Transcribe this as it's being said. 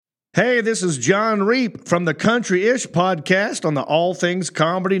Hey, this is John Reap from the Country-ish podcast on the All Things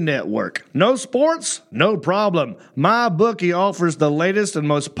Comedy Network. No sports? No problem. MyBookie offers the latest and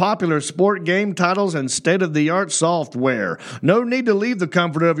most popular sport game titles and state-of-the-art software. No need to leave the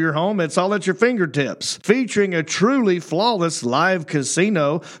comfort of your home. It's all at your fingertips. Featuring a truly flawless live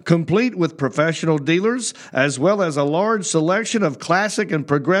casino, complete with professional dealers, as well as a large selection of classic and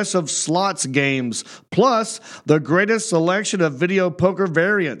progressive slots games, plus the greatest selection of video poker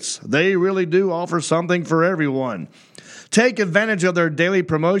variants. They really do offer something for everyone. Take advantage of their daily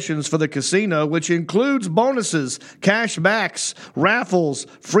promotions for the casino, which includes bonuses, cash backs, raffles,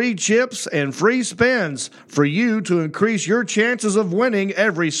 free chips, and free spins for you to increase your chances of winning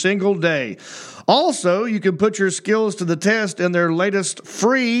every single day. Also, you can put your skills to the test in their latest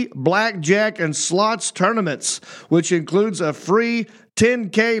free blackjack and slots tournaments, which includes a free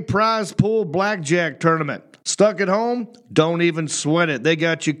 $10K prize pool blackjack tournament. Stuck at home? Don't even sweat it. They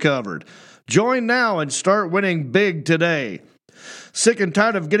got you covered. Join now and start winning big today. Sick and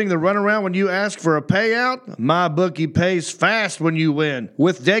tired of getting the runaround when you ask for a payout? MyBookie pays fast when you win.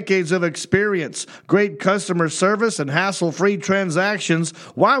 With decades of experience, great customer service, and hassle-free transactions,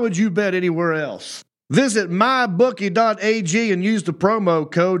 why would you bet anywhere else? Visit mybookie.ag and use the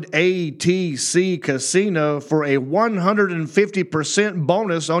promo code ATCCasino for a 150%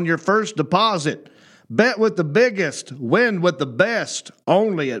 bonus on your first deposit. Bet with the biggest, win with the best,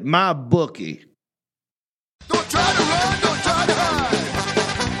 only at MyBookie. Don't try to run, don't try to hide.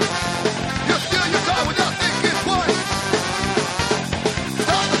 You steal your car without thinking twice.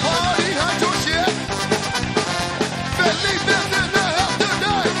 Stop the party, hide your shit. Felipe's in the house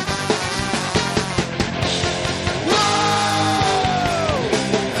tonight. Whoa!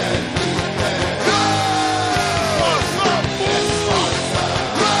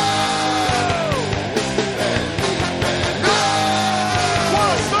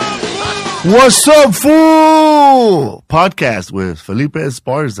 What's up, fool? Podcast with Felipe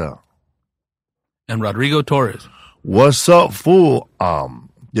Esparza and Rodrigo Torres. What's up, fool?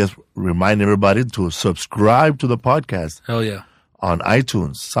 Just remind everybody to subscribe to the podcast. Hell yeah. On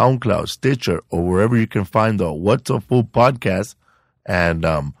iTunes, SoundCloud, Stitcher, or wherever you can find the What's Up, Fool podcast, and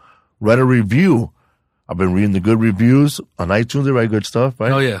write a review. I've been reading the good reviews on iTunes. They write good stuff,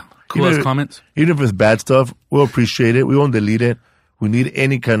 right? Oh yeah. Cool as comments. Even if it's bad stuff, we'll appreciate it. We won't delete it. We need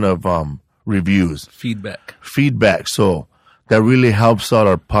any kind of reviews. Feedback. So that really helps out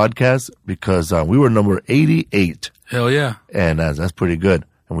our podcast because we were number 88. Hell yeah. And that's pretty good.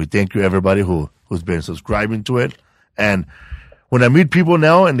 And we thank you, everybody who's been subscribing to it. And when I meet people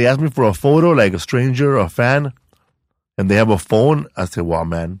now and they ask me for a photo, like a stranger or a fan, and they have a phone, I say, wow,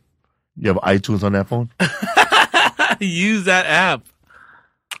 man, you have iTunes on that phone? Use that app.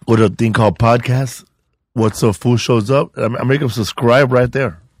 Or the thing called podcast. What's Up, Fool shows up. I make them subscribe right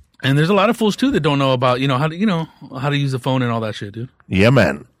there. And there's a lot of fools too that don't know about, how to use the phone and all that shit, dude. Yeah,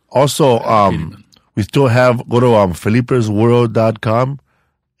 man. Also, we still have, go to felipesworld.com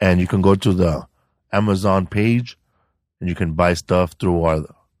and you can go to the Amazon page and you can buy stuff through our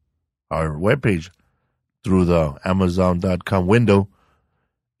webpage through the Amazon.com window.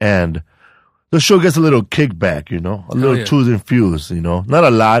 And the show gets a little kickback, a little twos and fews, not a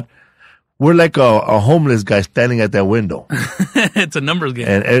lot. We're like a homeless guy standing at that window. It's a numbers game.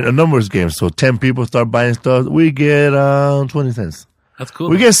 And a numbers game. So 10 people start buying stuff. We get 20 cents. That's cool.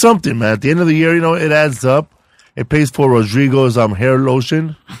 We get something, man. At the end of the year, it adds up. It pays for Rodrigo's hair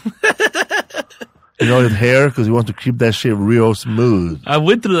lotion. His hair, because he wants to keep that shit real smooth. I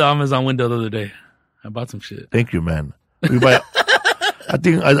went through the Amazon window the other day. I bought some shit. Thank you, man. We buy. I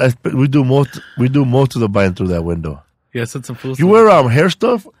think we do most of the buying through that window. Yes, it's some fool. You wear hair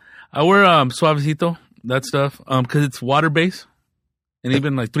stuff? I wear Suavecito, that stuff, because it's water-based. And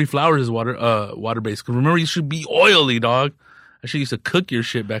even like 3 Flowers is water-based. Because remember, you should be oily, dog. I should used to cook your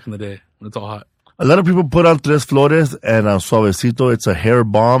shit back in the day when it's all hot. A lot of people put on Tres Flores and Suavecito. It's a hair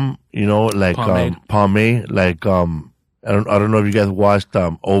balm, like pomade. Like, I don't know if you guys watched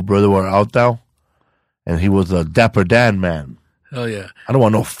Old Brother Where Art Thou? And he was a Dapper Dan man. Hell yeah. I don't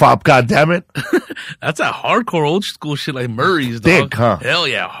want no fop, goddammit. That's a hardcore old school shit like Murray's, dog. Thick, huh? Hell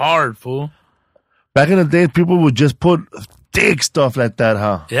yeah, hard, fool. Back in the day, people would just put thick stuff like that,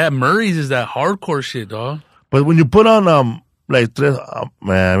 huh? Yeah, Murray's is that hardcore shit, dog. But when you put on, I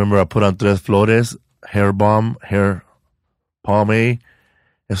remember I put on Tres Flores, hair balm, hair pomade.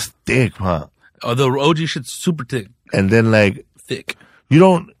 It's thick, huh? Oh, the OG shit's super thick. And then, thick.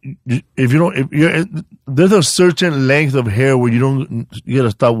 There's a certain length of hair where you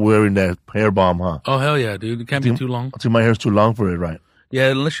gotta stop wearing that hair balm, huh? Oh, hell yeah, dude. It can't be too long. I think my hair's too long for it, right?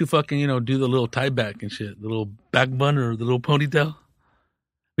 Yeah, unless you fucking, do the little tie back and shit. The little back bun or the little ponytail.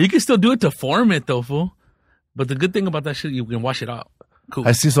 You can still do it to form it though, fool. But the good thing about that shit, you can wash it out. Cool.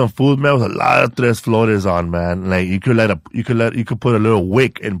 I see some food, man, with a lot of tres flores on, man. Like you could put a little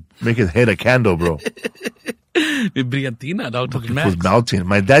wick and make it hit a candle, bro. Brillantina, dog. It was melting.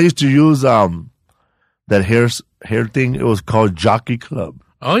 My dad used to use that hair thing. It was called Jockey Club.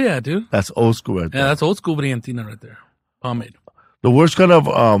 Oh yeah, dude. That's old school right there. Yeah, that's old school Brillantina right there. Pomade. The worst kind of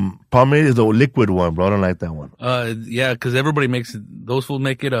pomade is the liquid one, bro. I don't like that one. Yeah, because everybody makes it. Those fools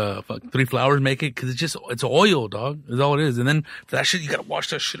make it. Three Flowers make it because it's oil, dog. Is all it is. And then for that shit, you gotta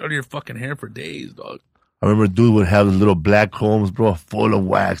wash that shit out of your fucking hair for days, dog. I remember dude would have the little black combs, bro, full of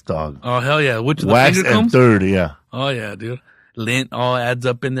wax, dog. Oh hell yeah! Which the Wax finger and combs? 30, yeah. Oh yeah, dude. Lint all adds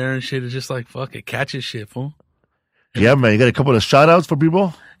up in there and shit. It's just like fuck. It catches shit, fool. Yeah, man. You got a couple of shout outs for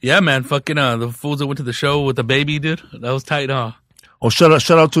people? Yeah, man. Fucking the fools that went to the show with the baby, dude. That was tight, huh? Oh, shout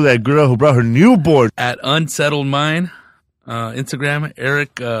out to that girl who brought her newborn. At Unsettled Mind, Instagram,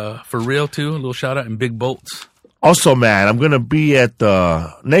 Eric, for real too. A little shout out and Big Bolts. Also, man, I'm gonna be at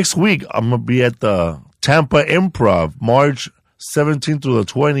next week. I'm gonna be at the Tampa Improv, March 17th through the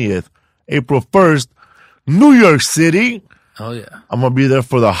 20th, April 1st, New York City. Oh yeah. I'm gonna be there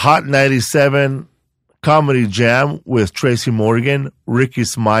for the Hot 97 Comedy Jam with Tracy Morgan, Ricky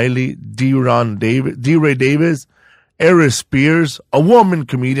Smiley, D. Ray Davis, Eric Spears, a woman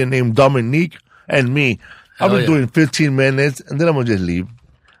comedian named Dominique, and me. I'll be doing 15 minutes, and then I'm going to just leave.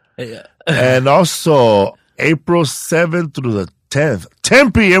 Yeah. And also, April 7th through the 10th,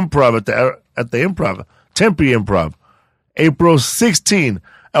 Tempe Improv at the Improv. Tempe Improv. April 16th,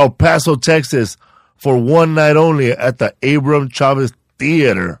 El Paso, Texas, for one night only at the Abram Chavez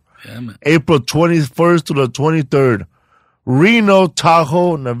Theater. Yeah, man. April 21st to the 23rd, Reno,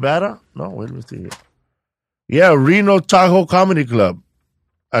 Tahoe, Nevada. No, wait, let me see here. Yeah, Reno Tahoe Comedy Club.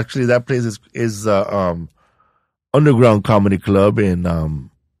 Actually, that place is underground comedy club in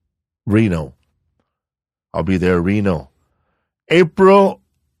Reno. I'll be there, Reno. April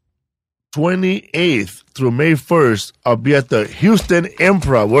 28th through May 1st, I'll be at the Houston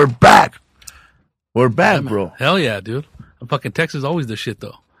Improv. We're back. We're back, bro. Hell yeah, dude. Fucking Texas is always the shit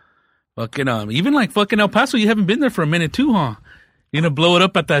though. Fucking even like fucking El Paso, you haven't been there for a minute too, huh? You gonna blow it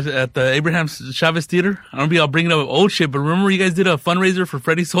up at the Abraham Chavez Theater? I don't be all bringing up old shit, but remember you guys did a fundraiser for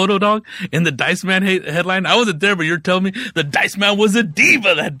Freddie Soto, dog, in the Dice Man headline? I wasn't there, but you're telling me the Dice Man was a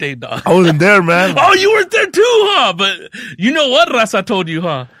diva that day, dog. I wasn't there, man. Oh, you weren't there too, huh? But you know what Raza told you,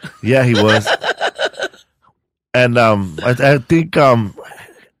 huh? Yeah, he was. And I think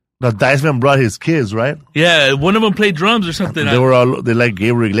the Dice Man brought his kids, right? Yeah, one of them played drums or something. They like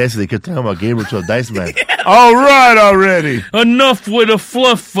Gabriel Iglesias. They kept talking about Gabriel to a Dice Man. All right, already. Enough with the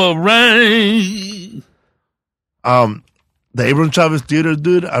fluff around. The Abram Chavez Theater,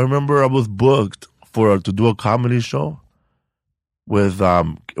 dude. I remember I was booked to do a comedy show with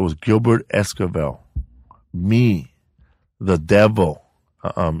it was Gilbert Esquivel, me, the Devil,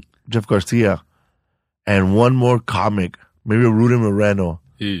 Jeff Garcia, and one more comic, maybe Rudy Moreno.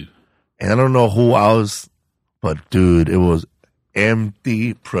 Ew. And I don't know who else, but dude, it was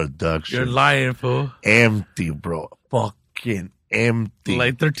empty production. You're lying, fool. Empty, bro. Fucking empty.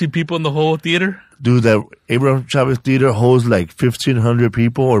 Like 13 people in the whole theater? Dude, that Abraham Chavez Theater holds like 1,500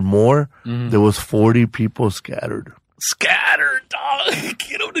 people or more. Mm-hmm. There was 40 people scattered. Scattered, dog.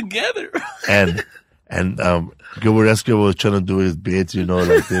 Get them together. And Gilbert Esquivel was trying to do his bits,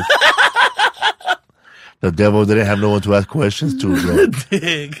 like this. The Devil didn't have no one to ask questions to, bro.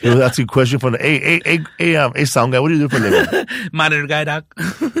 He was asking questions from the, hey, sound guy, what do you do for a living? Monitor guy, doc.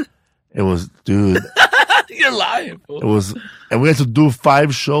 It was, dude. You're lying, fool. It was, and we had to do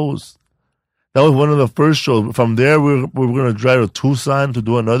 5 shows. That was one of the first shows. From there, we were going to drive to Tucson to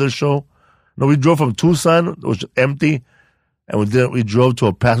do another show. No, we drove from Tucson, it was empty, and we drove to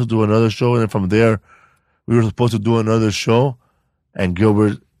El Paso to do another show, and then from there, we were supposed to do another show, and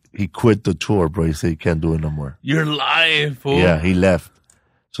Gilbert, he quit the tour, bro. He said he can't do it no more. You're lying, fool. Yeah, he left.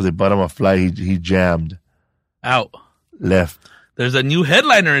 So they bought him a flight. He jammed. Out. Left. There's a new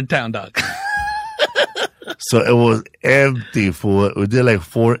headliner in town, doc. So it was empty, fool. We did like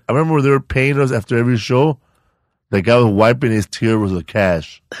 4. I remember they were paying us after every show. The guy was wiping his tear with the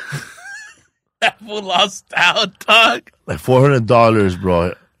cash. That fool lost out, dog. Like $400,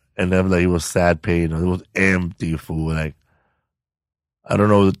 bro. And then he was sad paying us. It was empty, fool. Like, I don't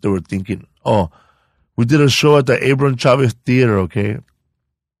know what they were thinking. Oh, we did a show at the Abram Chavez Theater, okay?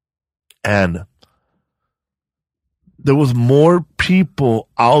 And there was more people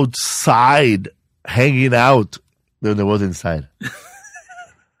outside hanging out than there was inside.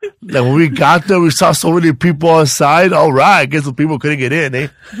 Like when we got there, we saw so many people outside. All right, I guess the people couldn't get in, eh?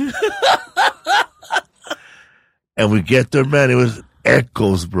 And we get there, man.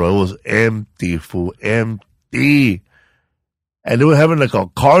 echoes, bro. It was empty, fool. Empty. And they were having like a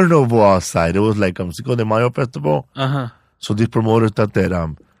carnival outside. It was like Cinco de Mayo festival. Uh-huh. So these promoters thought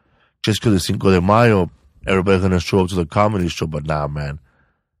that just because it's Cinco de Mayo, everybody's going to show up to the comedy show. But nah, man.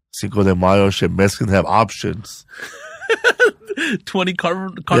 Cinco de Mayo shit, Mexicans have options. 20 They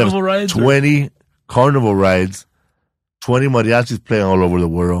carnival have rides? 20 carnival rides. 20 mariachis playing all over the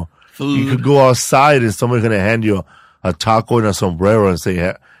world. Food. You could go outside and somebody's going to hand you a taco and a sombrero and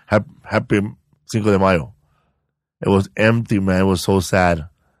say, Happy Cinco de Mayo. It was empty, man. It was so sad.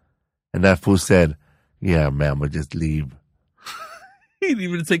 And that fool said, yeah, man, I'm going to just leave. He didn't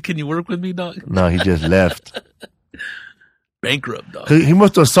even say, can you work with me, dog? No, he just left. Bankrupt, dog. He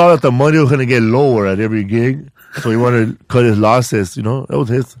must have saw that the money was going to get lower at every gig. So he wanted to cut his losses, you know. That was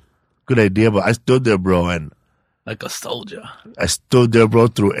his good idea. But I stood there, bro, and Like a soldier. I stood there, bro,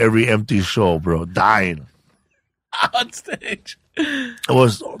 through every empty show, bro, dying. On stage. I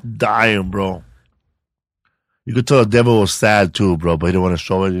was dying, bro. You could tell the devil was sad, too, bro, but he didn't want to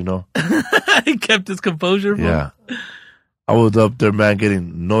show it, you know. He kept his composure, bro. Yeah. I was up there, man,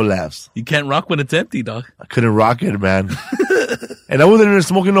 getting no laughs. You can't rock when it's empty, dog. I couldn't rock it, man. And I wasn't even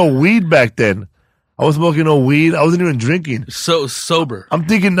smoking no weed back then. I was smoking no weed. I wasn't even drinking. So sober. I'm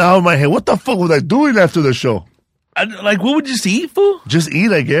thinking now in my head, what the fuck was I doing after the show? Like, what would you eat, fool? Just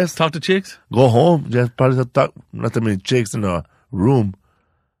eat, I guess. Talk to chicks? Go home. Just probably not that many chicks in a room.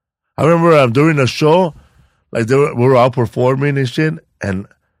 I remember during the show, like we were out performing and shit, and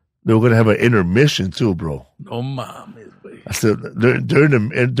they were gonna have an intermission too, bro. No mames, güey. I said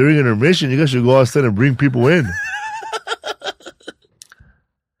during intermission, you guys should go outside and bring people in.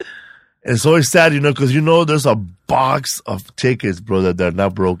 And it's always sad, you know, because you know there's a box of tickets, bro, that they're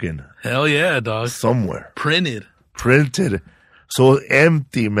not broken Hell yeah, dog. somewhere, Printed. printed, so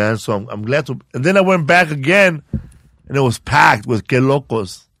empty, man. So I'm glad to. And then I went back again, and it was packed with Que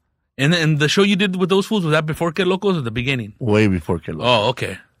Locos. And the show you did with those fools, was that before Que Locos or the beginning? Way before Que Locos. Oh,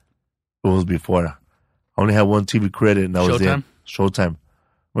 okay. It was before. I only had one TV credit, and that was Showtime? it. Showtime.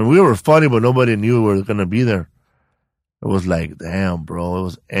 When we were funny, but nobody knew we were gonna be there. It was like, damn, bro. It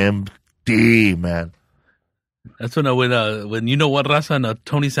was empty, man. That's when you know what, Raza and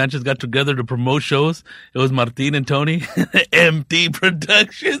Tony Sanchez got together to promote shows. It was Martin and Tony. MT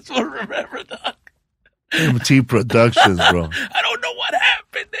Productions. Remember, dog? MT Productions, bro. I don't know what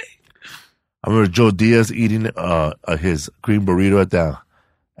happened. I remember Joe Diaz eating his green burrito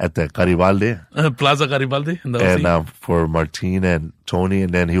at the Garibaldi, Plaza Garibaldi. In the OC. and for Martin and Tony,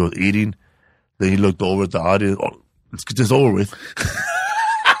 and then he was eating. Then he looked over at the audience. Oh, let's get this over with.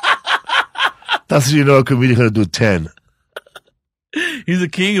 That's how you know a comedian gonna do 10. He's the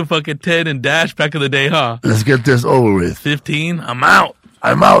king of fucking 10 and Dash back in the day, huh? Let's get this over with. 15, I'm out.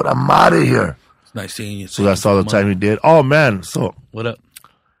 I'm out. I'm out of here. It's nice seeing you. So that's all the time he did. Oh man. So What up?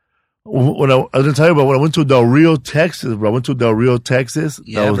 when I was gonna tell you about when I went to Del Rio, Texas, bro. I went to Del Rio, Texas.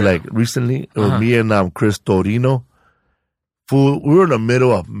 Yeah, that was bro. like recently. It was me and Chris Torino. Fool, we were in the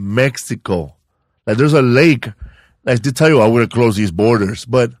middle of Mexico. Like there's a lake. Like to tell you, I would have closed these borders,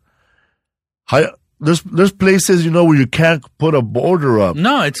 but there's places, you know, where you can't put a border up.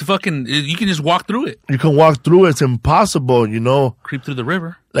 No, it's fucking, you can just walk through it. You can walk through it. It's impossible, you know. Creep through the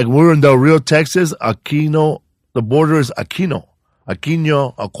river. Like we're in Del Rio, Texas. Aquino, the border is Aquino,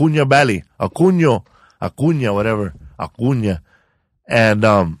 Acuña Valley, Acuña, whatever, Acuña, and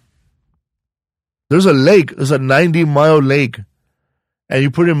there's a lake. There's a 90-mile lake, and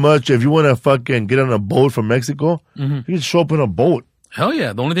you pretty much, if you want to fucking get on a boat from Mexico, you can show up in a boat. Hell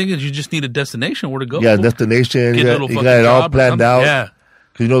yeah. The only thing is you just need a destination where to go. Yeah, fool. destination. Get a You little got fucking it all job or planned something. out. Yeah.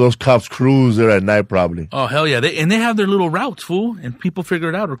 Because you know those cops cruise there at night probably. Oh, hell yeah. They have their little routes, fool, and people figure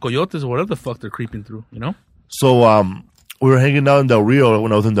it out, or coyotes or whatever the fuck they're creeping through, you know? So we were hanging out in Del Rio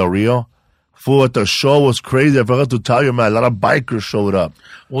when I was in Del Rio. Fool, at the show was crazy. I forgot to tell you, man. A lot of bikers showed up.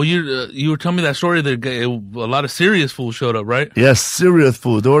 Well, you were telling me that story that a lot of serious fools showed up, right? Yes, serious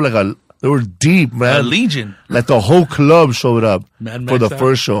fool. They were deep, A man. legion. Like the whole club showed up Mad for the Max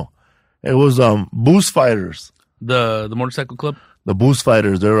first show. It was Boost Fighters. The motorcycle club. The Boost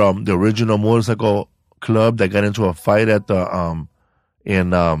Fighters. They're the original motorcycle club that got into a fight at the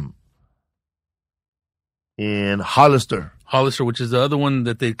in Hollister. Hollister, which is the other one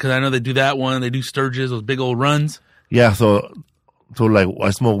that because I know they do that one. They do Sturgis, those big old runs. Yeah, so like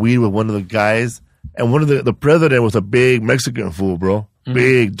I smoked weed with one of the guys, and one of the president was a big Mexican fool, bro.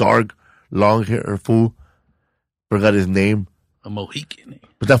 Big, dark, long hair fool. Forgot his name. A Mohican.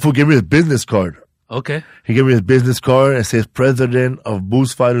 But that fool gave me his business card. Okay. He gave me his business card. It says President of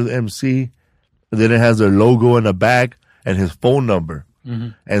Boost Fighters MC. And then it has their logo in the back and his phone number.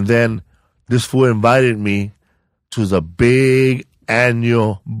 And then this fool invited me to the big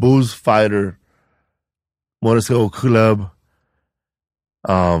annual Booze Fighter Motorcycle Club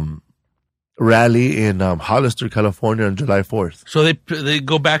rally in Hollister, California on July 4th. So they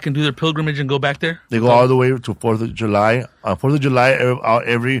go back and do their pilgrimage and go back there? They go all the way to 4th of July. 4th of July,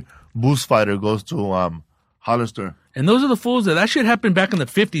 every Booze Fighter goes to Hollister. And those are the fools that shit happened back in the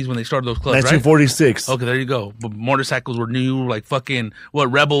 50s when they started those clubs, 1946. right? Okay, there you go. But motorcycles were new, like fucking,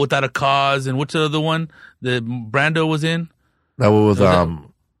 Rebel Without a Cause, and what's the other one that Brando was in? That was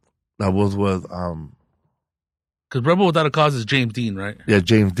with Because Rebel Without a Cause is James Dean, right? yeah,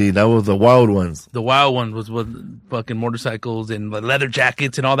 James Dean. That was the Wild Ones. The Wild One was with fucking motorcycles and the leather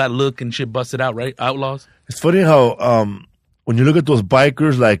jackets and all that look and shit busted out, right? Outlaws. It's funny how when you look at those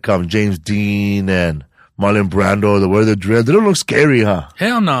bikers like James Dean and Marlon Brando, they wear the dreads, they don't look scary, huh?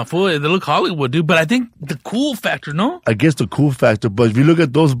 Hell no, fool. They look Hollywood, dude. But I think the cool factor, no? I guess the cool factor, but if you look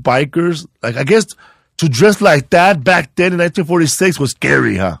at those bikers, like I guess to dress like that back then in 1946 was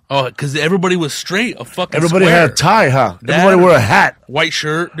scary, huh? Oh, because everybody was straight, a fucking Everybody square. had a tie, huh? That- Everybody wore a hat, White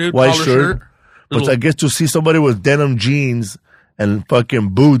shirt, dude. white collar shirt. But I guess to see somebody with denim jeans and fucking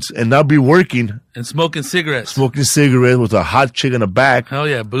boots and not be working, And smoking cigarettes. smoking cigarettes with a hot chick in the back, Hell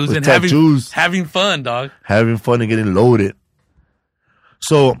yeah, boozing, With tattoos. having fun, dog. having fun and getting loaded.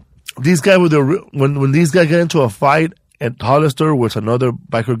 So these guys when these guys get into a fight at Hollister with another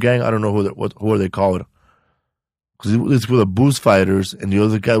biker gang, I don't know who are they called, because these were the Booze Fighters, and the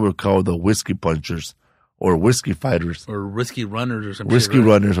other guy were called the Whiskey Punchers or Whiskey Fighters, Or risky runners or something. Whiskey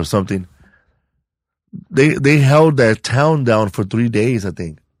Runners or something. They held that town down for 3 days, I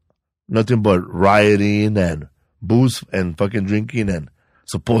think. Nothing but rioting and booze and fucking drinking and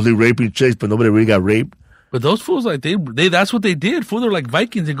supposedly raping chicks, but nobody really got raped. But those fools, like, they that's what they did. Fool, they're like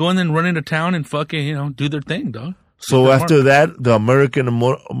Vikings. They go in and run into town and fucking, do their thing, dog. So Keep after them that, the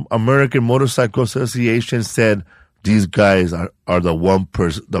American Motorcycle Association said these guys are the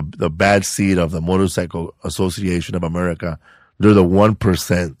 1%, the bad seed of the Motorcycle Association of America. They're the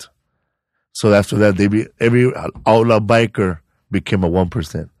 1%. So after that, every outlaw biker became a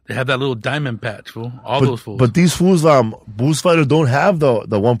 1%. They have that little diamond patch, fool. All those fools. But these fools, Booze Fighters don't have the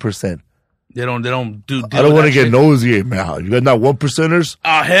 1%. they don't do. I don't want to get nosy, man. You guys not 1%ers?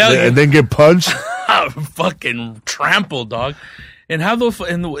 Oh hell yeah! And then get punched? Fucking trampled, dog. And how those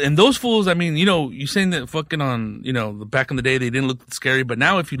and those fools, I mean, you saying that fucking on, back in the day they didn't look scary, but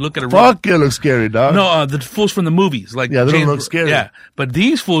now if you look at a Fuck, it looks scary, dog. no, the fools from the movies, like Yeah, they don't look scary. Yeah, but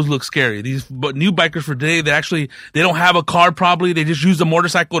these fools look scary. These new bikers for today, they don't have a car. Probably they just use a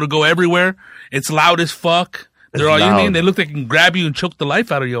motorcycle to go everywhere. It's loud as fuck. They're all, loud. they look like they can grab you and choke the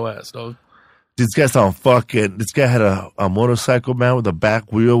life out of your ass, dog. This guy sound fucking. This guy had a motorcycle, man, with the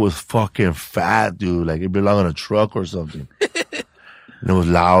back wheel was fucking fat, dude. Like it belonged on a truck or something. And it was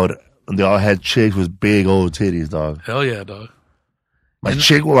loud. And they all had chicks with big old titties, dog. Hell yeah, dog. My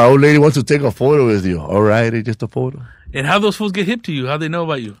old lady wants to take a photo with you. All right, it's just a photo. And how those fools get hip to you? How they know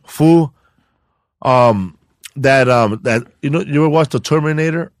about you? Fool. That you ever watched the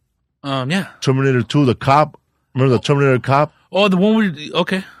Terminator? Yeah. Terminator 2, the cop. Remember the Terminator cop? Oh, the one where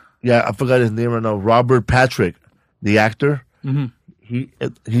okay. Yeah, I forgot his name right now. Robert Patrick, the actor. Mm-hmm.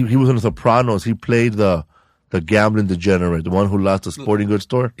 He was in The Sopranos. He played the gambling degenerate, the one who lost the sporting goods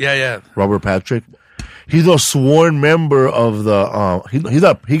store. Yeah. Robert Patrick. He's a sworn member of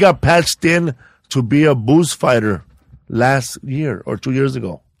the. He got patched in to be a Booze Fighter last year or 2 years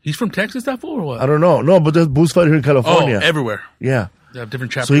ago. He's from Texas, that fool, or what? I don't know. No, but there's Booze Fighter here in California. Everywhere. Yeah. They have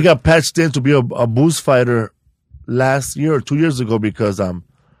different chapters. So he got patched in to be a Booze Fighter last year or 2 years ago because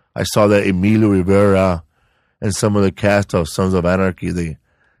I saw that Emilio Rivera and some of the cast of Sons of Anarchy they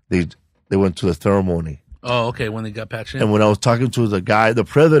went to the ceremony. Oh, okay. When they got patched in. And when I was talking to the guy, the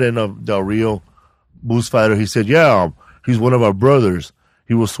president of Del Rio Booze Fighter, he said, "Yeah, he's one of our brothers.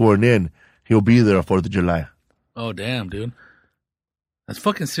 He was sworn in. He'll be there on 4th of July." Oh, damn, dude. That's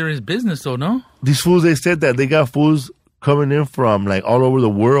fucking serious business, though, no? These fools, they said that they got fools coming in from like all over the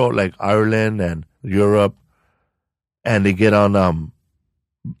world, like Ireland and Europe, and they get on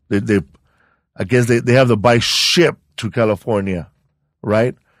I guess they have the bike shipped to California,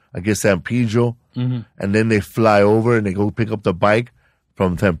 right? I guess San Pedro, and then they fly over and they go pick up the bike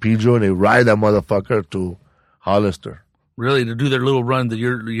from San Pedro and they ride that motherfucker to Hollister. Really, to do their little run, the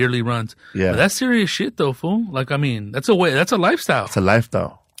yearly runs. Yeah. But that's serious shit, though, fool. Like, I mean, that's a lifestyle. It's a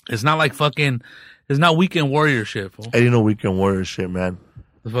lifestyle. It's not like it's not weekend warrior shit, fool. Ain't no weekend warrior shit, man.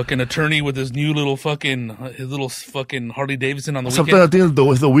 The fucking attorney with his new little fucking Harley Davidson on the Sometimes weekend. I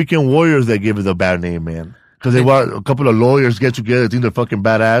think it's the weekend warriors that give it a bad name, man. Because they want a couple of lawyers get together, think they're fucking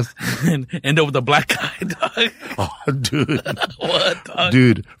badass. And end up with a black guy, dog. Oh, dude. What, dog?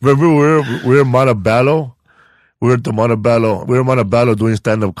 Dude, remember we're in Montebello We were at the Montebello. We were in Montebello doing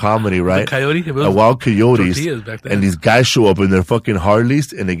stand-up comedy, right? Coyote? It was At Wild Coyotes. tortillas back then. And these guys show up in their fucking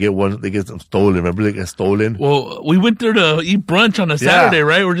Harleys and they get them stolen. Remember they get stolen? Well, we went there to eat brunch on a Saturday,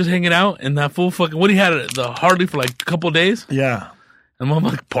 right? We're just hanging out, and that fool fucking Woody had the Harley for like a couple of days, Yeah. and mom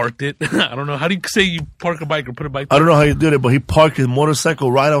like parked it. I don't know how do you say you park a bike or put a bike I there? don't know how he did it, but he parked his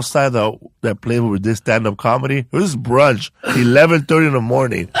motorcycle right outside that place where we did stand-up comedy. It was brunch, 11:30 in the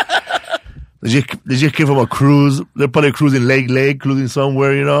morning. They just came from a cruise. They're probably cruising Lake, cruising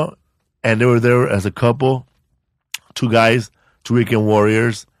somewhere, you know. And they were there as a couple, 2 guys, 2 weekend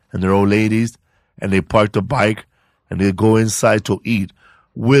warriors, and their old ladies. And they parked the bike, and they go inside to eat.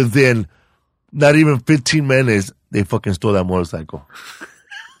 Within not even 15 minutes, they fucking stole that motorcycle.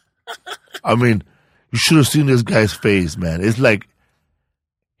 I mean, you should have seen this guy's face, man. It's like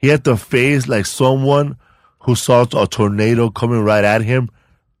he had the face like someone who saw a tornado coming right at him,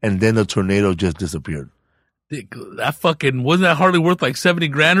 and then the tornado just disappeared. Dick, that fucking wasn't that hardly worth like 70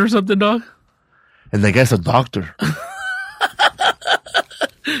 grand or something, dog? And the guy's a doctor.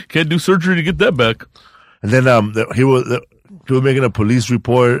 Can't do surgery to get that back. And then he was making a police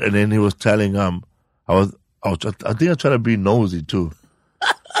report, and then he was telling I think I tried to be nosy too.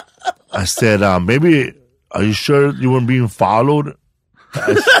 I said, maybe, are you sure you weren't being followed?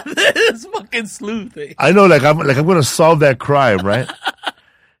 This fucking sleuth. Eh? I know, like I'm gonna solve that crime, right?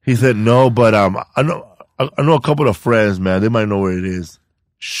 He said no, but I know a couple of friends, man. They might know where it is.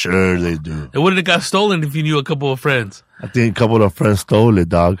 Sure, they do. It wouldn't have got stolen if you knew a couple of friends. I think a couple of friends stole it,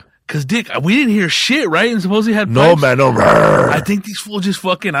 dog. Cause Dick, we didn't hear shit, right? And supposedly had No, pipes. man, no. I think these fools just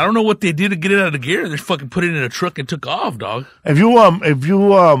fucking. I don't know what they did to get it out of the gear, and they fucking put it in a truck and took off, dog. If you I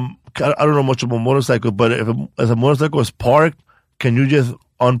don't know much about motorcycle, but if a motorcycle is parked, can you just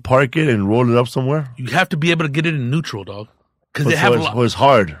unpark it and roll it up somewhere? You have to be able to get it in neutral, dog. Because they So have it's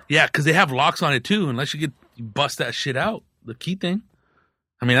hard. yeah, because they have locks on it too. Unless you bust that shit out, the key thing.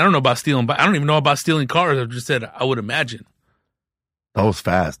 I mean, I don't know about stealing. I don't even know about stealing cars. I just said I would imagine. That was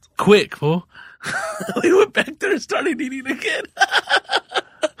fast. Quick, fool. We went back there and started eating again.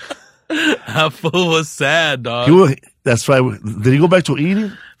 That fool was sad, dog. That's right. Did he go back to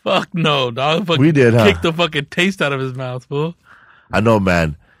eating? Fuck no, dog. Fucking We did, huh? Kicked the fucking taste out of his mouth, fool. I know,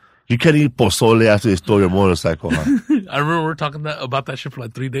 man. You can't eat pozole after they stole your motorcycle, huh? I remember we were talking about that shit for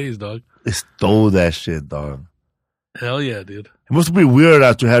like 3 days, dog. They stole that shit, dog. Hell yeah, dude. It must be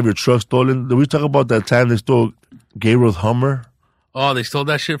weird to have your truck stolen. Did we talk about that time they stole Gabriel's Hummer? Oh, they stole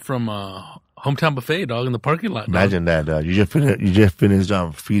that shit from Hometown Buffet, dog, in the parking lot. Dog. Imagine that, dog. You just finished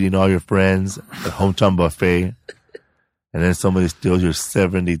feeding all your friends at Hometown Buffet, and then somebody steals your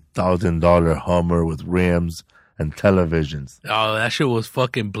 $70,000 Hummer with rims and televisions. Oh, that shit was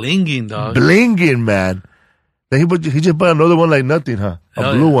fucking blinging, dog. Blinging, man. Then he just bought another one like nothing, huh? A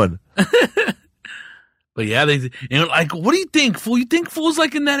Hell blue yeah. one. But yeah, like, what do you think, fool? You think fools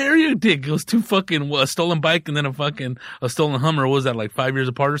like in that area, Dick? It was 2 fucking, a stolen bike and then a stolen Hummer. What was that, like 5 years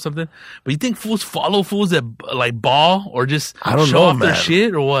apart or something? But you think fools follow fools that like ball or just I don't show know, off their man.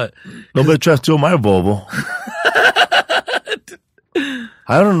 shit or what? Nobody tries to steal my Volvo.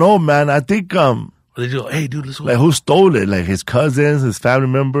 I don't know, man. I think They do, hey, dude, let's go. like who stole it? Like his cousins, his family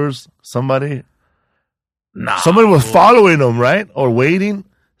members, somebody. Nah, Somebody was fool. following them, right? Or waiting.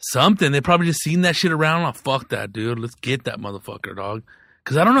 Something. They probably just seen that shit around. Oh, fuck that, dude. Let's get that motherfucker, dog.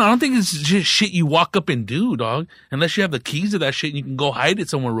 Because I don't know. I don't think it's just shit you walk up and do, dog. Unless you have the keys to that shit and you can go hide it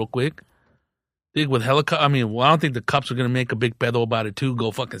somewhere real quick. Dig with helicopter. I mean, well, I don't think the cops are going to make a big pedo about it, too.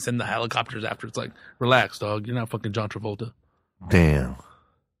 Go fucking send the helicopters after. It's like, relax, dog. You're not fucking John Travolta. Damn.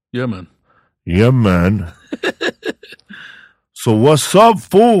 Yeah, man. Yeah, man. So what's up,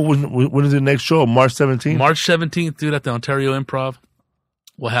 fool? When is the next show? March 17th? March 17th, dude, at the Ontario Improv.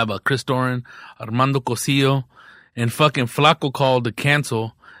 We'll have Chris Doran, Armando Cosillo, and fucking Flaco called to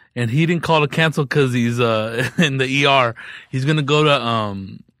cancel. And he didn't call to cancel because he's in the ER. He's gonna go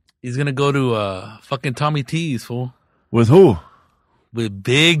to fucking Tommy T's, fool. With who? With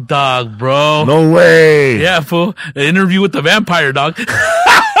Big Dog, bro. No way. Yeah, fool. An interview with the vampire, dog.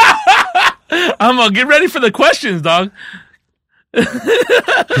 I'm gonna get ready for the questions, dog. He's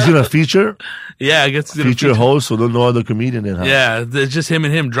gonna feature Yeah, I guess he's gonna feature host, so there's no other comedian in, huh? Yeah, it's just him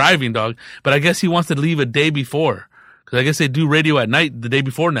and him driving, dog. But I guess he wants to leave a day before. Because I guess they do radio at night the day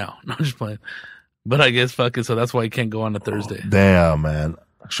before now. No, I'm just playing. But I guess fucking, so that's why he can't go on a Thursday. Damn, man.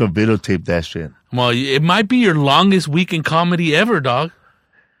 I should videotape that shit. Well, it might be your longest week in comedy ever, dog.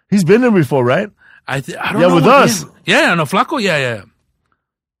 He's been there before, right? I don't Yeah, know. with what us. game. Yeah, no, Flaco, yeah.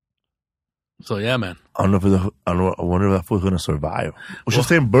 So, yeah, man. I don't know if I wonder if that fool's gonna survive. We should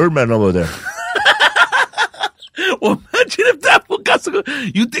send Birdman over there. Well, imagine if that fool got to go.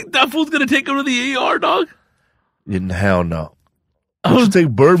 You think that fool's going to take him to the ER, dog? Hell no. You should take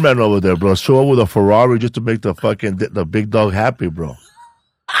Birdman over there, bro. Show up with a Ferrari just to make the big dog happy, bro.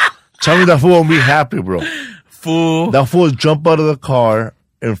 Tell me that fool won't be happy, bro. Fool. That fool will jump out of the car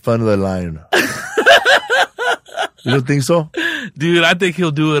in front of the line. You don't think so? Dude, I think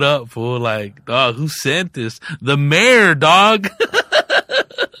he'll do it up, fool. Like, dog, who sent this? The mayor, dog.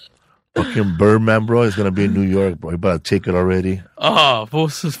 Fucking Birdman, bro. He's gonna be in New York, bro. You better take it already. Oh, fool,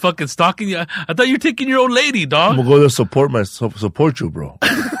 is fucking stalking you. I thought you were taking your old lady, I'm dog. gonna go there support you, bro.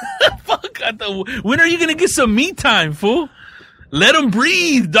 Fuck, when are you gonna get some me time, fool? Let him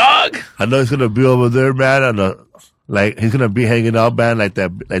breathe, dog. I know he's gonna be over there, man, and like he's gonna be hanging out, man, like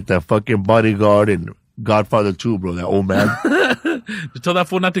that fucking bodyguard in Godfather 2, bro. That old man. Just tell that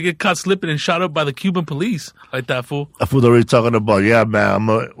fool not to get caught slipping and shot up by the Cuban police like that, fool. That fool's already talking about, yeah, man,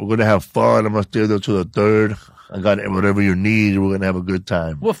 we're gonna have fun. I'm gonna stay there till the 3rd. I got whatever you need. We're gonna have a good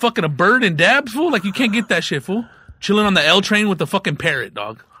time. What, fucking a bird and dabs, fool? Like, you can't get that shit, fool. Chilling on the L train with the fucking parrot,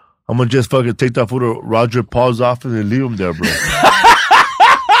 dog. I'm gonna just fucking take that fool to Roger Paul's office and leave him there, bro.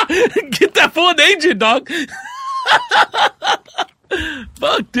 Get that fool an agent, dog.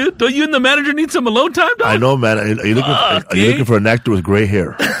 Fuck, dude. Don't you and the manager need some alone time, dog? I know, man. Are you looking for an actor with gray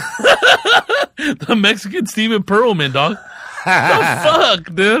hair? The Mexican Steven Perlman, dog. The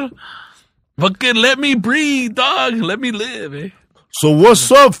fuck, dude? Fucking let me breathe, dog. Let me live, eh? So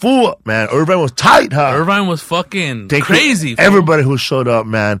what's up, fool? Man, Irvine was tight, huh? Irvine was fucking Thank crazy. you, fool. everybody who showed up,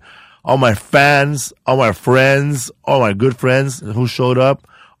 man. All my fans, all my friends, all my good friends who showed up.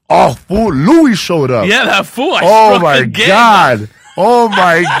 Oh, fool, Louis showed up. Yeah, that fool. Oh, my God. Oh,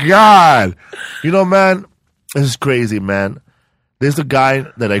 my God. You know, man, this is crazy, man. There's a guy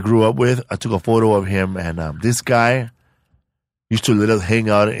that I grew up with. I took a photo of him, and this guy used to let us hang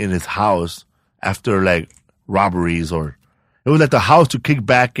out in his house after, like, robberies, or it was like the house to kick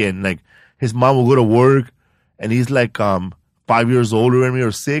back in. Like, his mom would go to work, and he's like 5 years older than me,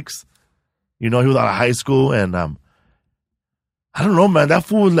 or 6. You know, he was out of high school, and I don't know, man. That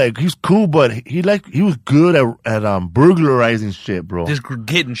fool was like, he's cool, but he was good at burglarizing shit, bro. Just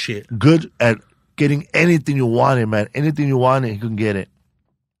getting shit. Good at getting anything you wanted, man. Anything you wanted, he could get it.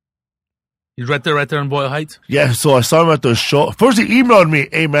 He's right there in Boyle Heights. Yeah, so I saw him at the show. First, he emailed me,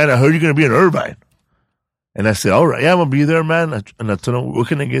 "Hey, man, I heard you're gonna be in Irvine," and I said, "All right, yeah, I'm gonna be there, man." And I told him, "Where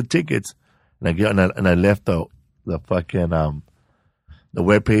can I get tickets?" And I left the fucking the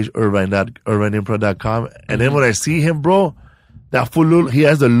webpage irvineimpro.com, and then when I see him, bro. That fool look, he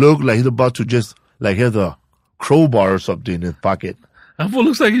has the look like he's about to just, like, he has a crowbar or something in his pocket. That fool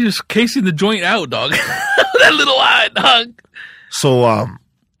looks like he's just casing the joint out, dog. That little eye, dog. So, I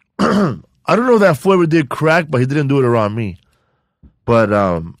don't know if that fool ever did crack, but he didn't do it around me. But,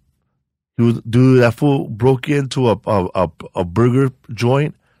 that fool broke into a burger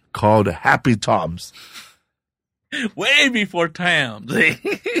joint called Happy Tom's. Way before Tom's.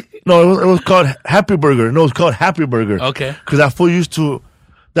 No, it was called Happy Burger. No, it was called Happy Burger. Okay. Because that fool used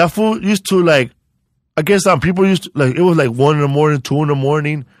to, like, I guess people used to, like, it was like 1 in the morning, 2 in the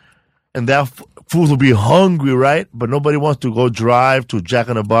morning, and that fools would be hungry, right? But nobody wants to go drive to Jack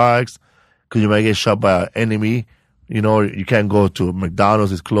in the Box because you might get shot by an enemy. You know, you can't go to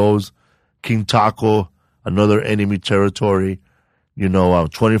McDonald's, it's closed. King Taco, another enemy territory. You know,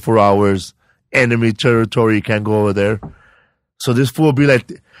 24 hours, enemy territory, you can't go over there. So this fool would be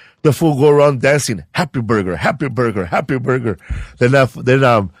like, the fool go around dancing, Happy Burger, Happy Burger, Happy Burger. Then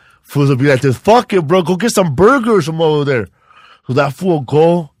fools will be like this, fuck it, bro, go get some burgers from over there. So that fool will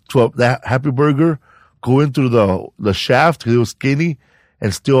go to that Happy Burger, go into the shaft because it was skinny,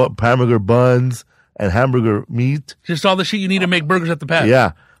 and steal up hamburger buns and hamburger meat. Just all the shit you need to make burgers at the pad.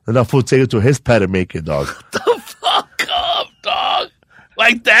 Yeah. Then that fool take it to his pad and make it, dog. The fuck up, dog.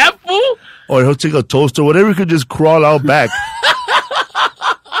 Like that, fool? Or he'll take a toaster, whatever, he could just crawl out back.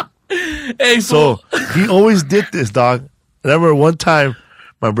 Hey, So fool. he always did this, dog. I remember one time,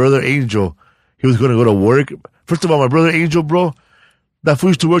 my brother Angel, he was going to go to work. First of all, my brother Angel, bro, that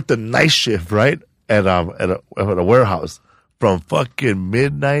fool used to work the night shift, right? At a warehouse from fucking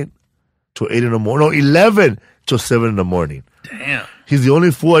midnight to 8 in the morning. No, 11 to 7 in the morning. Damn. He's the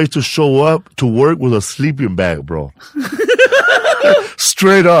only fool I used to show up to work with a sleeping bag, bro.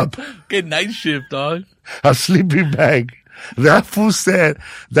 Straight up. Good night shift, dog. A sleeping bag. That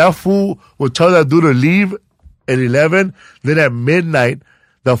fool would tell that dude to leave at 11. Then at midnight,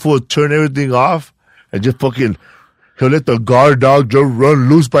 that fool would turn everything off and just fucking, he'll let the guard dog just run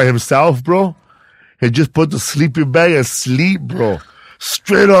loose by himself, bro. He'll just put the sleeping bag and sleep, bro.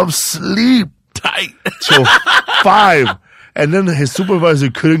 Straight up sleep. Tight. Till 5. And then his supervisor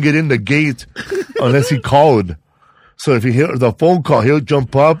couldn't get in the gate unless he called. So if he heard the phone call, he'll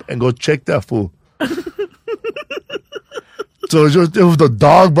jump up and go check that fool. So it was the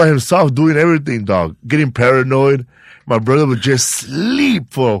dog by himself doing everything, dog. Getting paranoid. My brother would just sleep,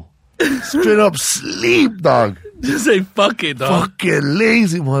 fool. Straight up sleep, dog. Just say fuck it, dog. Fucking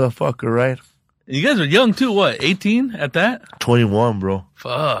lazy motherfucker, right? You guys are young too. What? 18 at that? 21, bro.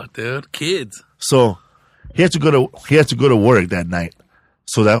 Fuck, dude. Kids. So he had to go to work that night.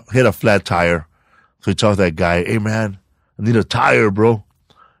 So that he had a flat tire. So he tells that guy, "Hey man, I need a tire, bro."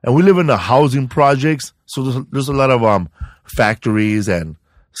 And we live in the housing projects, so there's a lot of factories and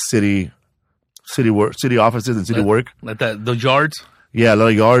city offices and city work. Like that, those yards? Yeah, a lot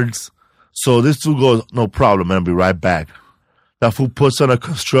of yards. So this dude goes, "No problem, man. I'll be right back." That fool puts on a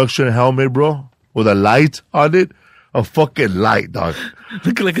construction helmet, bro, with a light on it. A fucking light, dog.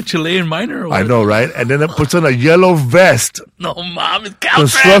 Looking like a Chilean miner or what? I know, right? And then it puts on a yellow vest. No, mom, it's Caltrans,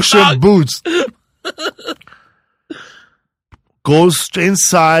 Construction dog. boots. Goes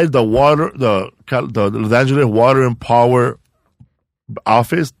inside the Los Angeles Water and Power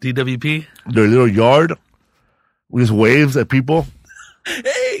office, DWP. their little yard. We just waves at people.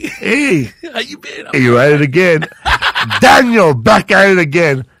 Hey, Hey, how you been? hey, you're at it again. Daniel, back at it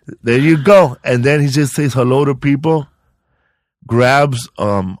again. There you go. And then he just says hello to people, grabs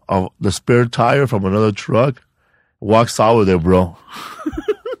the spare tire from another truck, walks out with it, bro.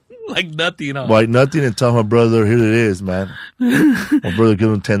 Like nothing, huh? Like nothing, and tell my brother, here it is, man. My brother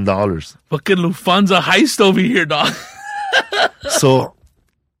give him $10. Fucking Lufthansa heist over here, dog. So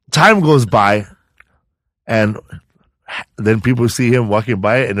time goes by, and then people see him walking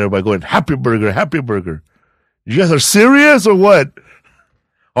by, and everybody going, "Happy Burger, Happy Burger." You guys are serious or what?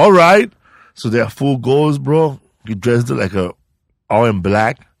 All right. So that fool goes, bro. He dressed like all in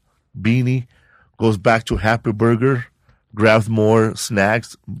black beanie, goes back to Happy Burger, grabs more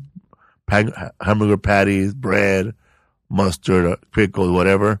snacks, hamburger patties, bread, mustard, pickles,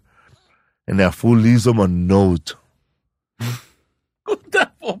 whatever. And that fool leaves him a note. What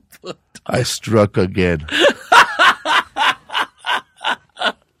that fool put? I struck again.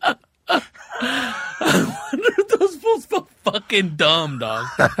 Those fools so fucking dumb, dog.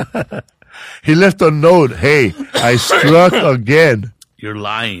 He left a note. Hey, I struck again. You're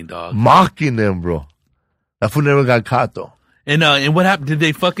lying, dog. Mocking them, bro. That fool never got caught, though. And what happened? Did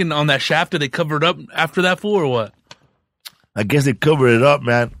they fucking, on that shaft, did they cover it up after that fool or what? I guess they covered it up,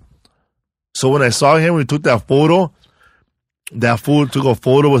 man. So when I saw him, we took that photo. That fool took a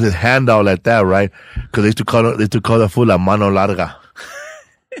photo with his hand out like that, right? Because they used to call that fool la mano larga.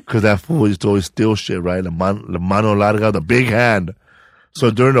 Because that fool used to always steal shit, right? La mano larga, the big hand. So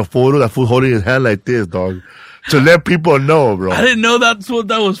during the photo, that fool holding his hand like this, dog. To let people know, bro. I didn't know that's what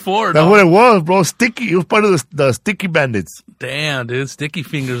that was for, That's dog. what it was, bro. Sticky. It was part of the Sticky Bandits. Damn, dude. Sticky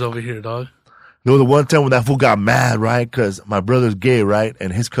fingers over here, dog. There was the one time when that fool got mad, right? Because my brother's gay, right?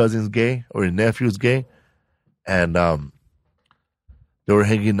 And his cousin's gay, or his nephew's gay. And they were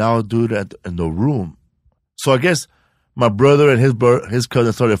hanging out, dude, in the room. So I guess my brother and his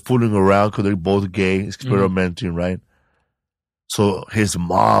cousin started fooling around because they're both gay, experimenting, right? So his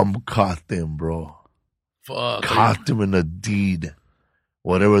mom caught them, bro. Fuck. Caught them in the deed,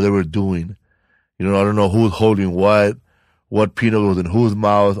 whatever they were doing. You know, I don't know who's holding what peanut was in whose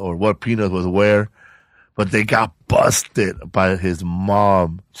mouth, or what peanut was where, but they got busted by his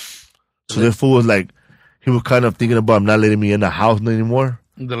mom. So the fool was like, he was kind of thinking about him not letting me in the house anymore.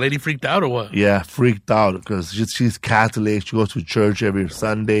 The lady freaked out or what? Yeah, freaked out because she's Catholic. She goes to church every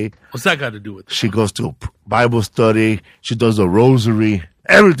Sunday. What's that got to do with it? She goes to Bible study. She does the rosary,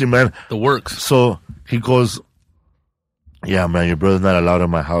 everything, man. The works. So he goes, "Yeah, man, your brother's not allowed in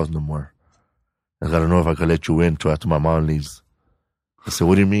my house no more. I gotta know if I can let you in after my mom leaves." I said,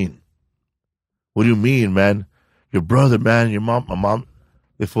 "What do you mean? What do you mean, man? Your brother, man, my mom."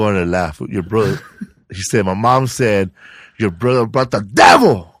 They fall in a laugh. Your brother, he said, "My mom said your brother brought the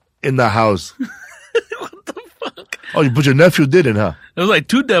devil in the house." What the fuck? Oh, but your nephew didn't, huh? It was like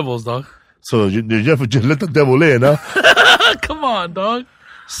two devils, dog. So your nephew just let the devil in, huh? Come on, dog.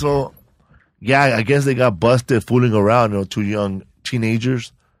 So, yeah, I guess they got busted fooling around, two young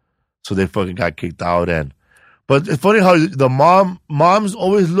teenagers. So they fucking got kicked out. But it's funny how the moms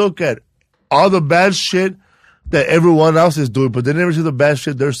always look at all the bad shit that everyone else is doing, but they never see the bad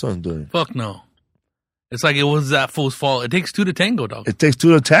shit their son's doing. Fuck no. It's like it was that fool's fault. It takes two to tango, dog. It takes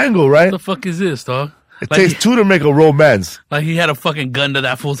two to tango, right? What the fuck is this, dog? It takes two to make a romance. Like he had a fucking gun to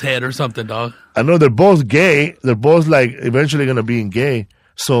that fool's head or something, dog. I know they're both gay. They're both like eventually gonna be gay.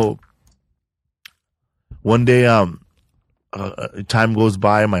 So one day, time goes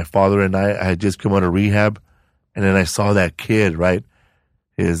by. My father and I had just come out of rehab, and then I saw that kid, right,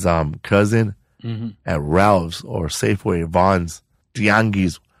 his cousin, at Ralph's or Safeway, Vaughn's,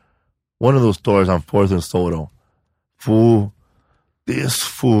 Tianguis, one of those stores on 4th and Soto. Fool, this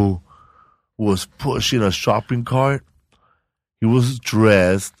fool was pushing a shopping cart. He was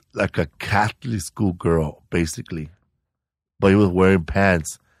dressed like a Catholic school girl, basically. But he was wearing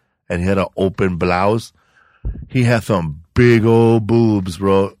pants, and he had an open blouse. He had some big old boobs,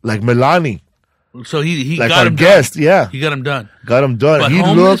 bro. Like Melanie. So he Like got our him guest, done. yeah. He got him done. Got him done. But He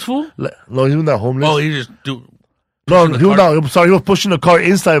homeless fool? No, he was not homeless. Oh, he just no, the he was cart? not. I'm sorry, he was pushing the cart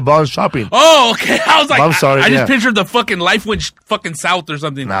inside Bond Shopping. Oh, okay. I was like, I'm sorry, I yeah. just pictured the fucking life went fucking south or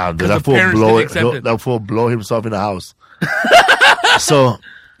something. Nah, dude, 'Cause that the fool parents blow didn't it. accept it. That fool blow himself in the house. So,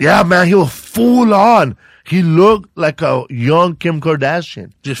 yeah, man, he was full on. He looked like a young Kim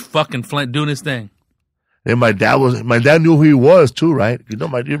Kardashian. Just fucking doing his thing. And my dad knew who he was too, right? You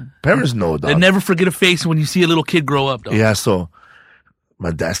know, your parents know, dog. They never forget a face when you see a little kid grow up, though. Yeah, so my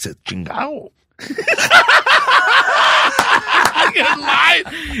dad said, "Chingao."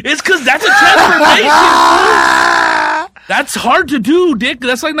 It's because that's a transformation. That's hard to do, Dick.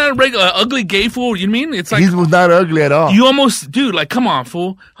 That's like not a regular ugly gay fool. You know what I mean? It's like He was not ugly at all. you almost, dude. Like, come on,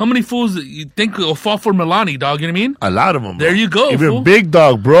 fool. How many fools that you think will fall for Milani, dog? You know what I mean? A lot of them. There you go, Even fool. Big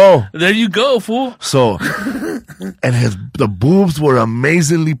Dog, bro. There you go, fool. So, and the boobs were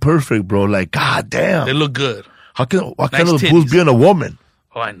amazingly perfect, bro. Like, god damn. They look good. Why can't Nice those boobs titties. be on a woman?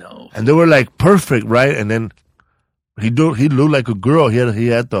 Oh, I know. And they were like perfect, right? And then he looked like a girl. He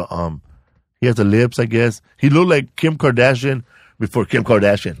had the lips, I guess. He looked like Kim Kardashian before Kim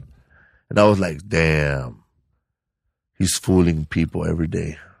Kardashian. And I was like, damn. He's fooling people every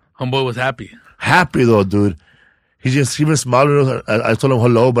day. Homeboy was happy. Happy though, dude. He been smiling. I told him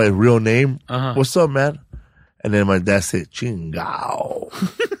hello by his real name. Uh-huh. What's up, man? And then my dad said, Chingao.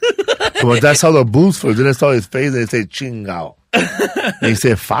 So my dad saw the boobs first. Then I saw his face and he said, Chingao. And he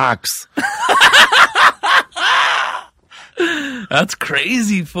said, Fox. That's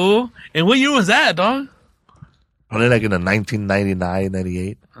crazy, fool. And what year was that, dog? Only like in the 1999,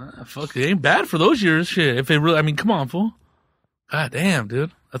 98. Fuck, it ain't bad for those years. Shit, if it really, I mean, come on, fool. God damn,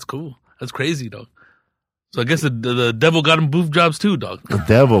 dude. That's cool. That's crazy, dog. So I guess the devil got him boob jobs too, dog. The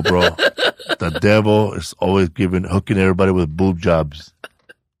devil, bro. The devil is always hooking everybody with boob jobs.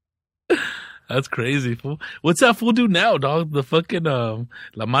 That's crazy, fool. What's that fool do now, dog? The fucking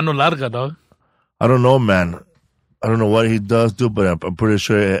La Mano Larga, dog. I don't know, man. I don't know what he does do, but I'm pretty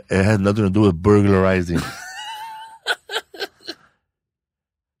sure it has nothing to do with burglarizing.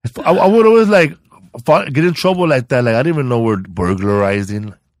 I would always get in trouble like that. Like I didn't even know we're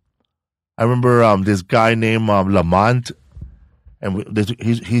burglarizing. I remember this guy named Lamont, and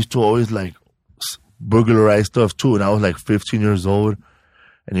he used to always like burglarize stuff too. And I was like 15 years old,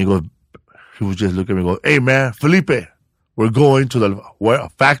 and he would just look at me and go, "Hey man, Felipe, we're going to the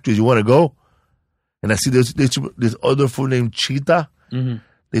factories. You want to go?" And I see this other fool named Cheetah. Mm-hmm.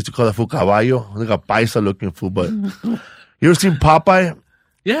 They used to call that fool Caballo, like a paisa looking fool. But you ever seen Popeye?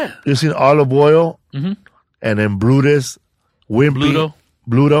 Yeah. You seen Olive Oil? Mm-hmm. And then Brutus, Wimpy,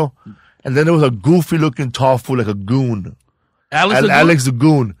 Bluto. And then there was a goofy looking tall fool, like a goon. Alex the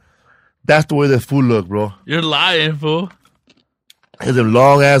Goon. That's the way that fool looked, bro. You're lying, fool. He has them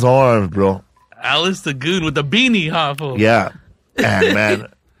long ass arms, bro. Alice the Goon with the beanie, huh, fool? Yeah. And man,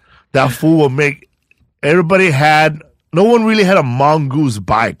 that fool would make no one really had a mongoose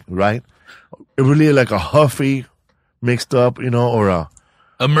bike, right? It really like a Huffy mixed up, or a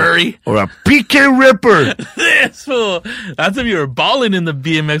Murray. Or a PK Ripper. This fool. That's if you were balling in the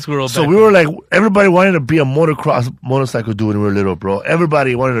BMX world. So we were like, everybody wanted to be a motorcycle dude when we were little, bro.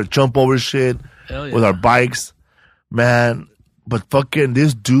 Everybody wanted to jump over shit with our bikes. Man, but fucking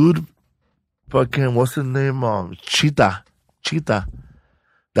this dude, what's his name? Cheetah.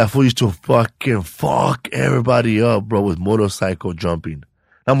 That fool used to fucking fuck everybody up, bro, with motorcycle jumping.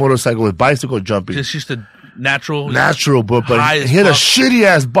 Not motorcycle, with bicycle jumping. Just a natural, bro. But he had a shitty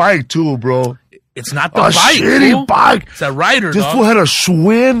ass bike too, bro. It's not the bike, shitty fool. bike. It's a rider, This dog. fool had a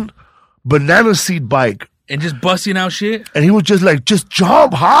Schwinn banana seat bike. And just busting out shit. And he would just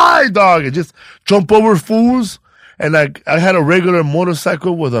jump high, dog, and just jump over fools. And like I had a regular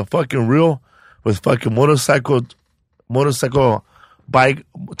motorcycle with fucking motorcycle bike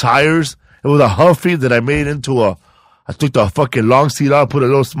tires. It was a Huffy that I made into I took the fucking long seat out, put a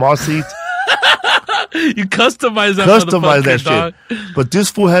little small seat. You customize that Shit. dog. But this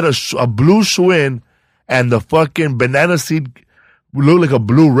fool had a blue Schwinn, and the fucking banana seat looked like a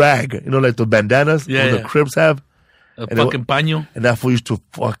blue rag. You know, like the bandanas the Crips have. A fucking paño. And that fool used to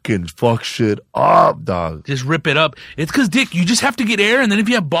fucking fuck shit up, dog. Just rip it up. It's because, Dick, you just have to get air, and then if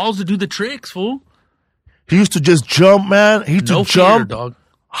you have balls to do the tricks, fool. He used to just jump, man. He used to jump dog.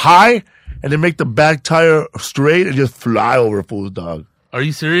 high and then make the back tire straight and just fly over fools, dog. Are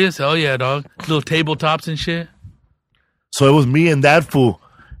you serious? Hell yeah, dog. Little tabletops and shit. So it was me and that fool.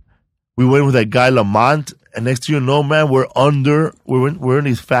 We went with that guy Lamont, and next thing you know, man, we're in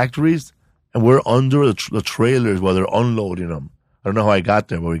these factories, and we're under the trailers while they're unloading them. I don't know how I got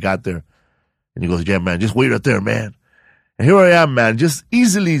there, but we got there. And he goes, yeah, man, just wait right there, man. And here I am, man, just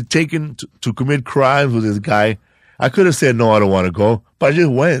easily taken to commit crimes with this guy. I could have said, no, I don't want to go, but I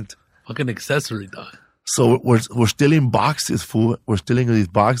just went. Fucking accessory, dog. So we're stealing boxes, fool. We're stealing these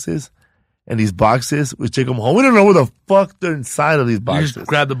boxes. And these boxes, we take them home. We don't know what the fuck they're inside of these You boxes. just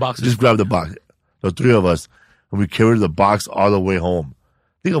grab the boxes. Just grab the box. The three of us. And we carried the box all the way home.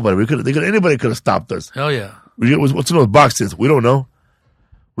 Think about it. Anybody could have stopped us. Hell yeah. What's in those boxes? We don't know.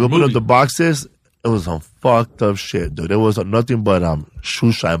 We opened up Movie. the boxes. It was some fucked up shit, dude. There was nothing but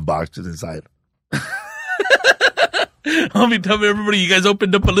shoe shine boxes inside. Homie, tell me everybody you guys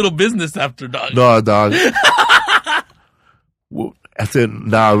opened up a little business after, dog. No, dog. I said,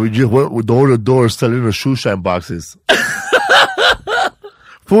 nah, we just went door to door selling the shoe shine boxes.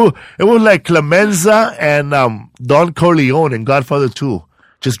 Fool, it was like Clemenza and Don Corleone in Godfather 2.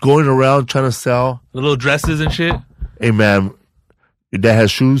 Just going around trying to sell. The little dresses and shit. Hey, man, your dad has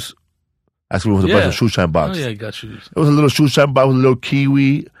shoes? That's what it was about, the shoe shine box. Oh, yeah, I got you. It was a little shoe shine box with a little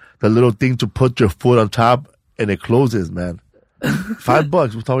kiwi, the little thing to put your foot on top, and it closes, man.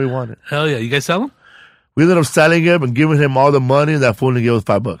 $5, that's all we wanted. Hell yeah. You guys sell them? We ended up selling him and giving him all the money, and that fool only gave us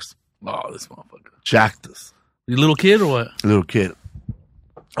 $5. Oh, this motherfucker. Jacked us. You little kid or what? Little kid.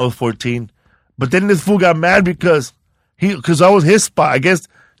 I was 14. But then this fool got mad because I was his spot. I guess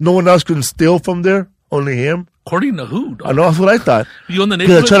no one else couldn't steal from there, only him. According to who, I dog? know, that's what I thought. You in the Because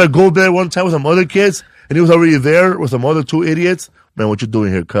I neighborhood? tried to go there one time with some other kids, and he was already there with some other two idiots. Man, what you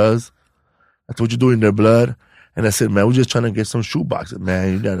doing here, cuz? That's what you doing there, blood. And I said, man, we're just trying to get some shoe boxes.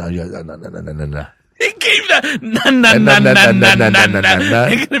 Man, no. He gave that. Nah.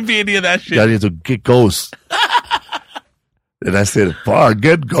 Ain't gonna be any of that shit. Y'all need to get ghosts. And I said, fuck,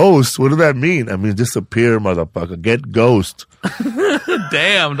 get ghost. What does that mean? I mean, disappear, motherfucker. Get ghost.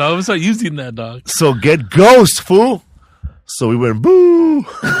 Damn, dog. I'm start using that, dog. So get ghost, fool. So we went, boo.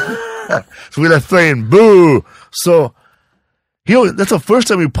 So we left playing, boo. So that's the first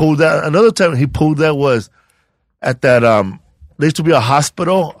time he pulled that. Another time he pulled that was at that, there used to be a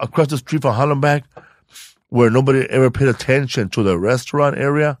hospital across the street from Hollenbach where nobody ever paid attention to the restaurant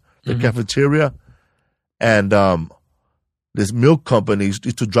area, the cafeteria. And this milk company used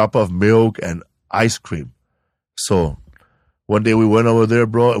to drop off milk and ice cream. So one day we went over there,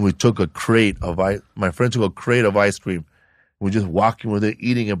 bro, and we took a crate of my friend took a crate of ice cream. We were just walking with it,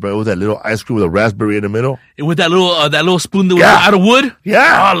 eating it, bro. It was that little ice cream with a raspberry in the middle. And with that little spoon that was Yeah. out of wood? Yeah.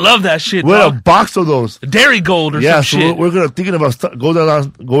 Oh, I love that shit, We had a dog. box of those. Dairy Gold or Yeah, some so shit. we're thinking about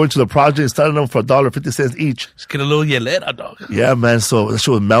going to the project and starting them for $1.50 each. Just get a little yelera, dog. Yeah, man. So that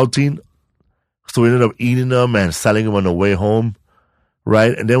shit was melting. So we ended up eating them and selling them on the way home,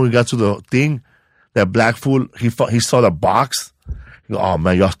 right? And then we got to the thing. That black fool, he saw the box. He go, oh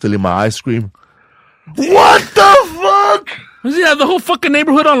man, y'all stealing my ice cream. What the fuck? Does he have the whole fucking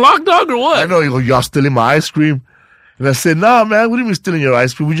neighborhood on lock, dog, or what? I know. He go, y'all stealing my ice cream. And I said, nah, man, what do you mean stealing your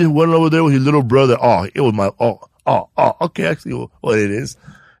ice cream? We just went over there with his little brother. Oh, it was my, okay, I see what it is.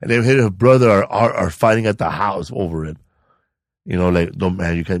 And then his brother are fighting at the house over it. You know, like, no,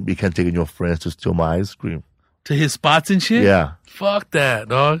 man, you can't take your friends to steal my ice cream. To his spots and shit? Yeah. Fuck that,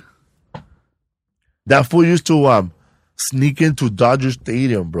 dog. That fool used to sneak into Dodger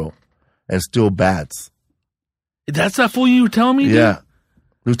Stadium, bro, and steal bats. That's that fool you were telling me, dude? Yeah.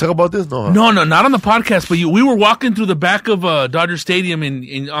 Did we talk about this? No, huh? No, not on the podcast, but we were walking through the back of Dodger Stadium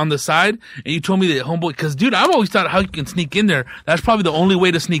in on the side, and you told me that homeboy, because dude, I've always thought how you can sneak in there. That's probably the only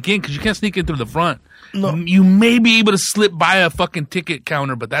way to sneak in, because you can't sneak in through the front. No. You may be able to slip by a fucking ticket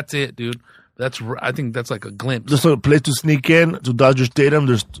counter, but that's it, dude. I think that's like a glimpse. There's a place to sneak in to Dodger Stadium.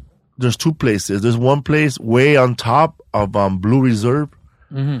 There's two places. There's one place way on top of Blue Reserve,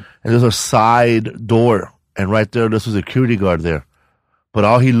 and there's a side door, and right there's a security guard there. But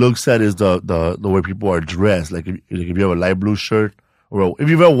all he looks at is the way people are dressed. Like if you have a light blue shirt, or if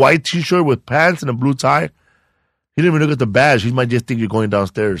you have a white T-shirt with pants and a blue tie, he didn't even look at the badge. He might just think you're going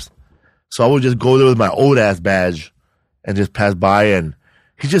downstairs. So I would just go there with my old ass badge and just pass by, and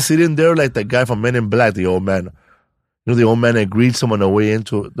he's just sitting there like that guy from Men in Black, the old man. You know, the old man that greets someone on the way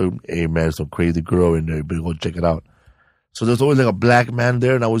into hey man, there's some crazy girl in there. You better go check it out. So there's always like a black man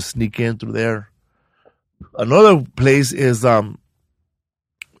there, and I would sneak in through there. Another place is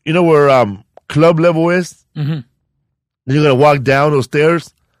you know where club level is? Mm-hmm. Then you're gonna walk down those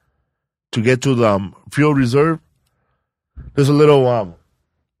stairs to get to the field reserve. There's a little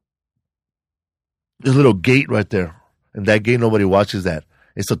gate right there. And that gate, nobody watches that.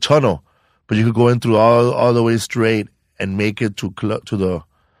 It's a tunnel, but you could go in through all the way straight and make it to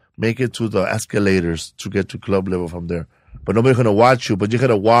the escalators to get to club level from there. But nobody's gonna watch you. But you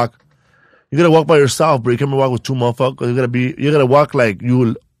gotta walk. You gotta walk by yourself, bro. You can't walk with two motherfuckers. You gotta walk like you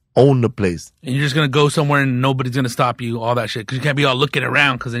will own the place. And you're just going to go somewhere and nobody's going to stop you, all that shit. Because you can't be all looking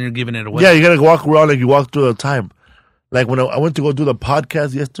around because then you're giving it away. Yeah, you gotta walk around like you walk through the time. Like when I went to go do the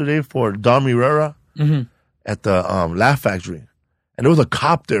podcast yesterday for Dom Herrera at the Laugh Factory. And there was a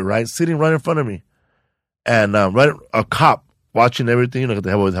cop there, right? Sitting right in front of me. And a cop watching everything. You know,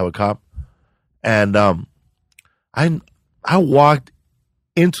 they always have a cop. And I walked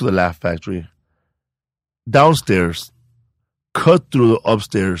into the Laugh Factory, downstairs, cut through the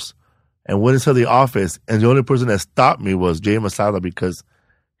upstairs, and went into the office. And the only person that stopped me was Jay Masada because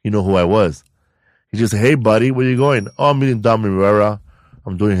he knew who I was. He just said, "Hey, buddy, where you going?" "Oh, I'm meeting Dom Herrera.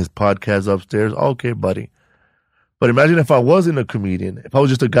 I'm doing his podcast upstairs." "Okay, buddy." But imagine if I wasn't a comedian, if I was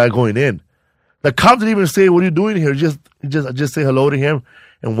just a guy going in. The cop didn't even say, "What are you doing here?" Just say hello to him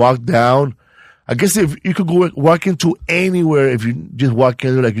and walk down. I guess if you could walk into anywhere if you just walk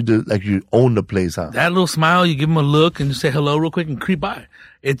in like you own the place, huh? That little smile, you give him a look and just say hello real quick and creep by.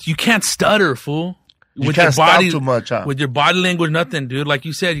 You can't stutter, fool. You can't stop too much, huh? With your body language, nothing, dude. Like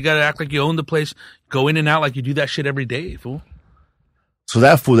you said, you got to act like you own the place. Go in and out like you do that shit every day, fool. So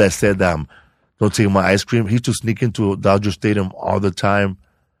that fool that said, don't take my ice cream, he used to sneak into Dodger Stadium all the time.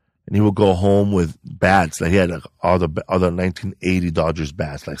 And he would go home with bats. Like he had like all the other 1980 Dodgers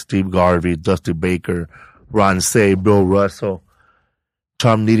bats, like Steve Garvey, Dusty Baker, Ron Say, Bill Russell,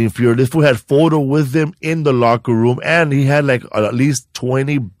 Tom Needingfield. This fool had photo with them in the locker room, and he had like at least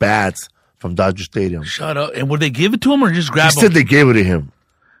 20 bats from Dodger Stadium. Shut up. And would they give it to him or just grab He him? said they gave it to him.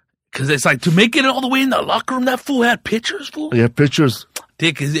 Because it's like, to make it all the way in the locker room, that fool had pictures, fool? Yeah, pictures.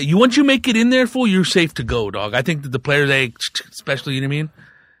 Dick, once you make it in there, fool, you're safe to go, dog. I think that the players, especially, you know what I mean?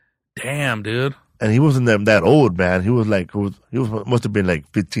 Damn, dude. And he wasn't that old, man. He was must have been like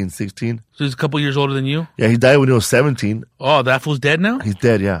 15, 16. So he's a couple years older than you? Yeah, he died when he was 17. Oh, that fool's dead now? He's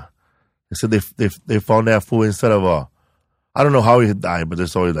dead, yeah. They said they found that fool instead of I don't know how he died, but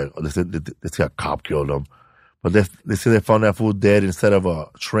there's always like, they said a cop killed him. But they said they found that fool dead instead of a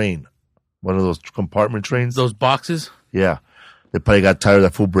train. One of those compartment trains. Those boxes? Yeah. They probably got tired of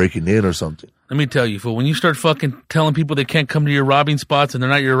that fool breaking in or something. Let me tell you, fool, when you start fucking telling people they can't come to your robbing spots and they're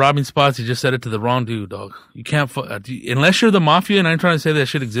not your robbing spots, you just said it to the wrong dude, dog. You can't unless you're the mafia, and I'm trying to say that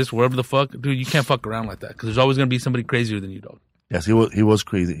shit exists wherever the fuck, dude, you can't fuck around like that because there's always going to be somebody crazier than you, dog. Yes, he was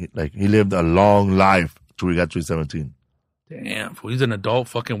crazy. He lived a long life till he got to 17. Damn, fool, he's an adult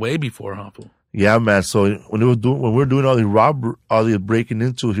fucking way before, huh, fool? Yeah, man. So when we were doing all the breaking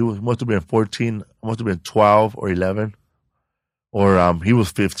into, he must have been 14, must have been 12 or 11, or he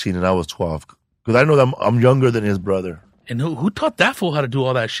was 15 and I was 12. Because I know that I'm younger than his brother. And who taught that fool how to do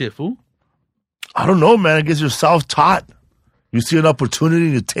all that shit, fool? I don't know, man. I guess you're self-taught. You see an opportunity,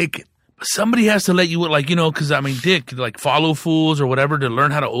 you take it. But somebody has to let you, like, you know, because, I mean, Dick, like, follow fools or whatever to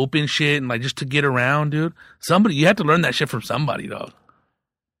learn how to open shit and, like, just to get around, dude. You have to learn that shit from somebody, dog.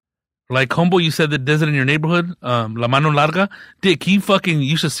 Like, Humble, you said that does it in your neighborhood, La Mano Larga. Dick, he fucking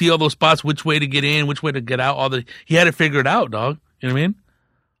used to see all those spots, which way to get in, which way to get out, he had to figure it out, dog. You know what I mean?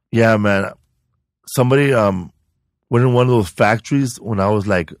 Yeah, man. Somebody went in one of those factories when I was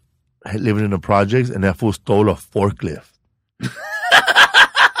like living in the projects, and that fool stole a forklift.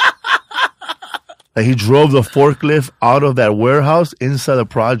 Like he drove the forklift out of that warehouse inside the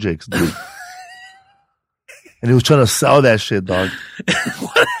projects, dude. And he was trying to sell that shit, dog.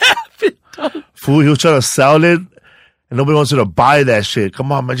 What happened, dog? Fool, he was trying to sell it, and nobody wants you to buy that shit.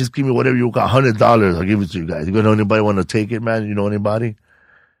 Come on, man, just give me whatever you got. $100, I'll give it to you guys. You know anybody want to take it, man? You know anybody?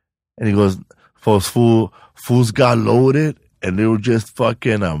 And he goes, fools got loaded, and they were just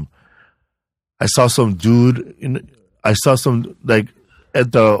fucking, I saw some like,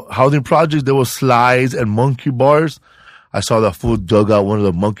 at the housing project, there was slides and monkey bars. I saw that fool dug out one of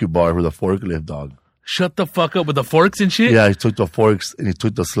the monkey bars with a forklift, dog. Shut the fuck up with the forks and shit? Yeah, he took the forks and he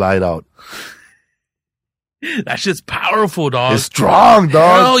took the slide out. That shit's powerful, dog. It's strong,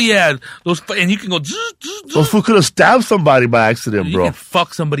 dog. Hell yeah. And you can go... Those fools could have stabbed somebody by accident, bro. You can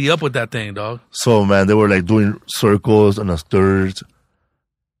fuck somebody up with that thing, dog. So, man, they were like doing circles and a stirred.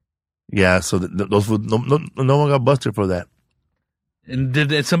 Yeah, so those fools, no one got busted for that. And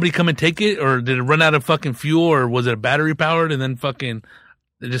did somebody come and take it? Or did it run out of fucking fuel? Or was it battery powered and then fucking...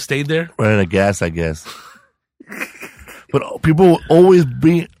 It just stayed there? Running out of gas, I guess. But people always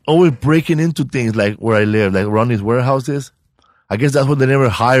breaking into things like where I live, like around these warehouses. I guess that's why they never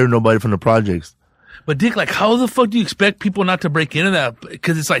hire nobody from the projects. But Dick, like, how the fuck do you expect people not to break into that?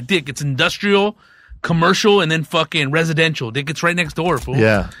 Because it's like, Dick, it's industrial. commercial and then fucking residential. Dick, it's right next door, fool.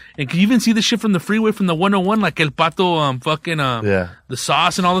 Yeah. And can you even see the shit from the freeway from the 101, like El Pato, Yeah. the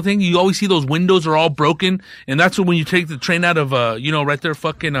sauce and all the thing? You always see those windows are all broken, and that's when you take the train out of, right there,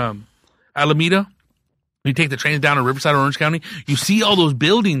 fucking Alameda. You take the trains down to Riverside or Orange County, you see all those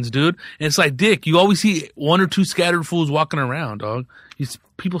buildings, dude. And it's like, Dick, you always see one or two scattered fools walking around, dog.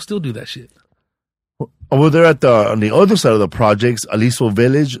 People still do that shit. Over there on the other side of the projects, Aliso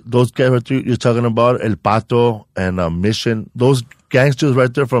Village, those guys right there you're talking about, El Pato and Mission, those gangsters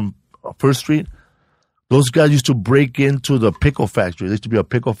right there from First Street, those guys used to break into the pickle factory. There used to be a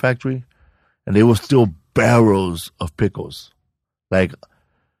pickle factory, and they would steal barrels of pickles. Like,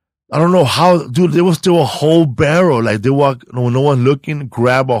 I don't know how, dude, they would steal a whole barrel. Like, they walk, no one looking,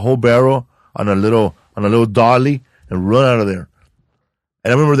 grab a whole barrel on a little dolly and run out of there.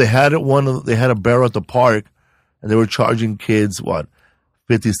 And I remember they had a barrel at the park, and they were charging kids,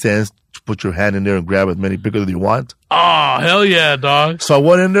 50 cents to put your hand in there and grab as many pickles as you want. Oh, hell yeah, dog. So I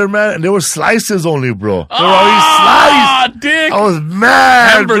went in there, man, and there were slices only, bro. They were Oh, already sliced. Dick. I was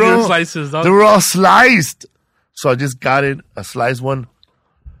mad, Hamburger bro. slices, dog. They were all sliced. So I just got it, a sliced one.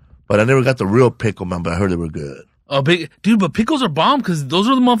 But I never got the real pickle, man, but I heard they were good. Oh, dude, but pickles are bomb because those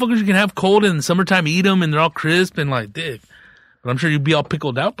are the motherfuckers you can have cold and in the summertime, eat them, and they're all crisp and like, Dick. But I'm sure you'd be all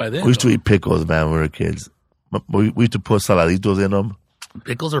pickled out by then. We used to eat pickles, man, when we were kids. We used to put saladitos in them.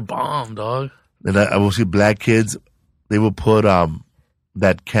 Pickles are bomb, dog. And I would see black kids, they would put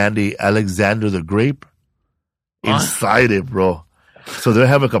that candy, Alexander the grape, inside it, bro. So they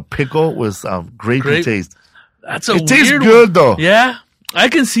have like a pickle with grapey Grape? taste. That's a It tastes weird good, one. though. Yeah, I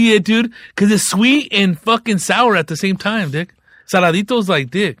can see it, dude, because it's sweet and fucking sour at the same time, Dick. Saladitos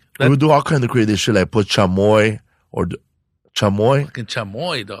like Dick. We would do all kinds of crazy shit, like put chamoy or chamoy Fucking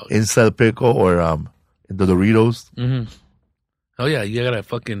chamoy, dog. inside the pickle or in the Doritos. Mm-hmm. Oh, yeah, you gotta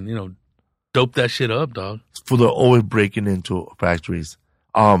fucking, dope that shit up, dog. For the always breaking into factories.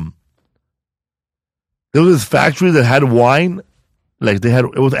 There was this factory that had wine. Like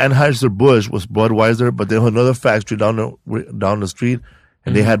it was Anheuser-Busch, was Budweiser, but there was another factory down the street,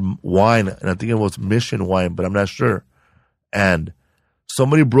 and they had wine, and I think it was Mission wine, but I'm not sure. And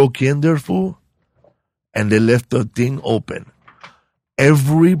somebody broke in there, fool, and they left the thing open.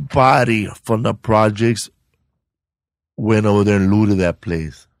 Everybody from the projects went over there and looted that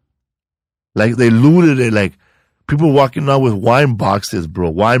place. Like, they looted it, like, people walking out with wine boxes, bro.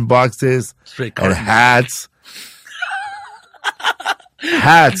 Wine boxes Straight and cartons. hats.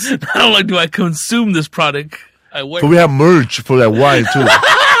 Hats. Not only do I consume this product, I wear But we have merch for that wine, too.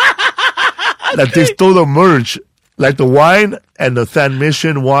 Like, they stole the merch. Like, the wine and the San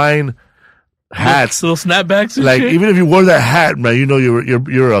Mission wine hats. little snapbacks and Like, shit. even if you wear that hat, man,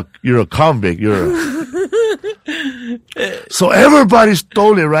 you're a convict. So everybody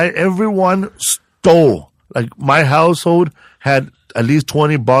stole it, right? Everyone stole. Like, my household had at least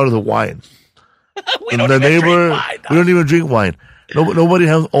 20 bottles of wine. we don't even drink wine, dog. We don't even drink wine. Nobody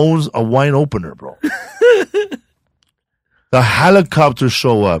owns a wine opener, bro. The helicopters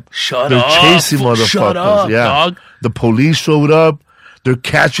show up. Shut They're up. chasing motherfuckers. Shut up, yeah. dog. The police showed up. They're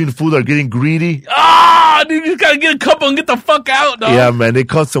catching food. They're getting greedy. Ah, dude, you just gotta get a couple and get the fuck out, dog. Yeah, man. They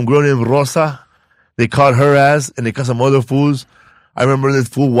caught some girl named Rosa. They caught her ass, and they caught some other fools. I remember this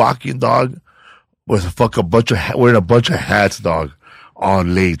fool walking, dog, with wearing a bunch of hats, dog,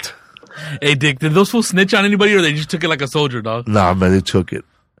 on late. Hey, Dick, did those fools snitch on anybody or they just took it like a soldier, dog? Nah, man, they took it.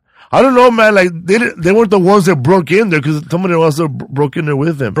 I don't know, man. Like, they weren't the ones that broke in there because somebody else broke in there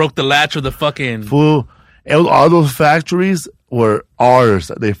with them. Broke the latch or the fucking... Fool. All those factories were ours,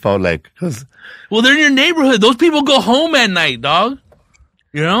 they felt like. Cause Well, they're in your neighborhood. Those people go home at night, dog.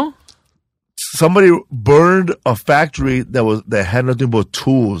 You know? somebody burned a factory that had nothing but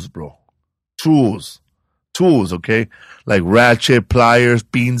tools, bro. Tools, okay? Like ratchet, pliers,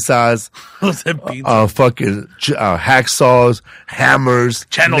 pinzas, What's that beans? fucking hacksaws, hammers,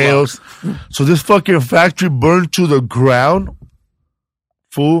 Channel nails. So this fucking factory burned to the ground,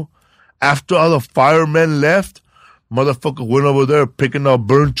 fool. After all the firemen left, motherfucker went over there picking up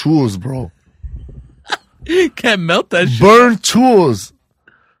burned tools, bro. Can't melt that shit. Burned tools.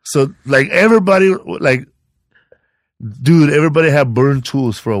 So, like, everybody, like, dude, everybody had burned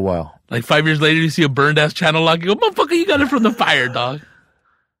tools for a while. Like 5 years later, you see a burned ass channel lock. You go, motherfucker, you got it from the fire, dog.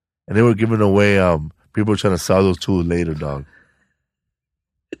 And they were giving away, people were trying to sell those tools later, dog.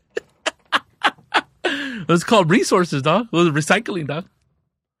 It's called resources, dog. It was recycling, dog.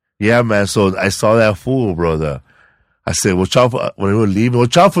 Yeah, man. So I saw that fool, brother. I said, watch out for, when we were leaving,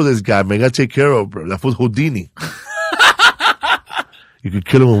 watch out for this guy, man. You gotta take care of him, bro. That fool's Houdini. You could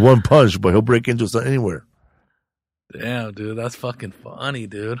kill him with one punch, but he'll break into anywhere. Damn, dude. That's fucking funny,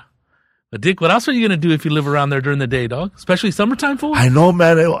 dude. But Dick, what else are you gonna do if you live around there during the day, dog? Especially summertime, fool. I know,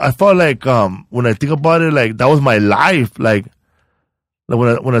 man. I felt like when I think about it, like that was my life. Like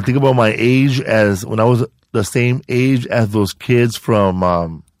when I think about my age, as when I was the same age as those kids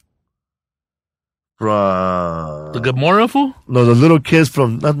from The Gomorrah, fool. no, the little kids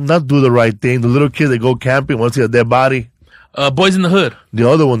from not Do the Right Thing. The little kids that go camping once they get their body. Boys in the Hood. The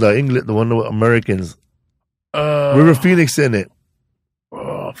other one, the one with Americans. River Phoenix in it.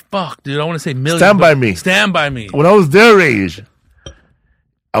 Oh fuck, dude! I want to say million. Stand By Me. Stand by me. When I was their age,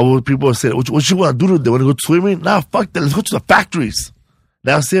 people would say, what you want to do today? Want to go swimming? Nah, fuck that. Let's go to the factories.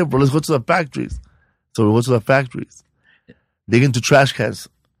 That's it, bro. Let's go to the factories. So we go to the factories. Dig into trash cans.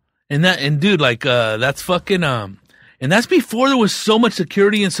 And dude, like that's fucking and that's before there was so much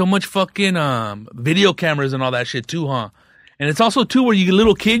security and so much fucking video cameras and all that shit too, huh? And it's also too where you a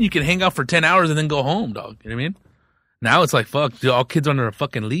little kid, you can hang out for 10 hours and then go home, dog. You know what I mean? Now it's like, fuck, dude, all kids under a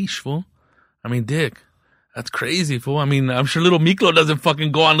fucking leash, fool. I mean, Dick, that's crazy, fool. I mean, I'm sure little Miklo doesn't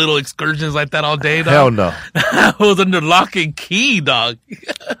fucking go on little excursions like that all day, dog. Hell no. I was under lock and key, dog.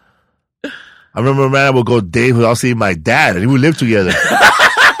 I remember, man, I would go days without seeing my dad, and we would live together.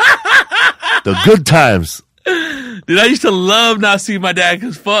 The good times. Dude, I used to love not seeing my dad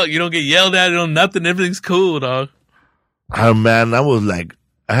because, fuck, you don't get yelled at, you don't nothing, everything's cool, dog. Oh, man, I was like,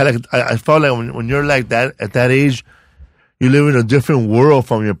 I felt like when you're like that, at that age, you live in a different world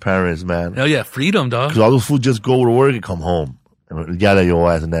from your parents, man. Hell yeah, freedom, dog. Because all those fools just go to work and come home and yell at your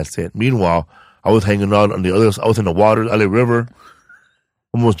ass, and that's it. Meanwhile, I was hanging out on the other. I was in the water, LA River,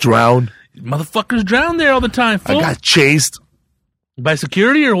 almost drowned. Motherfuckers drown there all the time, fool. I got chased. By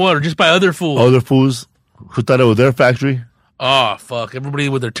security or what? Or just by other fools? Other fools who thought it was their factory. Oh, fuck. Everybody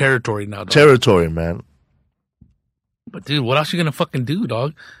with their territory now, dog. Territory, man. But, dude, what else you gonna fucking do,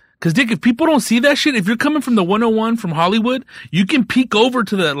 dog? Because, Dick, if people don't see that shit, if you're coming from the 101 from Hollywood, you can peek over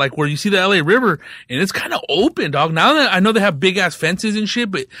to the, like, where you see the LA River, and it's kind of open, dog. Now that I know they have big-ass fences and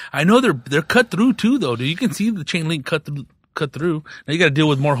shit, but I know they're cut through, too, though, dude. You can see the chain link cut through. Now you gotta deal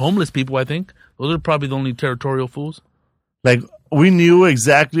with more homeless people, I think. Those are probably the only territorial fools. Like, we knew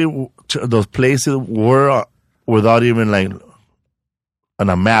exactly those places were without even, like, on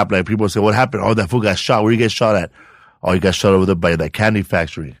a map. Like, people say, what happened? Oh, that fool got shot. Where you get shot at? Oh, he got shot over there by that candy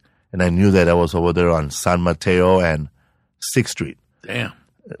factory. And I knew that I was over there on San Mateo and 6th Street. Damn.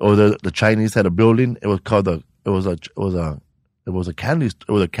 Over the Chinese had a building. It was called it was a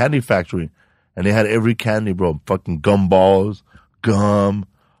candy factory, and they had every candy, bro. Fucking gumballs, gum,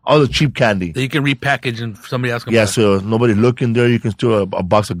 all the cheap candy. That you can repackage and somebody else can Yeah, buy. so nobody looking there. You can steal a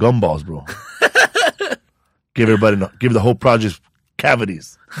box of gumballs, bro. give the whole project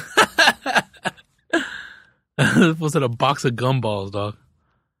cavities. Was it a box of gumballs, dog?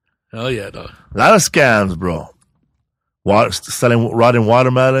 Hell yeah, dog. A lot of scams, bro. Selling rotten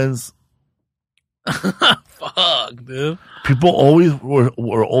watermelons. Fuck, dude. People always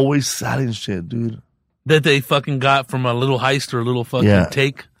were always selling shit, dude. That they fucking got from a little heist or a little fucking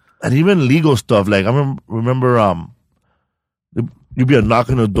take. And even legal stuff. Like, I remember you'd be a knock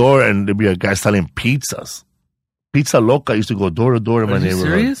on the door and there'd be a guy selling pizzas. Pizza Loca used to go door to door in my Are you neighborhood.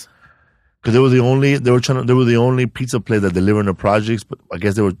 serious? Because they were the only pizza place that delivered the projects, but I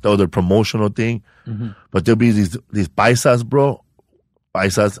guess that was their promotional thing. Mm-hmm. But there'll be these paisas, bro.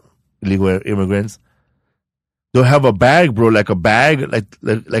 Paisas, illegal immigrants. They'll have a bag, bro, like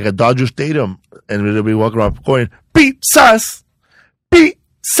a Dodger Stadium, and they'll be walking around going, pizzas,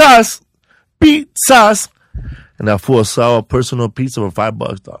 pizzas, pizzas. And that fool sell a personal pizza for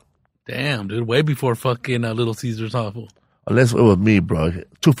 $5, dog. Damn, dude. Way before fucking Little Caesars, huh, fool? Unless it was me, bro.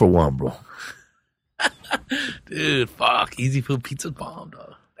 2 for $1, bro. Dude, fuck. Easy food pizza bomb,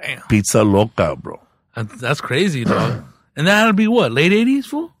 dog. Damn. Pizza Loca, bro. That's crazy, dog. And that had to be what? Late 80s,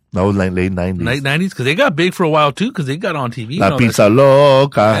 fool? That was like late 90s. Late 90s? Because they got big for a while, too, because they got on TV. La Pizza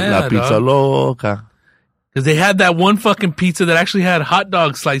Loca. Yeah, La Pizza Loca. Because they had that one fucking pizza that actually had hot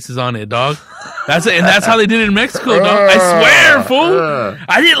dog slices on it, dog. And that's how they did it in Mexico, dog. I swear, fool.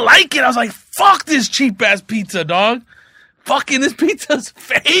 I didn't like it. I was like, fuck this cheap-ass pizza, dog. Fucking this pizza's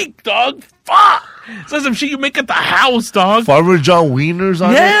fake, dog. Fuck. It's like some shit you make at the house, dog. Farmer John Wieners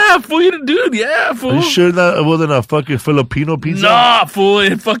on it? Yeah, fool. Dude, yeah, fool. Are you sure that it wasn't a fucking Filipino pizza? Nah, fool.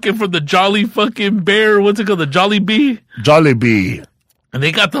 It fucking from the Jolly fucking Bear. What's it called? The Jolly Bee? Jollibee. And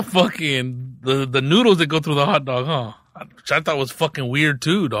they got the fucking, the noodles that go through the hot dog, huh? Which I thought was fucking weird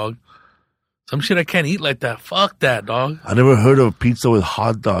too, dog. Some shit I can't eat like that. Fuck that, dog. I never heard of pizza with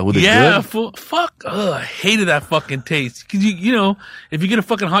hot dog. Was it good? Fuck. Ugh, I hated that fucking taste. Cause you know, if you get a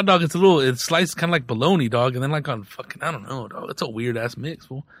fucking hot dog, it's sliced kind of like bologna, dog. And then like on fucking, I don't know, dog. It's a weird ass mix,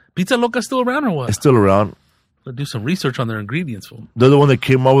 fool. Pizza Loca's still around or what? It's still around. Let's do some research on their ingredients, fool. They're the one that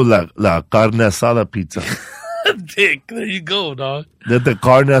came up with la carne asada pizza. Dick, there you go, dog. They're the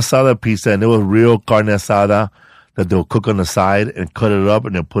carne asada pizza, and it was real carne asada that they'll cook on the side and cut it up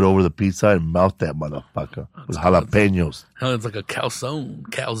and then put over the pizza and melt that motherfucker with jalapenos. Hell, it's like a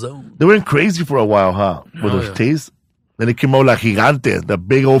calzone. They went crazy for a while, huh? With their taste. Then it came out like Gigante, the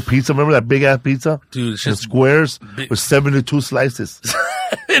big old pizza. Remember that big ass pizza? Dude, it's in just squares with 72 slices.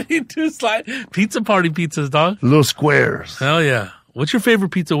 72 pizza party pizzas, dog. Little squares. Hell yeah. What's your favorite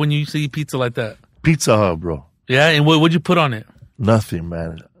pizza when you see pizza like that? Pizza Hut, bro. Yeah, and what'd you put on it? Nothing,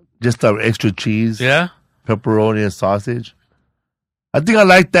 man. Just extra cheese. Yeah? Pepperoni and sausage. I think I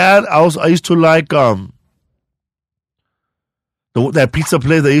like that. I used to like that pizza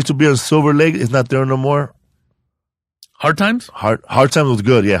place that used to be on Silver Lake. It's not there no more. Hard Times? Hard Times was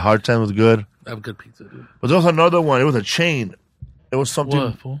good. Yeah, Hard Times was good. I have good pizza, dude. But there was another one. It was a chain. It was something.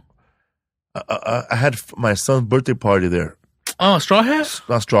 What, fool? I had my son's birthday party there. Oh, Straw Hat?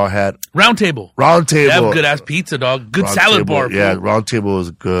 Not Straw Hat. Round Table. Round Table. They have good ass pizza, dog. Good Round salad Table. bar. Yeah, fool. Round Table was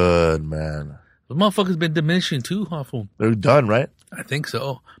good, man. The motherfucker's been diminishing too, huh, fool? They're done, right? I think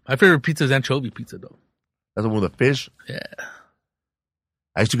so. My favorite pizza is anchovy pizza, though. That's the one with the fish. Yeah.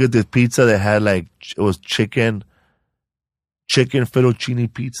 I used to get this pizza that had it was chicken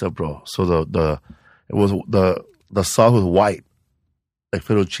fettuccine pizza, bro. So the sauce was white, like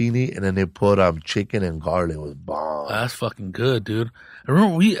fettuccine, and then they put chicken and garlic. It was bomb. That's fucking good, dude. I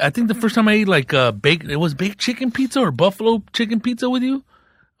remember I think the first time I ate it was baked chicken pizza or buffalo chicken pizza with you.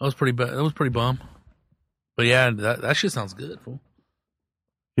 That was pretty bad. That was pretty bomb. But yeah, that shit sounds good, fool.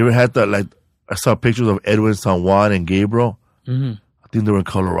 You ever had that? I saw pictures of Edwin, San Juan, and Gabriel. Mm-hmm. I think they were in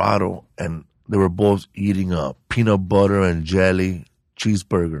Colorado, and they were both eating a peanut butter and jelly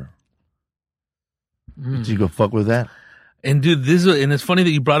cheeseburger. You go fuck with that? And dude, and it's funny that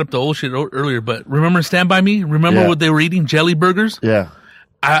you brought up the old shit earlier, but remember Stand By Me? Remember what they were eating? Jelly burgers? Yeah.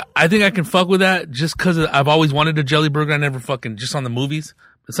 I think I can fuck with that just because I've always wanted a jelly burger. I never fucking, just on the movies.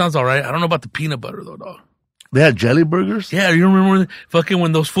 It sounds all right. I don't know about the peanut butter though, dog. They had jelly burgers? Yeah, you remember fucking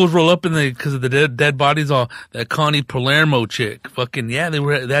when those fools roll up because of the dead bodies, all that Connie Palermo chick. Fucking, yeah, they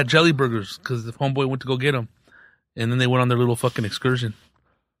had jelly burgers because the homeboy went to go get them. And then they went on their little fucking excursion.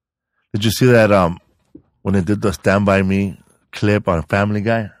 Did you see that when they did the Stand By Me clip on Family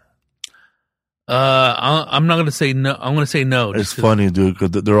Guy? I'm not gonna say no. I'm gonna say no. It's funny, dude,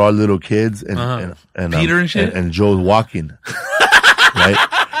 because they're all little kids and Peter and shit, and Joe's walking, right?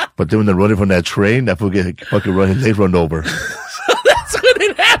 But then when they're running from that train, that fool get fucking running, they run over. So that's when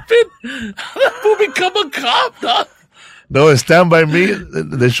it happened. That fool become a cop, dog. No, in Stand By Me,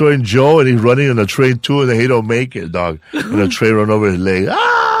 they're showing Joe and he's running on the train too, and then he don't make it, dog. And the train run over his leg.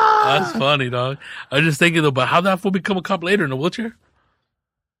 Ah! That's funny, dog. I was just thinking though, but how that fool become a cop later in a wheelchair?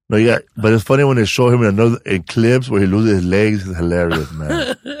 No, yeah, but it's funny when they show him in clips where he loses his legs. It's hilarious,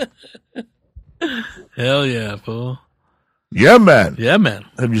 man. Hell yeah, fool. Yeah, man. Yeah, man.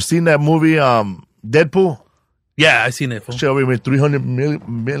 Have you seen that movie, Deadpool? Yeah, I seen it, fool. Shit already made $300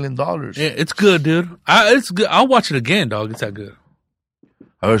 million. Yeah, it's good, dude. It's good. I'll watch it again, dog. It's that good.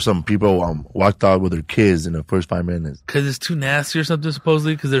 I heard some people walked out with their kids in the first 5 minutes. Because it's too nasty or something,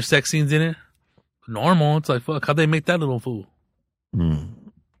 supposedly, because there's sex scenes in it. Normal. It's like, fuck, how'd they make that little fool?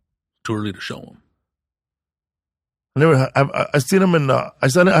 Too early to show him. I've seen him I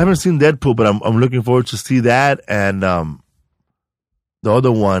haven't seen Deadpool, but I'm looking forward to see that and the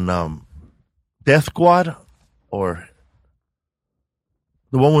other one, Death Squad, or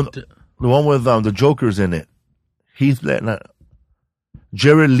the one with the Joker's in it.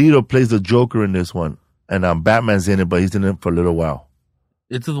 Jared Leto plays the Joker in this one, and Batman's in it, but he's in it for a little while.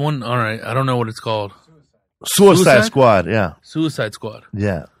 It's the one. All right, I don't know what it's called. Suicide Squad, yeah. Suicide Squad.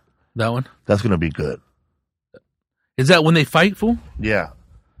 Yeah. That one? That's going to be good. Is that when they fight, fool? Yeah.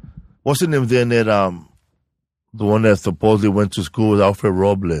 What's the name in it? The one that supposedly went to school with Alfred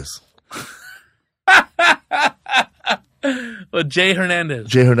Robles. Well, Jay Hernandez.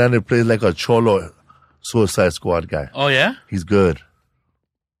 Jay Hernandez plays like a cholo Suicide Squad guy. Oh, yeah? He's good.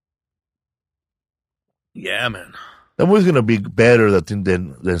 Yeah, man. That movie's going to be better, I think,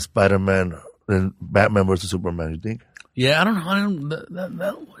 than Spider-Man, than Batman versus Superman, you think? Yeah, I don't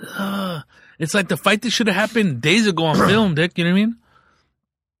know. It's like the fight that should have happened days ago on film, Dick. You know what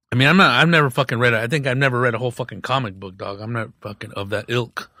I mean? I've never fucking read it. I think I've never read a whole fucking comic book, dog. I'm not fucking of that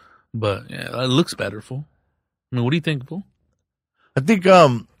ilk. But yeah, it looks better, fool. I mean, what do you think, fool? I think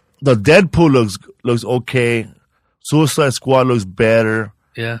the Deadpool looks okay. Suicide Squad looks better.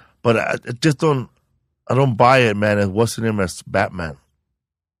 Yeah. But I just don't buy it, man. What's the name as Batman?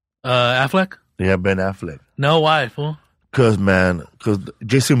 Affleck? Yeah, Ben Affleck. No, why, fool? Cause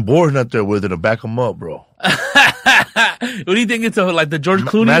Jason Bourne's not there with it to back him up, bro. What do you think it's like the George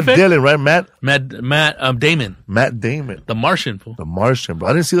Clooney Matt effect? Dillon, right? Matt Damon. Matt Damon. The Martian, fool. The Martian, bro.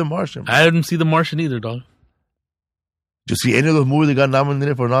 I didn't see The Martian. I didn't see The Martian either, dog. Did you see any of those movies that got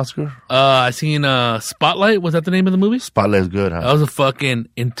nominated for an Oscar? I seen Spotlight. Was that the name of the movie? Spotlight's good, huh? That was a fucking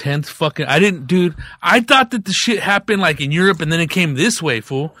intense fucking. I thought that the shit happened like in Europe and then it came this way,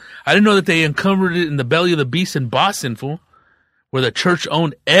 fool. I didn't know that they uncovered it in the belly of the beast in Boston, fool, where the church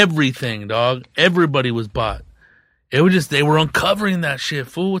owned everything, dog. Everybody was bought. It was just they were uncovering that shit,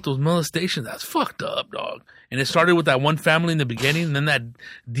 fool, with those molestations. That's fucked up, dog. And it started with that one family in the beginning, and then that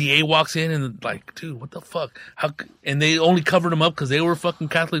DA walks in and like, dude, what the fuck? And they only covered them up because they were fucking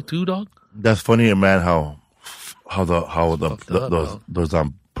Catholic too, dog. That's funny, man. How those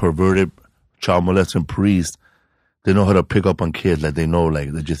perverted child molesting priests, they know how to pick up on kids. Like they know,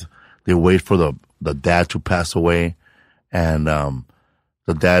 like they wait for the dad to pass away, and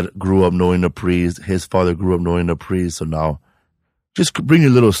the dad grew up knowing the priest. His father grew up knowing the priest. So now, just bring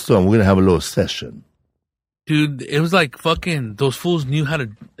your little son. We're gonna have a little session. Dude, it was like fucking, those fools knew how to,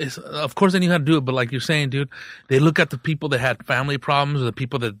 of course they knew how to do it, but like you're saying, dude, they look at the people that had family problems or the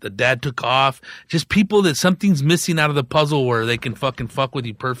people that the dad took off, just people that something's missing out of the puzzle where they can fucking fuck with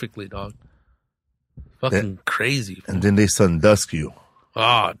you perfectly, dog. Fucking crazy. And then they sundusk you.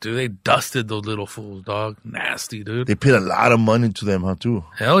 Oh, dude, they dusted those little fools, dog. Nasty, dude. They paid a lot of money to them, huh, too?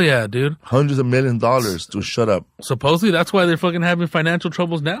 Hell yeah, dude. Hundreds of millions of dollars to shut up. Supposedly that's why they're fucking having financial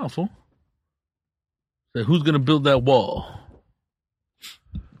troubles now, fool. So who's gonna build that wall?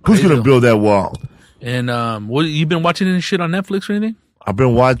 Who's going to build that wall? And what you been watching any shit on Netflix or anything? I've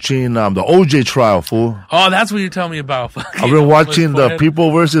been watching the OJ trial, fool. Oh, that's what you're telling me about. I've been watching the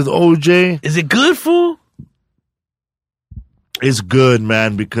People versus OJ. Is it good, fool? It's good,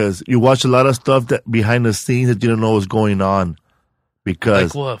 man, because you watch a lot of stuff that behind the scenes that you don't know was going on.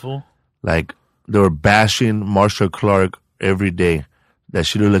 Because Like what, fool? like they were bashing Marsha Clark every day, that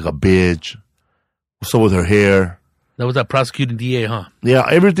she looked like a bitch. So with her hair. That was that prosecuting DA, huh? Yeah,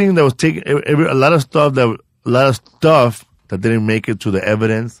 everything that was taken, a lot of stuff that didn't make it to the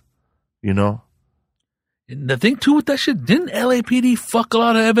evidence, you know. And the thing too with that shit, didn't LAPD fuck a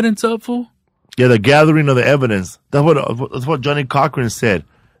lot of evidence up, fool? Yeah, the gathering of the evidence. That's what Johnny Cochran said.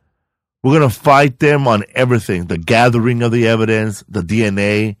 We're gonna fight them on everything. The gathering of the evidence, the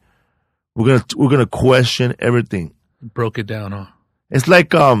DNA. We're gonna question everything. Broke it down, huh? It's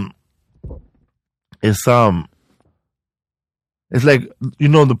like it's like, you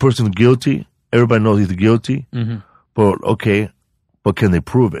know, the person's guilty. Everybody knows he's guilty. Mm-hmm. But can they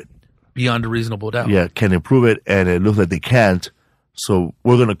prove it? Beyond a reasonable doubt. Yeah, can they prove it? And it looks like they can't. So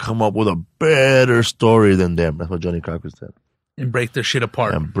we're going to come up with a better story than them. That's what Johnny Cochran said. And break their shit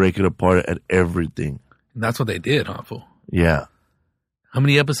apart. And break it apart at everything. And that's what they did, huh, fool? Yeah. How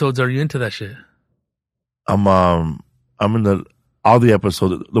many episodes are you into that shit? I'm in all the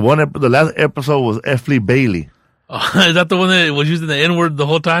episodes. The last episode was F. Lee Bailey. Oh, is that the one that was using the N-word the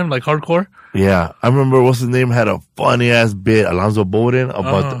whole time, like hardcore? Yeah. I remember what's his name had a funny ass bit, Alonzo Bowden,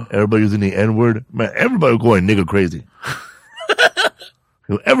 about everybody using the N-word. Man, everybody was going nigga crazy.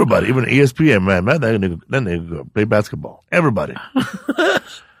 Everybody, even ESPN, man, that nigga play basketball. Everybody.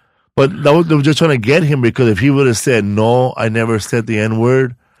 But they were just trying to get him, because if he would have said, no, I never said the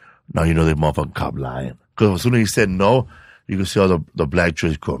N-word, now you know the motherfucking cop lying. Because as soon as he said no, you could see all the black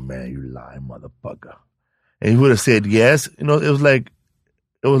judges go, man, you lying motherfucker. And he would have said yes, you know, it was like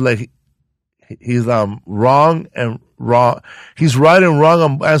he's wrong and wrong. He's right and wrong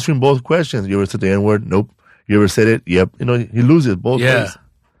on answering both questions. You ever said the N-word? Nope. You ever said it? Yep. You know, he loses both ways.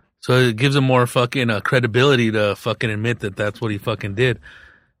 So it gives him more fucking credibility to fucking admit that that's what he fucking did.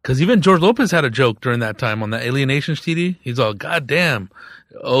 Because even George Lopez had a joke during that time on the Alienation CD. He's all, God damn.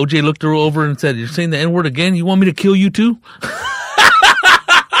 OJ looked her over and said, you're saying the N-word again? You want me to kill you too?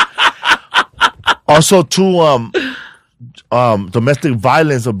 Also, too, domestic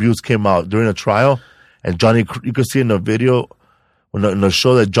violence abuse came out during the trial. And Johnny, you could see in the video, in the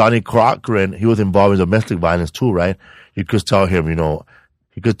show, that Johnny Cochran, he was involved in domestic violence too, right? You could tell him, you know,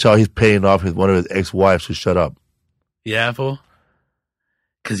 he could tell he's paying off one of his ex-wives to shut up. Yeah, fool.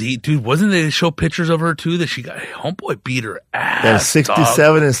 Because dude, wasn't they show pictures of her too that she got, homeboy beat her ass. And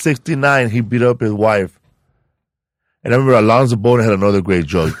 67 and 69, he beat up his wife. And I remember Alonzo Bowden had another great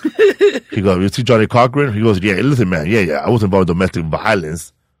joke. He goes, you see Johnny Cochran? He goes, yeah, listen, man, yeah, I was involved in domestic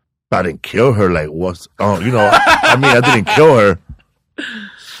violence. But I didn't kill her, like, what's, you know, I didn't kill her.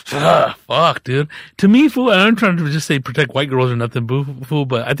 Fuck, dude. To me, fool, I'm trying to just say protect white girls or nothing, fool,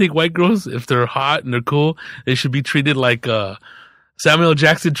 but I think white girls, if they're hot and they're cool, they should be treated like, Samuel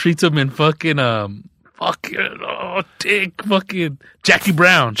Jackson treats them in fucking, Dick, fucking Jackie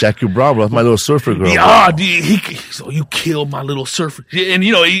Brown. Jackie Brown, bro. That's my little surfer girl. Yeah, dude, so you killed my little surfer. And,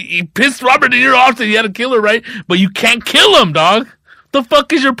 you know, he pissed Robert De Niro off that he had to kill her, right? But you can't kill him, dog. The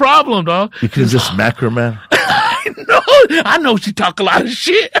fuck is your problem, dog? You can just smack her, man. I know she talk a lot of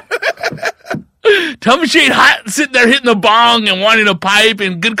shit. Tell me she ain't hot sitting there hitting the bong and wanting a pipe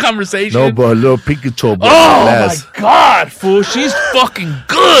and good conversation. No, but a little pinky toe. Bro, oh, my God, fool. She's fucking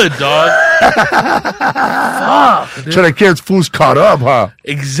good, dog. Fuck. Trying to get fool's caught up, huh?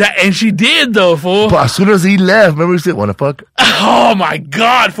 Exactly. And she did, though, fool. But as soon as he left, remember he said, wanna fuck? Oh, my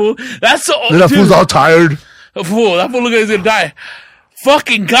God, fool. That's so... Then that fool's all tired. Fool, that fool look like he's gonna die.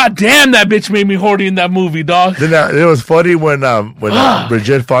 Fucking goddamn, that bitch made me horny in that movie, dog. Then it was funny when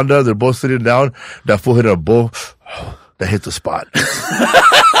Bridget Fonda, they're both sitting down. That fool hit a bull that hit the spot.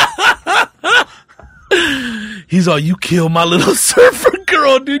 He's all, you killed my little surfer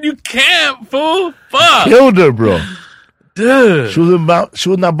girl, dude. You can't, fool. Fuck. Killed her, bro. Dude. She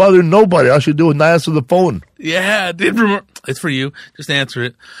was not bothering nobody. All she do was not answer the phone. Yeah, dude. Remember, it's for you. Just answer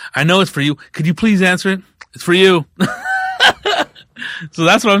it. I know it's for you. Could you please answer it? It's for you. So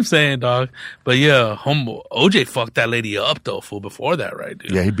that's what I'm saying, dog. But yeah, OJ fucked that lady up though, fool, before that, right,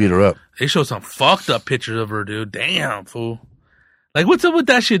 dude? Yeah, he beat her up. They showed some fucked up pictures of her, dude. Damn, fool. Like, what's up with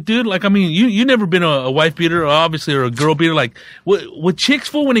that shit, dude? Like, I mean, you never been a wife beater, obviously, or a girl beater. Like, what chicks,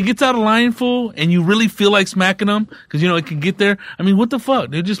 fool, when it gets out of line, fool, and you really feel like smacking them, because, you know, it can get there. I mean, what the fuck,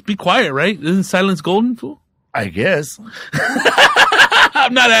 dude? Just be quiet, right? Isn't silence golden, fool? I guess.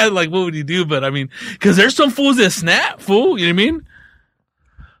 I'm not asking, like, what would you do? But, I mean, because there's some fools that snap, fool. You know what I mean?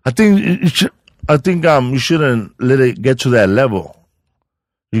 I think you shouldn't let it get to that level.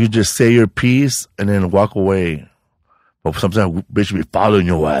 You could just say your piece and then walk away. But sometimes bitch should be following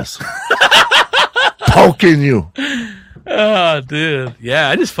your ass. Poking you. Oh, dude. Yeah,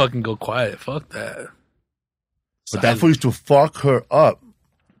 I just fucking go quiet. Fuck that. But that fool used to fuck her up.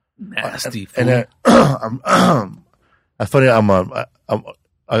 Nasty fool. And then that's funny.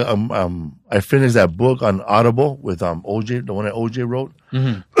 I finished that book on Audible with OJ, the one that OJ wrote.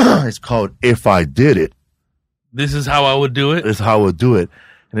 Mm-hmm. It's called If I Did It. This is how I would do it? This is how I would do it.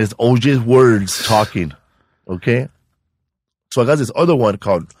 And it's OJ's words talking. Okay? So I got this other one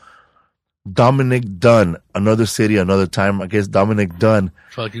called Dominic Dunn. Another city, another time. I guess Dominic Dunn.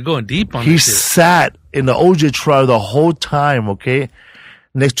 Fuck, you're going deep on He this shit. sat in the OJ trial the whole time, okay?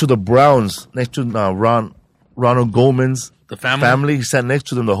 Next to the Browns, next to Ronald Goldman's The family? He sat next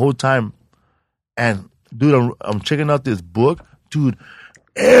to them the whole time. And, dude, I'm checking out this book. Dude,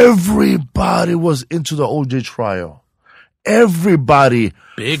 everybody was into the OJ trial. Everybody.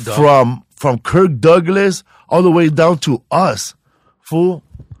 Big dog. From Kirk Douglas all the way down to us. Fool.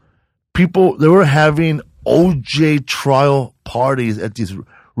 People, they were having OJ trial parties at these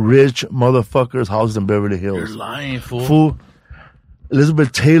rich motherfuckers' houses in Beverly Hills. You're lying, fool. Fool.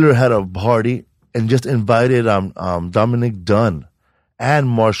 Elizabeth Taylor had a party and just invited Dominic Dunn and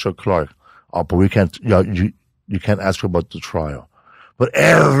Marsha Clark. Oh, but we can't. You can't ask her about the trial. But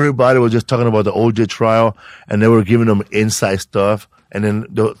everybody was just talking about the OJ trial, and they were giving them inside stuff. And then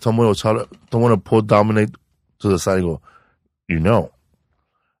someone would pull Dominic to the side and go, you know,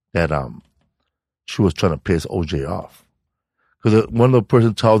 that she was trying to piss OJ off, because one of the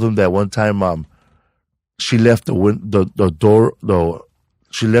person told them that one time she left the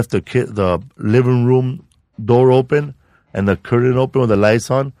living room door open and the curtain open with the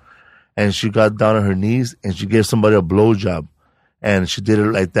lights on, and she got down on her knees and she gave somebody a blowjob, and she did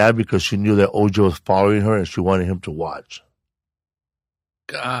it like that because she knew that OJ was following her and she wanted him to watch.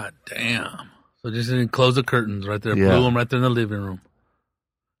 God damn. So just didn't close the curtains right there. Yeah. Blew them right there in the living room.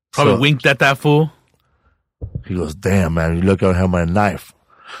 Probably So- winked at that fool. He goes, damn, man, you look, I have my knife.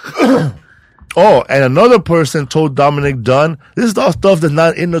 Oh, and another person told Dominic Dunn, this is all stuff that's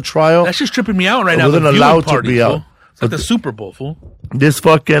not in the trial. That's just tripping me out right It now. wasn't the viewing allowed to party, be fool. out. It's like the Super Bowl, fool. This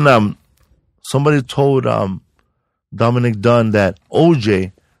fucking, somebody told Dominic Dunn that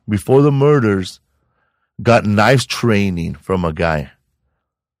OJ, before the murders, got knife training from a guy.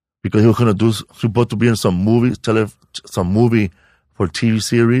 Because he was supposed to be in some movie for TV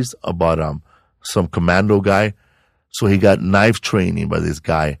series about some commando guy. So he got knife training by this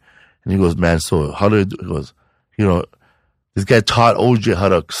guy. And he goes, man, so how do you do? He goes, you know, this guy taught OJ how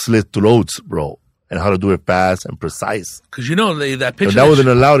to slit throats, bro, and how to do it fast and precise. Because, you know, that picture. And that wasn't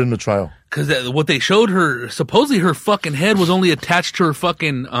allowed in the trial. Because what they showed her, supposedly her fucking head was only attached to her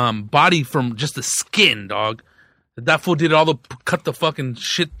fucking body from just the skin, dog. That fool did cut the fucking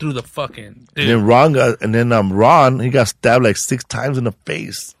shit through the fucking dude. And then Ron, he got stabbed like 6 times in the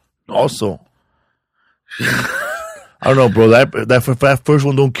face also. I don't know, bro. That first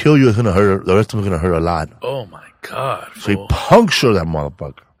one don't kill you. It's gonna hurt. The rest of them are gonna hurt a lot. Oh my God. So he Fool. punctured that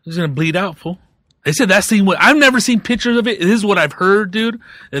motherfucker. He's going to bleed out, fool. They said that scene, I've never seen pictures of it. This is what I've heard, dude.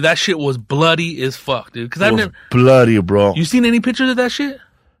 That shit was bloody as fuck, dude. Cause It I've was never, bloody, bro. you seen any pictures of that shit?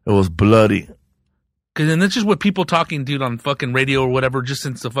 It was bloody. Cause then that's just what people talking, dude, on fucking radio or whatever, just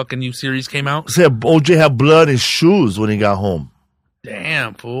since the fucking new series came out. Said OJ had blood in his shoes when he got home.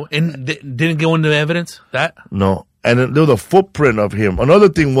 Damn, fool. And didn't go into evidence? That? No. And then there was a footprint of him. Another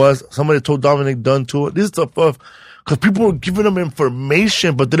thing was somebody told Dominic Dunn to it. This is stuff of because people were giving him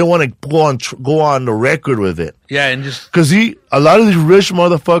information, but they didn't want to go on the record with it. Yeah, and just Because a lot of these rich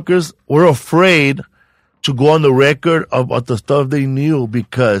motherfuckers were afraid to go on the record about the stuff they knew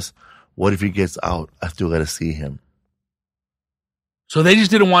because what if he gets out? I still got to see him. so they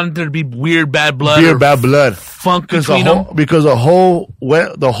just didn't want there to be weird bad blood. Dear or bad blood. funk between them. Because the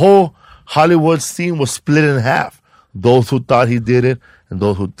whole Hollywood scene was split in half. Those who thought he did it and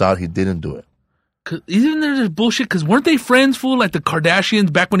those who thought he didn't do it. Isn't there this bullshit? Because weren't they friends, fool? Like the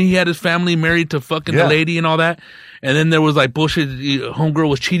Kardashians back when he had his family married to fucking the lady and all that. And then there was like bullshit. Homegirl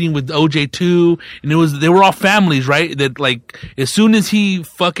was cheating with OJ too, and they were all families, right? That like as soon as he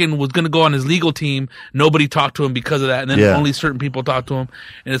fucking was gonna go on his legal team, nobody talked to him because of that, and then only certain people talked to him.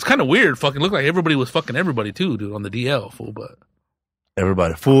 And it's kind of weird. Fucking looked like everybody was fucking everybody too, dude, on the DL, fool. But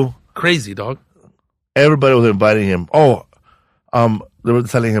Everybody, fool. crazy, dog. Everybody was inviting him. They were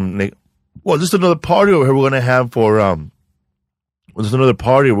telling him, Nick, well, just another party over here we're gonna have for just another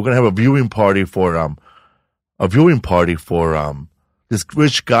party. We're gonna have a viewing party for this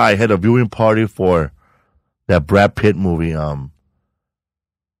rich guy had a viewing party for that Brad Pitt movie, the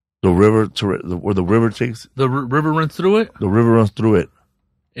river where the river takes The river runs through it, the river runs through it.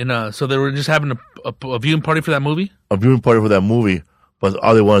 and so they were just having a viewing party for that movie. A viewing party for that movie, but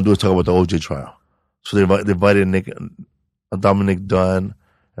all they want to do is talk about the OJ trial. So they invited Dominic Dunn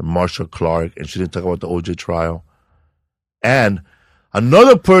and Marshall Clark, and she didn't talk about the OJ trial. And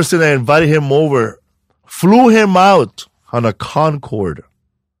another person that invited him over flew him out on a Concorde.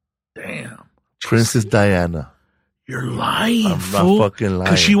 Damn, Princess Diana. you're lying, I'm fool. not fucking lying.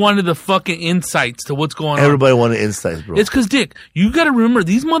 Because she wanted the fucking insights to what's going on. Everybody wanted insights, bro. It's because, Dick, you got to remember,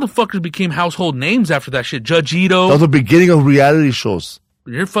 these motherfuckers became household names after that shit. Judge That Ito. was the beginning of reality shows.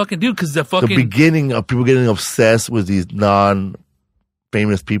 You're fucking dude, because the The fucking. beginning of people getting obsessed with these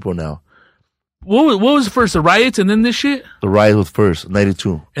non-famous people now. What was first, the riots and then this shit? The riot was first,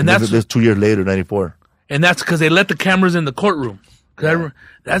 92. And that's 2 years later, 94. And that's because they let the cameras in the courtroom.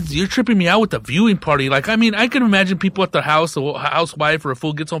 You're tripping me out with the viewing party. Like, I mean, I can imagine people at the house, a housewife or a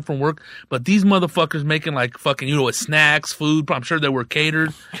fool gets home from work, but these motherfuckers making like fucking, with snacks, food. I'm sure they were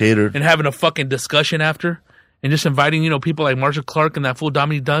catered. And having a fucking discussion after. And just inviting, people like Marshall Clark and that fool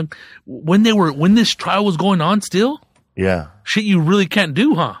Dominic Dunn. When this trial was going on still? Yeah. Shit you really can't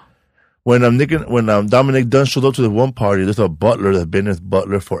do, huh? When Dominic Dunn showed up to the one party, there's a butler that's been his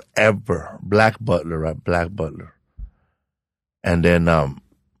butler forever. Black butler, right? Black butler. And then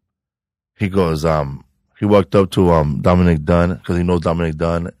he goes, he walked up to Dominic Dunn because he knows Dominic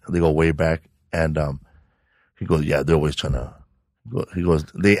Dunn. They go way back. And he goes, yeah, they're always trying to. He goes,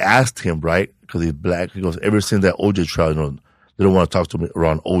 they asked him, right? Because he's black. He goes, ever since that OJ trial, they don't want to talk to me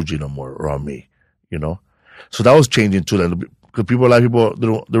around OJ no more, around me, So that was changing too. Because a lot of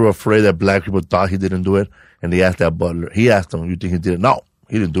people, they were afraid that black people thought he didn't do it. And they asked that butler. He asked him, you think he did it? No,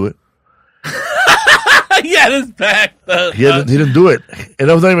 he didn't do it. Yeah, this back. He didn't do it.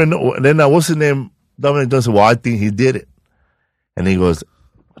 And I was not even know. And then what's his name? Dominic Dunn said, well, I think he did it. And he goes,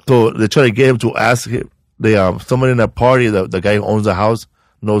 so they try to get him to ask him. Somebody in that party, the guy who owns the house,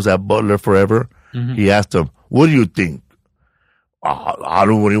 knows that butler forever. Mm-hmm. He asked him, what do you think? I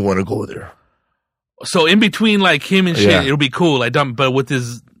don't really want to go there. So in between like him and shit, it'll be cool. Like, but with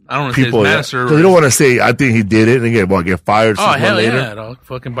his, I don't want to say his master. So they don't want to say, I think he did it, and get fired. Oh, hell later. Yeah, dog.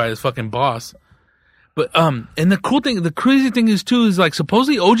 Fucking by his fucking boss. But, and the crazy thing is too, is like,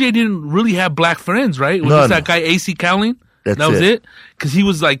 supposedly OJ didn't really have black friends, right? It was just that guy, A.C. Cowling. That was it? Because he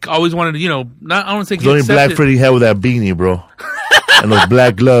was like, always wanted to, I don't want to say the only black friend he had with that beanie, bro. And those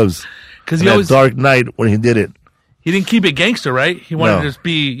black gloves. Because he always. Dark Knight when he did it. He didn't keep it gangster, right? He wanted to just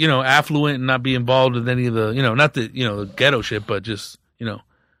be, affluent and not be involved with any of the, not the, the ghetto shit, but just,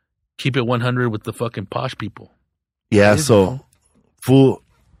 keep it 100 with the fucking posh people. Yeah, so, fool,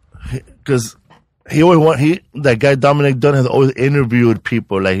 because he always that guy Dominic Dunn has always interviewed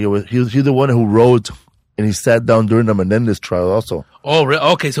people. Like he's the one who wrote and he sat down during the Menendez trial also. Oh, really?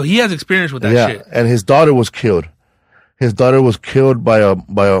 Okay, so he has experience with that shit. And his daughter was killed. His daughter was killed by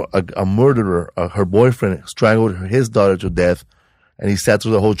a murderer. Her boyfriend strangled his daughter to death and he sat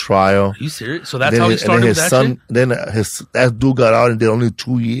through the whole trial. Are you serious? So that's how he started with that shit? Then that dude got out and did only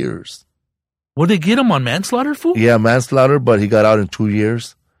 2 years. Would they get him on manslaughter, fool? Yeah, manslaughter, but he got out in 2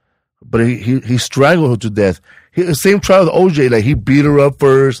 years. But he strangled her to death. The same trial with OJ, like he beat her up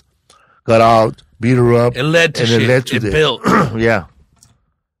first, got out, beat her up. It led to and shit. It built. Yeah.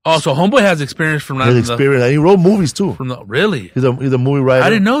 Oh, so homeboy has experience from His experience. And he wrote movies too. Really? He's a movie writer. I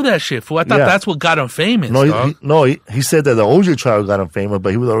didn't know that shit, fool. I thought that's what got him famous. No, he said that the OJ trial got him famous, but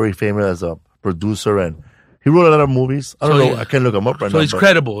he was already famous as a producer, and he wrote a lot of movies. I don't know. I can't look him up right now. So he's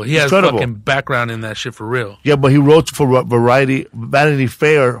credible. He has fucking background in that shit for real. Yeah, but he wrote for Vanity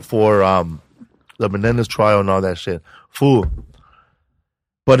Fair for the Menendez trial and all that shit. Fool.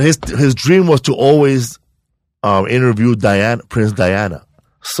 But his dream was to always interview Princess Diana.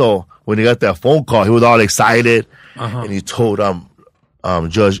 So when he got that phone call, he was all excited, and he told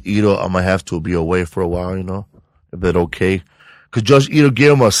Judge Ito, "I'm gonna have to be away for a while, if that's okay." Because Judge Ito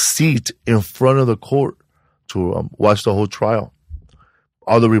gave him a seat in front of the court to watch the whole trial.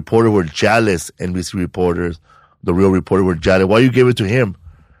 All the reporters were jealous. NBC reporters, the real reporters were jealous. Why you gave it to him?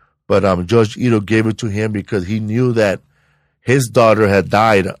 But Judge Ito gave it to him because he knew that his daughter had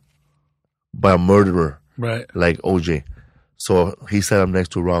died by a murderer, right? Like OJ. So he sat up next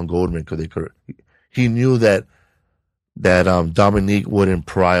to Ron Goldman because he knew that Dominique wouldn't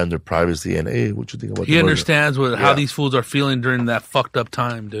pry on their privacy. And hey, what you think about? He understands how these fools are feeling during that fucked up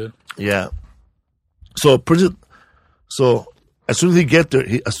time, dude. Yeah. So as soon as he gets there,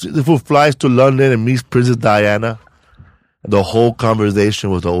 the fool flies to London and meets Princess Diana. And the whole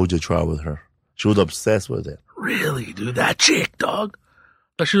conversation was the OJ trial with her. She was obsessed with it. Really, dude? That chick, dog.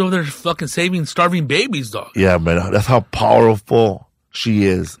 That shit over there fucking saving starving babies, dog. Yeah, man. That's how powerful she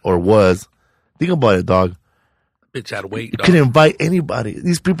is or was. Think about it, dog. Bitch had weight, dog. You can invite anybody.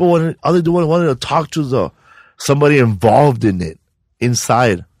 These people wanted to talk to somebody involved in it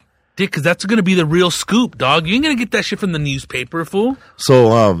inside. Dick, because that's going to be the real scoop, dog. You ain't going to get that shit from the newspaper, fool.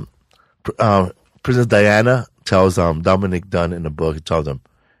 So, Princess Diana tells Dominic Dunn in the book, he tells him,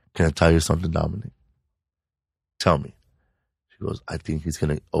 "Can I tell you something, Dominic? Tell me." She goes, "I think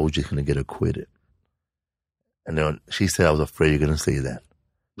OJ's gonna get acquitted." And then she said, "I was afraid you're gonna say that."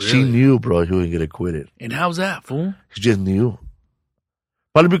 Really? She knew, bro, he would get acquitted. And how's that, fool? She just knew.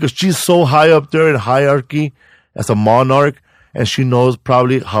 Probably because she's so high up there in hierarchy as a monarch, and she knows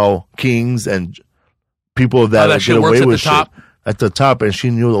probably how kings and people of that get away with shit at the top, and she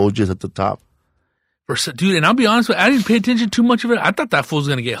knew OJ's at the top. Dude, and I'll be honest with you, I didn't pay attention too much of it. I thought that fool was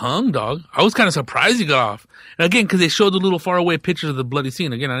going to get hung, dog. I was kind of surprised he got off. And again, because they showed the little faraway pictures of the bloody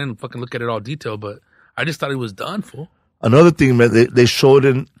scene. Again, I didn't fucking look at it all detailed, but I just thought he was done, fool. Another thing, man, they showed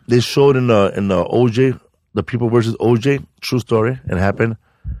in the OJ, the People versus OJ, true story, it happened.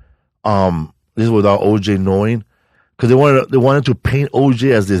 This is without OJ knowing, because they wanted to paint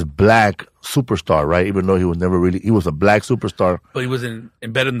OJ as this black superstar, right? Even though he was a black superstar. But he was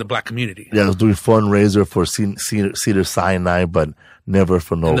embedded in the black community. Yeah, he was doing fundraiser for Cedar Sinai, but never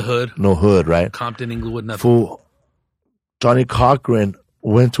for no hood, right? Compton, Inglewood, nothing. Fool, Johnny Cochran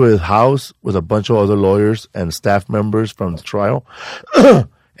went to his house with a bunch of other lawyers and staff members from the trial,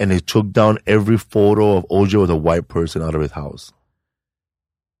 and they took down every photo of OJ with a white person out of his house.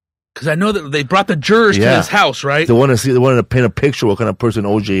 Because I know that they brought the jurors to his house, right? They wanted to paint a picture of what kind of person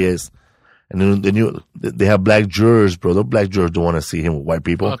OJ is. And then they have black jurors, bro. The black jurors don't want to see him with white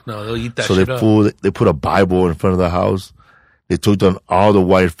people. Fuck no, they'll eat that shit up. So they put a Bible in front of the house. They took down all the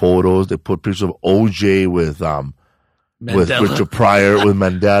white photos. They put pictures of OJ with Richard Pryor, with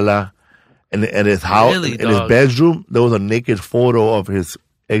Mandela. And in his house, really, in his bedroom, there was a naked photo of his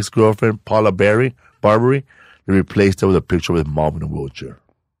ex-girlfriend, Paula Barbary. They replaced it with a picture of his mom in a wheelchair.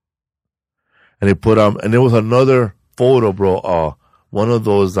 And they put and there was another photo, bro. One of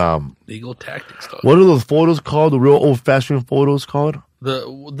those legal tactics. Dog. What are those photos called? The real old-fashioned photos called? The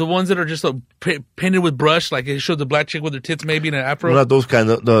ones that are just painted with brush, like it showed the black chick with her tits maybe in an afro. No, not those kind.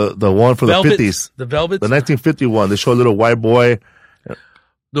 The one from Velvets, the 50s. The Velvets. The 1951. They show a little white boy.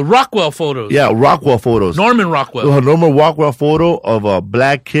 The Rockwell photos. Yeah, Rockwell photos. Norman Rockwell. There was a Norman Rockwell photo of a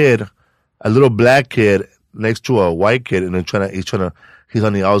black kid, a little black kid next to a white kid, and he's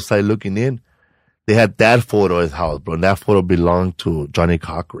on the outside looking in. They had that photo at his house, bro, and that photo belonged to Johnny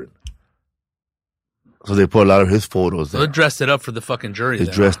Cochran. So they put a lot of his photos there. They dressed it up for the fucking jury. They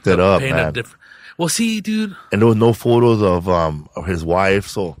dressed it up, man. Well, see, dude. And there was no photos of his wife,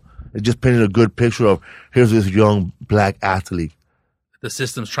 so it just painted a good picture of here's this young black athlete. The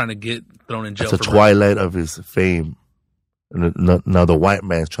system's trying to get thrown in jail. It's the twilight of his fame. And now the white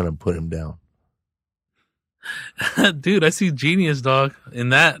man's trying to put him down. Dude, I see genius, dog, in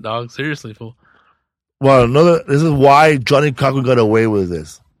that, dog. Seriously, fool. Well, this is why Johnny Cochran got away with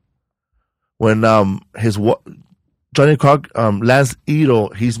this. When Johnny Cochran, Lance Ito,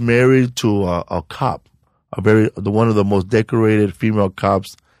 he's married to a cop, one of the most decorated female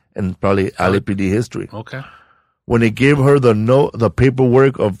cops in probably LAPD history. Okay. When they gave her the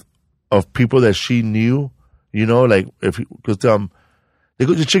paperwork of people that she knew, you know, like because they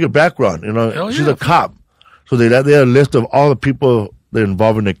could just check her background, you know, Hell she's yeah. a cop, so they had a list of all the people that are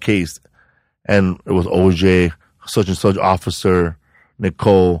involved in the case, and it was OJ, such and such officer,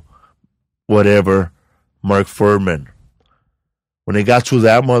 Nicole, whatever, Mark Furman. When they got to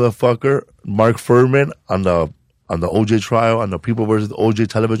that motherfucker, Mark Furman on the OJ trial, on the People versus OJ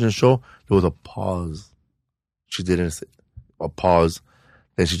television show, there was a pause. She didn't say a pause.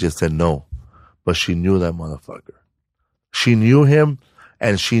 Then she just said no. But she knew that motherfucker. She knew him,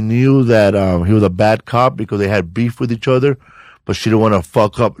 and she knew that he was a bad cop because they had beef with each other. But she didn't want to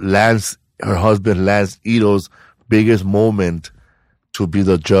fuck up her husband Lance Ito's biggest moment to be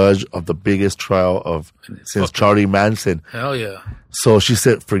the judge of the biggest trial since Charlie Manson. Hell yeah. So she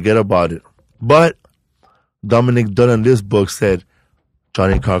said, forget about it. But Dominic Dunn in this book said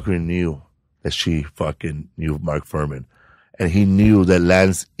Johnny Cochran knew that she fucking knew Mark Furman. And he knew that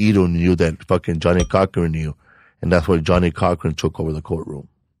Lance Ito knew that fucking Johnny Cochran knew. And that's why Johnny Cochran took over the courtroom.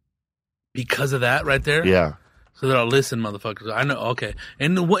 Because of that right there? Yeah. So they're all, listen, motherfuckers. I know, okay.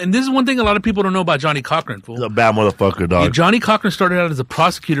 And this is one thing a lot of people don't know about Johnny Cochran, fool. He's a bad motherfucker, dog. Johnny Cochran started out as a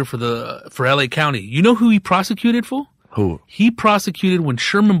prosecutor for LA County. You know who he prosecuted, fool? Who? He prosecuted when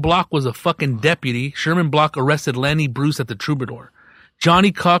Sherman Block was a fucking deputy. Sherman Block arrested Lenny Bruce at the Troubadour.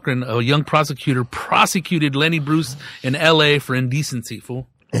 Johnny Cochran, a young prosecutor, prosecuted Lenny Bruce in LA for indecency, fool.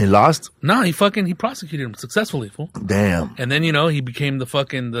 And he lost? No, he prosecuted him successfully, fool. Damn. And then, he became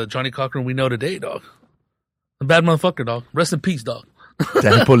the Johnny Cochran we know today, dog. A bad motherfucker, dog. Rest in peace, dog.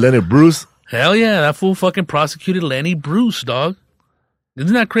 Damn, he put Lenny Bruce? Hell yeah, that fool fucking prosecuted Lenny Bruce, dog.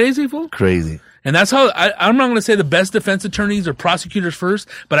 Isn't that crazy, fool? Crazy. And that's how, I'm not going to say the best defense attorneys or prosecutors first,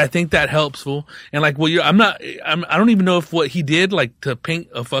 but I think that helps, fool. And like, I don't even know if what he did, like, to paint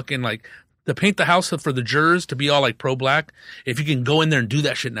a fucking, like, to paint the house for the jurors to be all like pro-black, if you can go in there and do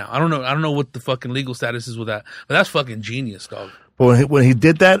that shit now. I don't know what the fucking legal status is with that, but that's fucking genius, dog. But when he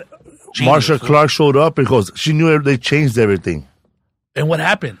did that, Marsha Clark showed up because she knew they changed everything. And what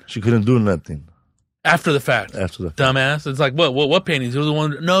happened? She couldn't do nothing. After the fact. After the fact. Dumbass. It's like, what paintings? It was the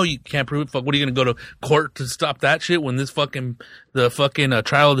one, no, you can't prove it. Fuck, what are you going to go to court to stop that shit when the fucking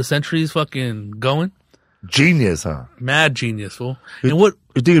trial of the century is fucking going? Genius, huh? Mad genius, fool. And what?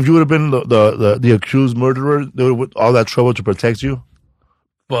 You think if you would have been the accused murderer, they would have all that trouble to protect you?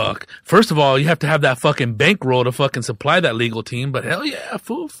 Fuck. First of all, you have to have that fucking bankroll to fucking supply that legal team, but hell yeah,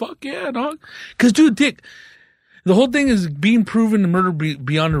 fool. Fuck yeah, dog. Cause dude, Dick, the whole thing is being proven to murder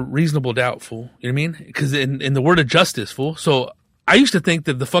beyond a reasonable doubt, fool. You know what I mean? Cause in the word of justice, fool. So I used to think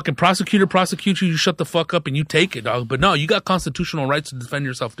that the fucking prosecutor prosecutes you, you shut the fuck up and you take it, dog. But no, you got constitutional rights to defend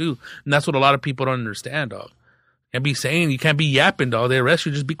yourself too. And that's what a lot of people don't understand, dog. You can't be yapping, dog. They arrest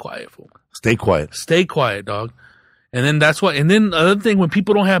you, just be quiet, fool. Stay quiet. Stay quiet, dog. And then the other thing, when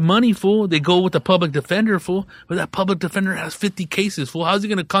people don't have money, fool, they go with the public defender, fool. But that public defender has 50 cases, fool. How's he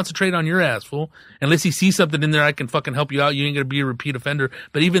going to concentrate on your ass, fool? Unless he sees something in there, I can fucking help you out. You ain't going to be a repeat offender.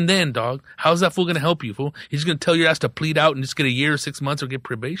 But even then, dog, how's that fool going to help you, fool? He's going to tell your ass to plead out and just get a year, 6 months, or get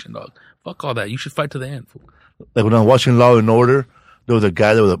probation, dog. Fuck all that. You should fight to the end, fool. Like when I was watching Law and Order, there was a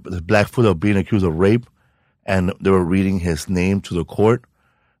guy that was a black foot of being accused of rape, and they were reading his name to the court,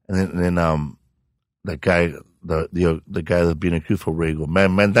 and then that guy, the guy that's being accused for rape,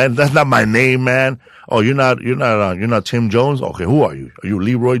 man, that's not my name, man. Oh, you're not Tim Jones. Okay, who are you? Are you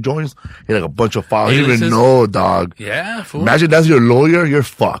Leroy Jones? He had like a bunch of files. You didn't even know, dog. Yeah, fool. Imagine that's your lawyer. You're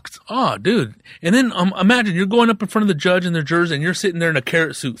fucked. Oh, dude. And then imagine you're going up in front of the judge and the jurors, and you're sitting there in a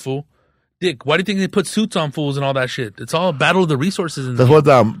carrot suit, fool. Dick, why do you think they put suits on fools and all that shit? It's all a battle of the resources. That's what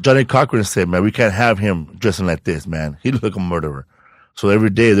Johnny Cochran said, man. We can't have him dressing like this, man. He looked like a murderer. So every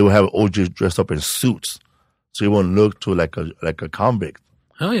day they will have OJ dressed up in suits, so he won't look to like a convict.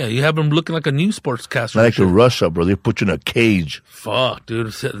 Hell yeah, you have him looking like a news sportscaster. Not like in Russia, bro. They put you in a cage. Fuck,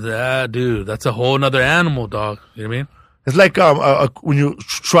 dude. That's a whole nother animal, dog. You know what I mean? It's like when you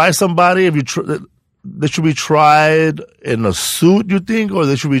try somebody, they should be tried in a suit, you think, or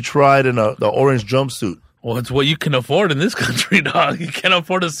they should be tried in the orange jumpsuit? Well, it's what you can afford in this country, dog. You can't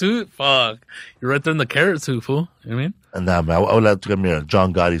afford a suit? Fuck. You're right there in the carrot suit, fool. You know what I mean? And that, man, I would like to get me a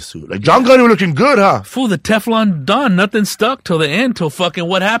John Gotti suit. Like, John Gotti was looking good, huh? Fool, the Teflon Don, nothing stuck till the end, till fucking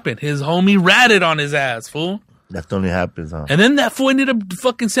what happened? His homie ratted on his ass, fool. That only happens, huh? And then that fool ended up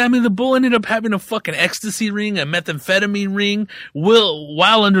fucking Sammy the Bull ended up having a fucking ecstasy ring, a methamphetamine ring,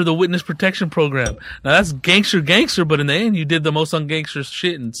 while under the witness protection program. Now that's gangster, but in the end, you did the most ungangster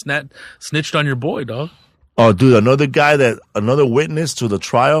shit and snitched on your boy, dog. Oh, dude, another witness to the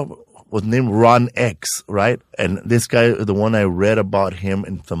trial was named Ron X, right? And this guy, the one I read about him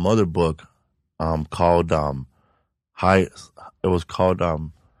in some other book, called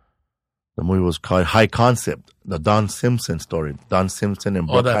the movie was called High Concept, the Don Simpson story. Don Simpson and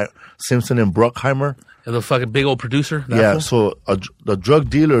Simpson and Bruckheimer. And the fucking big old producer. Yeah, so the drug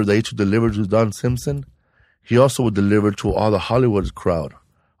dealer that used to deliver to Don Simpson, he also would deliver to all the Hollywood crowd.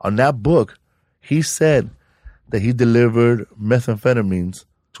 On that book, he said that he delivered methamphetamines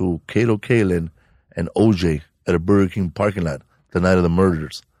to Kato Kalin and OJ at a Burger King parking lot the night of the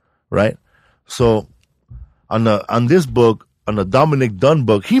murders, right? So on this book, on the Dominic Dunn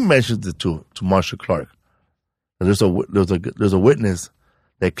book, he mentions it to Marshall Clark. And there's a witness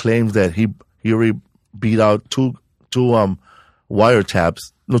that claims that he already beat out two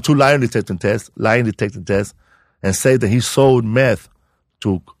wiretaps, two lie detecting tests, and said that he sold meth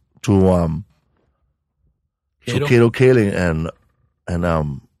to Kato Kalin and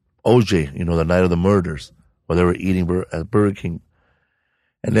OJ, the night of the murders, while they were eating at Burger King.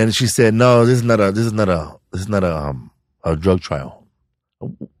 And then she said, "No, this is not a drug trial.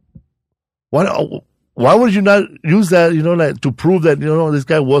 Why would you not use that, like to prove that, this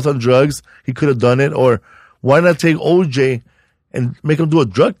guy was on drugs, he could have done it? Or why not take OJ and make him do a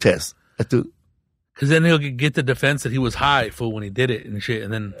drug test?" Because then he'll get the defense that he was high, fool, when he did it and shit.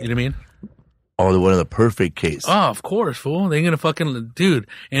 And then, you know what I mean? Oh, they wanted the perfect case. Oh, of course, fool. They ain't gonna fucking, dude.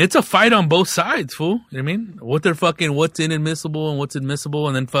 And it's a fight on both sides, fool. You know what I mean? What's inadmissible and what's admissible.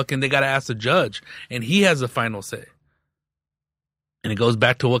 And then fucking they gotta ask the judge. And he has the final say. And it goes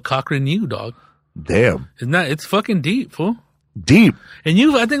back to what Cochran knew, dog. Damn. It's fucking deep, fool. Deep. And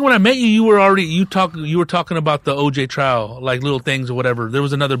I think when I met you, you were talking about the OJ trial, like little things or whatever. There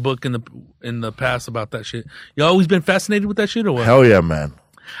was another book in the past about that shit. You always been fascinated with that shit or what? Hell yeah, man.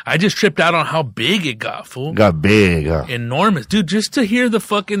 I just tripped out on how big it got, fool. Got big, huh? Enormous. Dude, just to hear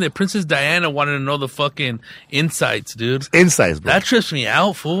that Princess Diana wanted to know the fucking insights, dude. Insights, bro. That trips me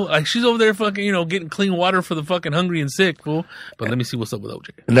out, fool. Like, she's over there fucking, getting clean water for the fucking hungry and sick, fool. But let me see what's up with OJ.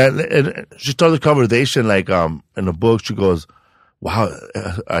 And she started the conversation, like, in the book, she goes, "Wow,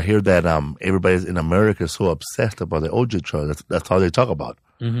 I hear that everybody in America is so obsessed about the OJ trial. That's how they talk about."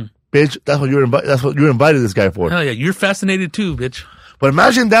 Mm-hmm. Bitch, that's what you invited this guy for. Hell yeah, you're fascinated too, bitch. But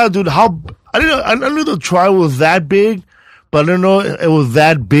imagine that, dude. I knew the trial was that big, but I didn't know it was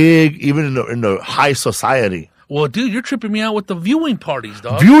that big even in the high society. Well, dude, you're tripping me out with the viewing parties,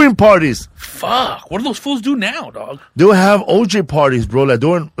 dog. Viewing parties. Fuck. What do those fools do now, dog? They would have OJ parties, bro. There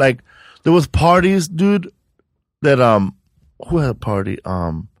was parties, dude. That who had a party?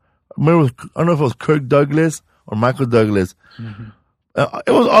 I don't know if it was Kirk Douglas or Michael Douglas. Mm-hmm.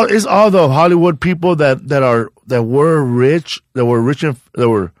 It's all the Hollywood people that were rich and that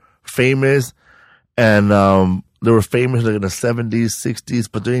were famous, and they were famous like in the 70s, 60s,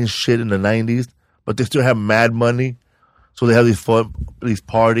 but they didn't shit in the 90s. But they still have mad money, so they have these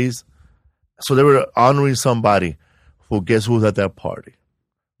parties. So they were honoring somebody. Well, guess who was at that party?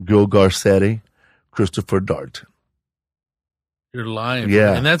 Gil Garcetti, Christopher Darden. You're lying.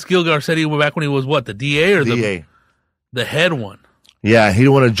 Yeah, and that's Gil Garcetti back when he was what, the DA or DA, the head one. Yeah, he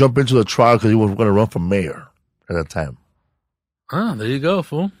didn't want to jump into the trial because he was going to run for mayor at that time. Ah, there you go,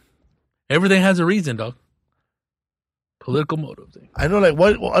 fool. Everything has a reason, dog. Political motive thing. I know, like,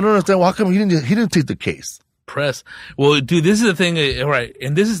 what? I don't understand. How come he didn't take the case? Press. Well, dude, this is the thing, right?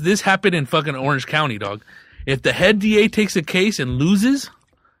 And this happened in fucking Orange County, dog. If the head DA takes a case and loses,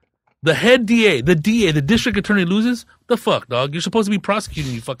 the head DA, the district attorney loses, the fuck, dog? You're supposed to be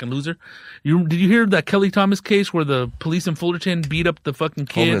prosecuting, you fucking loser. Did you hear that Kelly Thomas case where the police in Fullerton beat up the fucking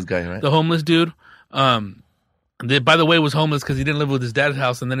kid? Homeless guy, right? The homeless dude. That, by the way, was homeless because he didn't live with his dad's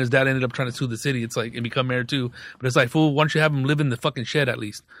house, and then his dad ended up trying to sue the city. It's like, and become mayor too. But it's like, fool, why don't you have him live in the fucking shed at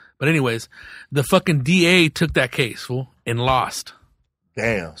least? But anyways, the fucking DA took that case, fool, and lost.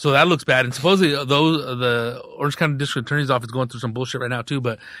 Damn. So that looks bad. And supposedly the Orange County District Attorney's Office is going through some bullshit right now too,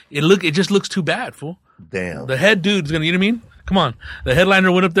 but it just looks too bad, fool. Damn. The head dude's gonna, you know what I mean? Come on. The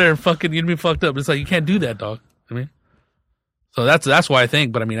headliner went up there and fucking, you know what I mean, fucked up. It's like, you can't do that, dog. I mean, so that's why I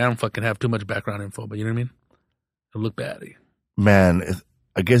think, but I mean, I don't fucking have too much background info, but you know what I mean? It'll look bad. Man,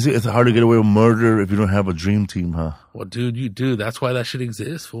 I guess it's hard to get away with murder if you don't have a dream team, huh? Well, dude, you do. That's why that shit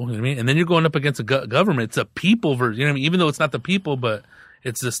exists, fool. You know what I mean? And then you're going up against a government. It's a people versus, you know what I mean? Even though it's not the people, but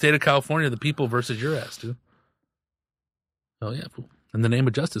it's the state of California, the people versus your ass, dude. Oh, yeah, fool. In the name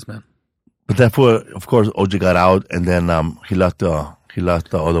of justice, man. But that fool, of course, OJ got out, and then he lost the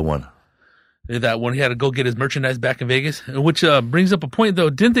other one. That one, he had to go get his merchandise back in Vegas. Which brings up a point, though.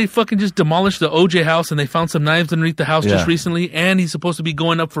 Didn't they fucking just demolish the OJ house and they found some knives underneath the house just recently? And he's supposed to be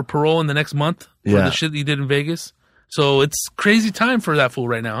going up for parole in the next month for the shit he did in Vegas. So it's crazy time for that fool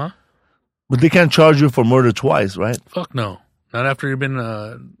right now, huh? But they can't charge you for murder twice, right? Fuck no. Not after you've been,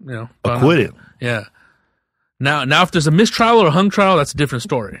 acquitted. Yeah. Now, if there's a mistrial or a hung trial, that's a different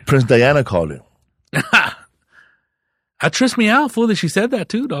story. Prince Diana called it. That tripped me out, fool, that she said that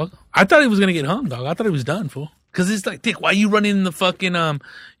too, dog. I thought he was gonna get hung, dog. I thought he was done, fool. Cause it's like, Dick, why are you running the fucking,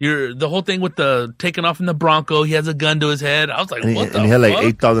 the whole thing with the taking off in the Bronco? He has a gun to his head. I was like, what the fuck? And he had like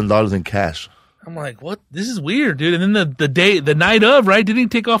 $8,000 in cash. I'm like, what? This is weird, dude. And then the night of, right? Didn't he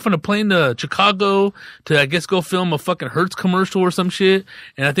take off on a plane to Chicago to, I guess, go film a fucking Hertz commercial or some shit?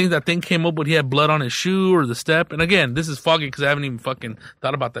 And I think that thing came up when he had blood on his shoe or the step. And again, this is foggy because I haven't even fucking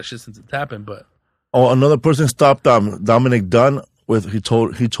thought about that shit since it's happened, but. Oh, another person stopped Dominic Dunn with he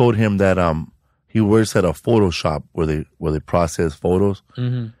told him that he works at a photo shop where they process photos.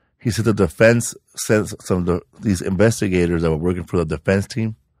 Mm-hmm. He said the defense sent these investigators that were working for the defense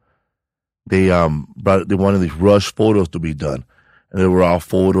team. They wanted these rush photos to be done, and they were all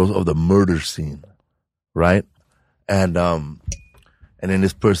photos of the murder scene, right? And then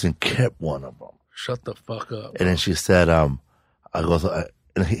this person kept one of them. Shut the fuck up. And then she said,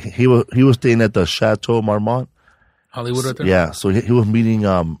 and he was staying at the Chateau Marmont. Hollywood right there? Yeah, so he was meeting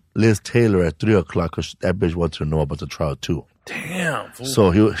Liz Taylor at 3:00 because that bitch wanted to know about the trial too. Damn. Fool.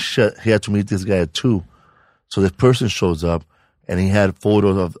 So he had to meet this guy at 2:00. So this person shows up, and he had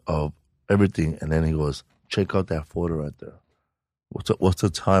photos of everything, and then he goes, check out that photo right there. What's the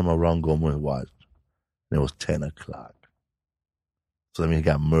time around Gomez watched? And it was 10:00. So that means he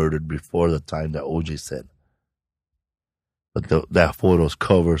got murdered before the time that OJ said. But that photo's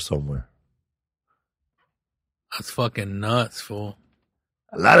covered somewhere. That's fucking nuts, fool.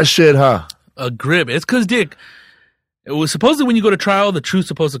 A lot of shit, huh? A grip. It's because, Dick, it was supposedly when you go to trial, the truth's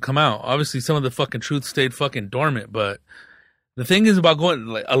supposed to come out. Obviously, some of the fucking truth stayed fucking dormant, but the thing is about going,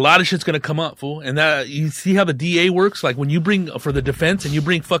 like, a lot of shit's going to come up, fool. And that, you see how the DA works? Like, when you bring, for the defense, and you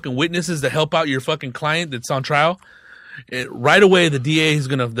bring fucking witnesses to help out your fucking client that's on trial, right away, the DA is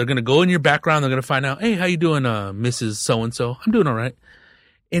they're gonna go in your background. They're gonna find out, hey, how you doing, Mrs. So-and-so? I'm doing all right.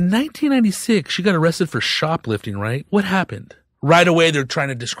 In 1996, she got arrested for shoplifting, right? What happened? Right away, they're trying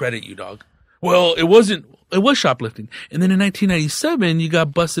to discredit you, dog. Well, it was shoplifting. And then in 1997, you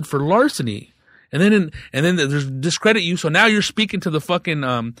got busted for larceny. And then there's discredit you. So now you're speaking to the fucking,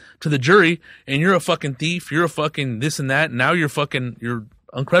 to the jury, and you're a fucking thief. You're a fucking this and that. And now you're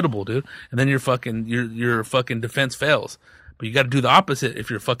uncredible, dude. And then your fucking defense fails. But you got to do the opposite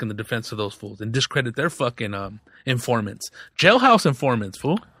if you're fucking the defense of those fools and discredit their fucking informants, jailhouse informants,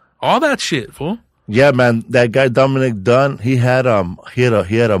 fool. All that shit, fool. Yeah, man. That guy Dominic Dunn, he had a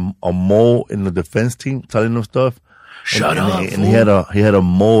mole in the defense team telling him stuff. Shut up, and fool. he had a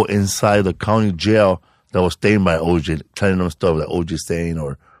mole inside the county jail that was staying by OJ, telling him stuff that OJ's saying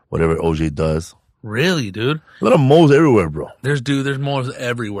or whatever OJ does. Really, dude? A lot of moles everywhere, bro. There's moles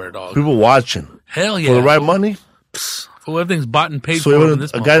everywhere, dog. People watching. Hell yeah. For the right money. Fool, everything's bought and paid for. So even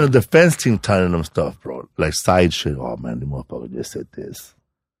a guy in the defense team telling them stuff, bro. Like side shit. Oh, man, the motherfucker just said this.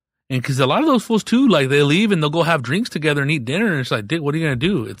 And because a lot of those fools, too, like, they leave and they'll go have drinks together and eat dinner. And it's like, Dick, what are you going to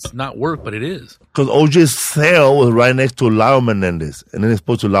do? It's not work, but it is. Because OJ's cell was right next to Lau Menendez. And then it's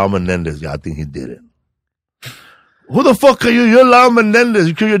supposed to Lau Menendez. Yeah, I think he did it. Who the fuck are you? You're Lau Menendez.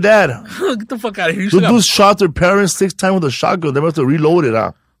 You killed your dad. Get the fuck out of here. Those dudes shot their parents 6 times with a shotgun. They must have reloaded,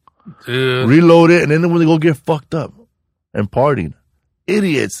 huh? Dude. Reload it, and then when they go get fucked up and partied.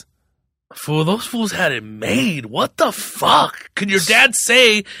 Idiots. Fool, those fools had it made. What the fuck? Could your dad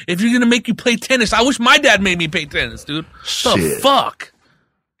say, if you're going to make you play tennis, I wish my dad made me play tennis, dude. Shit. The fuck?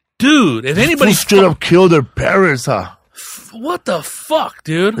 Dude, if anybody straight up killed their parents, huh? What the fuck,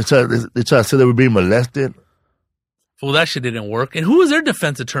 dude? They try to say they were being molested. Fool, that shit didn't work. And who was their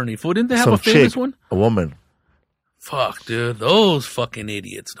defense attorney? Fool, didn't they have a famous one? A woman. Fuck, dude. Those fucking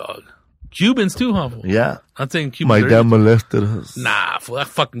idiots, dog. Cubans too, huh? Fool? Yeah. I'm saying Cubans. My dad molested us. Nah, fool, that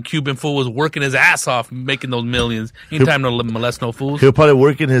fucking Cuban fool was working his ass off making those millions. Ain't time to molest no fools. He was probably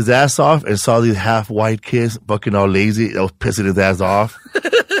working his ass off and saw these half-white kids fucking all lazy. That was pissing his ass off.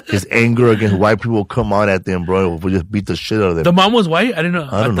 His anger against white people come out at them, bro. We just beat the shit out of them. The mom was white? I didn't know.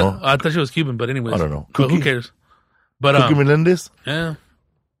 I don't know. I thought she was Cuban, but anyways. I don't know. But who cares? But Cookie Menendez? Yeah.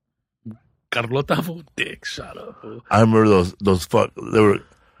 Carlota, fool. Dick, shut up, fool. I remember those they were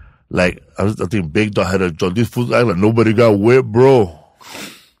like, I think Big Dog had a joke. These fools act like nobody got whipped, bro.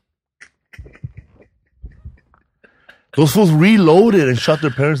 Those fools reloaded and shot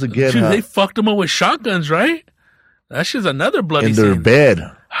their parents again. Dude, they fucked them up with shotguns, right? That shit's another bloody in their scene.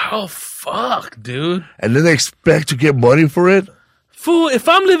 bed. Oh, fuck, dude. And then they expect to get money for it? Fool, if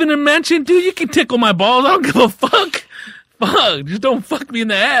I'm living in a mansion, dude, you can tickle my balls. I don't give a fuck. Fuck. Just don't fuck me in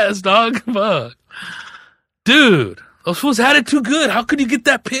the ass, dog. Fuck. Dude, those fools had it too good. How could you get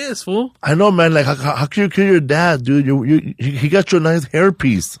that pissed, fool? I know, man. Like, how can you kill your dad, dude? He got you a nice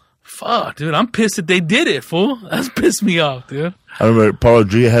hairpiece. Fuck, dude. I'm pissed that they did it, fool. That's pissed me off, dude. I remember Paulo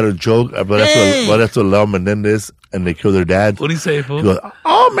G had a joke, but that's what Leo Menendez, and they killed their dad. What'd he say, fool? He goes,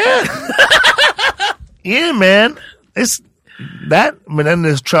 oh, man. Yeah, man. It's that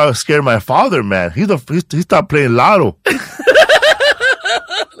Menendez tried to scare my father, man. He stopped playing lotto. That's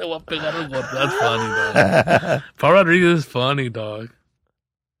funny, dog. Paul Rodriguez is funny, dog.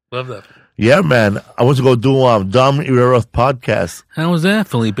 Love that. Yeah, man. I want to go do Dom Herrera's podcast. How was that,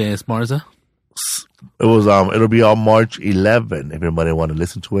 Felipe Esparza? It was it'll be on March 11. If anybody want to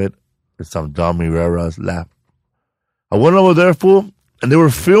listen to it, it's on Dom Herrera's lap. I went over there, fool, and they were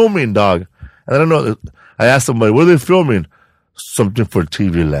filming, dog. And I don't know. I asked somebody, what are they filming? Something for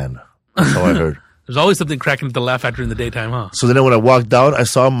TV Land. That's how I heard. There's always something cracking at the Laugh Factory in the daytime, huh? So then when I walked down, I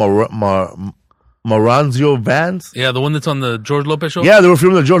saw Maranzio Vans. Yeah, the one that's on the George Lopez show? Yeah, they were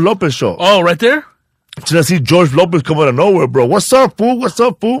filming the George Lopez show. Oh, right there? So I see George Lopez come out of nowhere, bro. What's up, fool? What's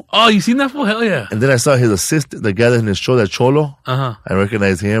up, fool? Oh, you seen that fool? Hell yeah. And then I saw his assistant, the guy that in his show, that Cholo. Uh-huh. I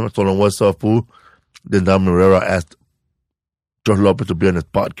recognized him. I told him, what's up, fool? Then Dom Herrera asked George Lopez to be on his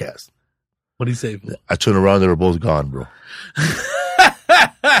podcast. What'd he say, fool? I turned around, they were both gone, bro.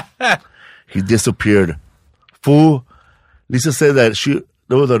 He disappeared. Fool. Lisa said that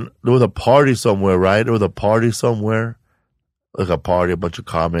there was a party somewhere, right? There was a party somewhere. Like a party, a bunch of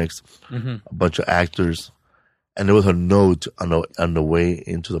comics, a bunch of actors. And there was a note on the way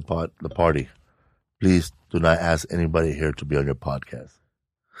into the party. Please do not ask anybody here to be on your podcast.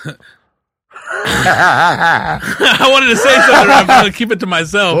 I wanted to say something, I'm going to keep it to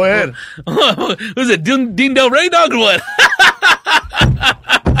myself. Go ahead. Was it Dean Del Rey, dog, or what?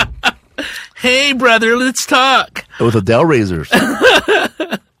 Hey, brother, let's talk. It was the Del Raisers.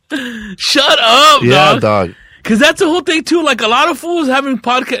 Shut up, Yeah, dog. dog. Because that's the whole thing, too. Like, a lot of fools having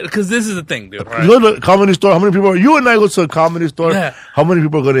podcasts. Because this is the thing, dude. Right? You go to the Comedy Store. How many people you and I go to a Comedy Store? Yeah. How many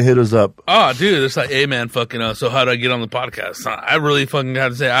people are going to hit us up? Oh, dude, it's like, hey, man, fucking, so how do I get on the podcast? I really fucking got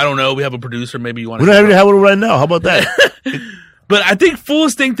to say, I don't know. We have a producer. Maybe you want We to. don't even have one right now. How about that? But I think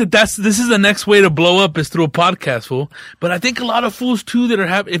fools think that this is the next way to blow up is through a podcast, fool. But I think a lot of fools too that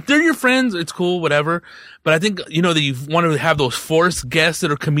are if they're your friends, it's cool, whatever. But I think, that you want to have those forced guests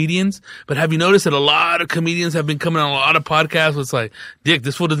that are comedians. But have you noticed that a lot of comedians have been coming on a lot of podcasts? It's like, Dick,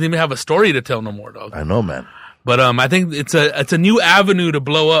 this fool doesn't even have a story to tell no more, dog. I know, man. But I think it's a new avenue to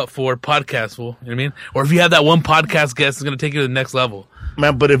blow up for podcasts, fool. You know what I mean? Or if you have that one podcast guest that's going to take you to the next level.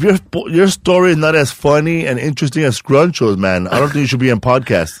 Man, but if your story is not as funny and interesting as Scrunchos, man, I don't think you should be in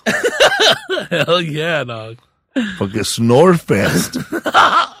podcasts. Hell yeah, dog. Fucking snore fest.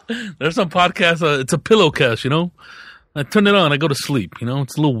 There's some podcasts, it's a pillow cast, I turn it on, I go to sleep,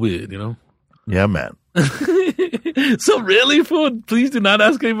 it's a little weird, Yeah, man. So really, fool, please do not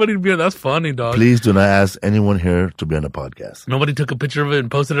ask anybody to be on. That's funny, dog. Please do not ask anyone here to be on the podcast. Nobody took a picture of it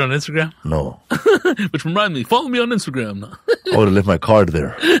and posted it on Instagram? No. Which reminds me, follow me on Instagram. I would have left my card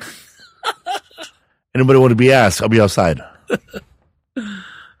there. Anybody want to be asked? I'll be outside.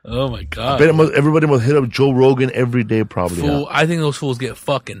 Oh my God. Everybody must hit up Joe Rogan every day, probably. Fool, Huh? I think those fools get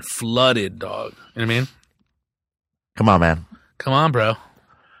fucking flooded, dog. You know what I mean? Come on, man. Come on, bro.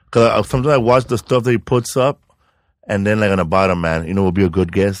 Because sometimes I watch the stuff that he puts up, and then like on the bottom, man, will be a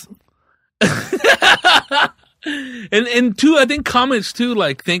good guess. And two, I think comics too,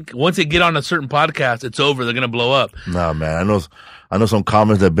 think once they get on a certain podcast, it's over. They're gonna blow up. Nah, man. I know some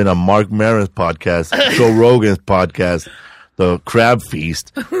comics that have been on Mark Maron's podcast, Joe Rogan's podcast, the Crab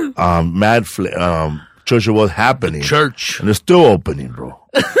Feast, Church of What's Happening. Church. And they're still opening, bro.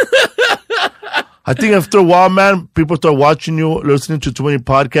 I think after a while, man, people start watching you, listening to too many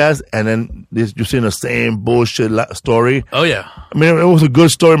podcasts, and then you're seeing the same bullshit story. Oh, yeah. I mean, it was a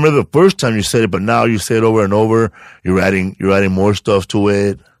good story maybe the first time you said it, but now you say it over and over. You're adding more stuff to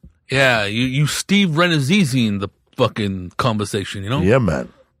it. Yeah, you Steve Renazizi in the fucking conversation, Yeah,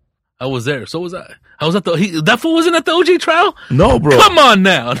 man. I was there. So was I. I was at that fool wasn't at the OJ trial? No, bro. Come on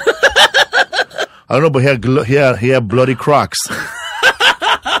now. I don't know, but he had bloody Crocs.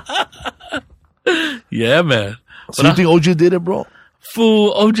 Yeah, man. So you think OJ did it, bro?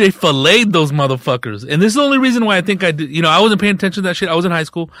 Fool, OJ filleted those motherfuckers. And this is the only reason why I think I did. I wasn't paying attention to that shit. I was in high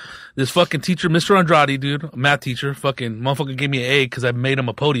school. This fucking teacher, Mr. Andrade, dude, a math teacher, fucking motherfucker gave me an A because I made him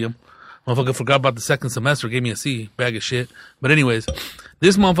a podium. Motherfucker forgot about the second semester, gave me a C, bag of shit. But anyways,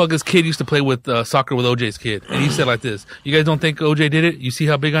 this motherfucker's kid used to play with soccer with OJ's kid. And he said like this, you guys don't think OJ did it? You see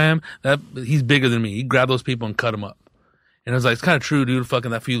how big I am? He's bigger than me. He grabbed those people and cut them up. And I was like, it's kind of true, dude. Fucking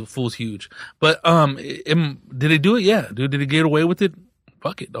that fool's huge. But did they do it? Yeah, dude. Did he get away with it?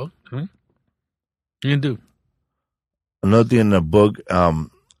 Fuck it, dog. You can do. Another thing in the book,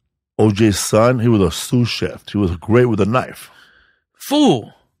 OJ's son, he was a sous chef. He was great with a knife.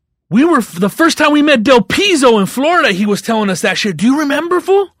 Fool. We were, the first time we met Del Pizzo in Florida, he was telling us that shit. Do you remember,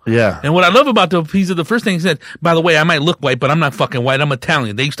 fool? Yeah. And what I love about Del Pizzo, the first thing he said, by the way, I might look white, but I'm not fucking white. I'm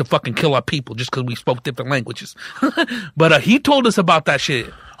Italian. They used to fucking kill our people just because we spoke different languages. But he told us about that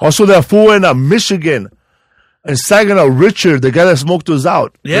shit. Also, that fool in Michigan, in Saginaw, Richard, the guy that smoked us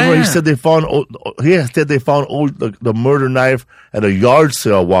out. Yeah. Remember he said they found the murder knife at a yard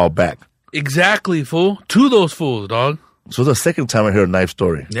sale a while back. Exactly, fool. Two of those fools, dog. So the second time I heard a knife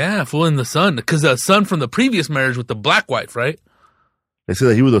story. Yeah, fool, in the son. Because the son from the previous marriage with the black wife, right? They said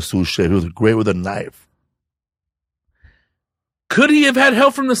that he was a sous chef. He was great with a knife. Could he have had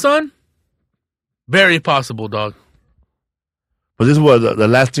help from the son? Very possible, dog. But this was the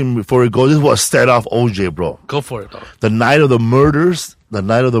last thing before we go. This was set off OJ, bro. Go for it, dog. The night of the murders,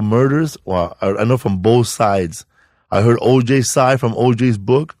 well, I know from both sides. I heard OJ's side from OJ's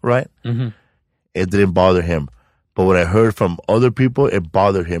book, right? Mm-hmm. It didn't bother him. But what I heard from other people, it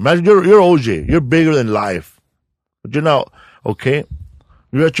bothered him. Imagine you're OJ. You're bigger than life. But you're not, okay?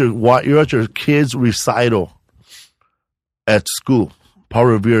 You're at your kid's recital at school, Paul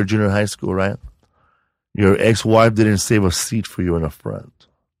Revere Junior High School, right? Your ex-wife didn't save a seat for you in the front.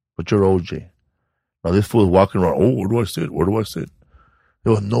 But you're OJ. Now this fool is walking around, oh, where do I sit? Where do I sit?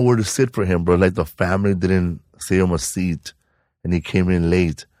 There was nowhere to sit for him, bro. Like the family didn't save him a seat. And he came in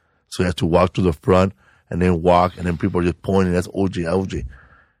late. So he had to walk to the front and then walk, and then people are just pointing, that's OJ.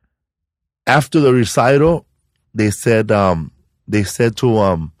 After the recital, they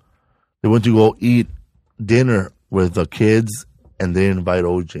went to go eat dinner with the kids, and they invite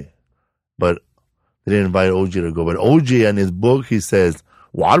OJ. But they didn't invite OJ to go. But OJ, in his book, he says,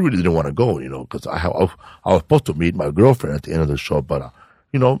 well, I really didn't want to go, because I was supposed to meet my girlfriend at the end of the show, but,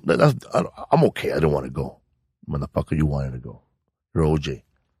 I'm okay. I didn't want to go. Motherfucker, you wanted to go. You're OJ.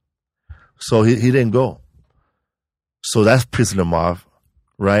 So he didn't go. So that's pissing him off,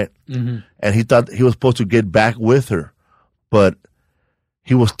 right? Mm-hmm. And he thought he was supposed to get back with her, but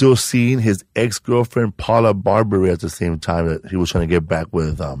he was still seeing his ex-girlfriend, Paula Barbary, at the same time that he was trying to get back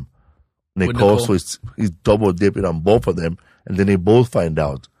with Nicole. So he's double dipping on both of them, and then they both find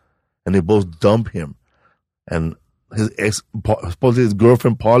out, and they both dump him. And supposedly his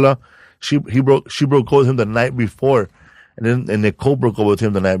girlfriend, Paula, she broke up with him the night before. And Nicole broke up with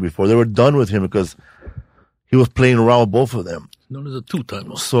him the night before. They were done with him because he was playing around with both of them. Known as a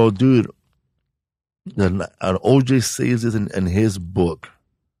two-timer. So, dude, OJ says this in his book,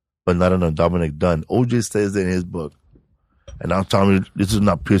 but not in a Dominic Dunn. OJ says it in his book. And I'm telling you, this does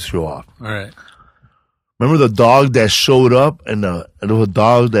not piss you off. All right. Remember the dog that showed up and there was a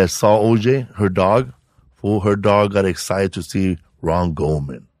dog that saw OJ? Her dog? Her dog got excited to see Ron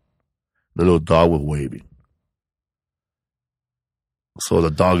Goldman. The little dog was waving. So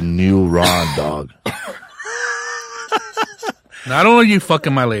the dog knew Ron, dog. Not only you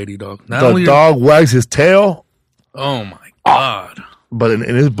fucking my lady, dog. The dog wags his tail. Oh, my God. But in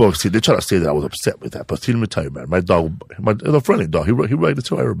his book, see, they try to say that I was upset with that. But see, let me tell you, man, my dog, it's a friendly dog. He ready to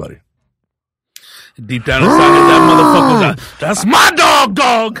tell everybody. Deep down inside, that motherfucker, that's my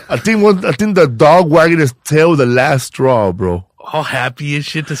dog. I think the dog wagging his tail was the last straw, bro. All happy as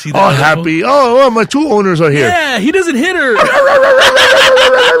shit to see that. All happy. Oh, my two owners are here. Yeah, he doesn't hit her.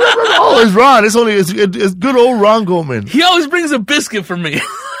 Oh, it's Ron. It's good old Ron Goldman. He always brings a biscuit for me.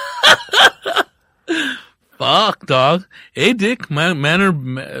 Fuck, dog. Hey, Dick,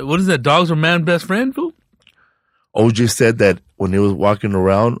 what is that? Dogs are man's best friend, fool? OJ said that when he was walking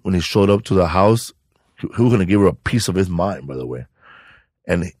around, when he showed up to the house, he was going to give her a piece of his mind, by the way.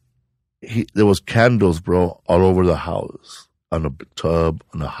 And there was candles, bro, all over the house. On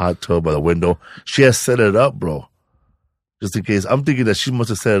the hot tub by the window. She has set it up, bro. Just in case. I'm thinking that she must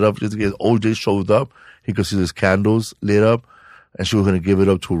have set it up just in case OJ showed up. He could see his candles lit up. And she was going to give it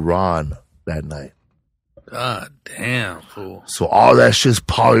up to Ron that night. God damn, fool. So all that shit's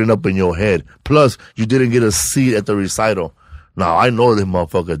piling up in your head. Plus, you didn't get a seat at the recital. Now, I know this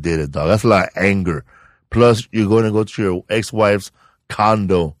motherfucker did it, dog. That's a lot of anger. Plus, you're going to go to your ex-wife's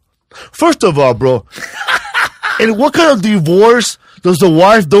condo. First of all, bro... And what kind of divorce does the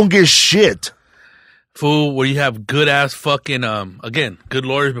wife don't get shit? Fool, where you have good ass fucking again, good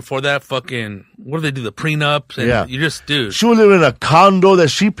lawyers before that. Fucking, what do they do? The prenups, and Yeah. you just, dude. She was living in a condo that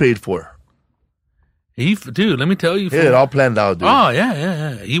she paid for. Dude, let me tell you, He had it all planned out, dude. oh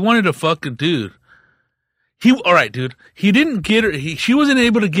yeah. He wanted a fucking dude. All right, dude. He didn't get her. She wasn't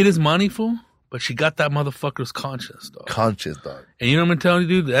able to get his money, fool. But she got that motherfucker's conscience, dog. Conscious, dog. And you know what I'm telling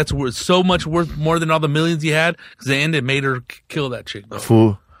you, dude? That's worth so much worth more than all the millions he had. Because the end, it made her kill that chick, dog.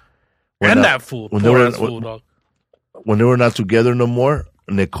 Fool. And that fool, when poor they were- ass fool, dog. When they were not together no more,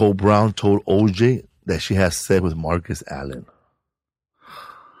 Nicole Brown told OJ that she had sex with Marcus Allen.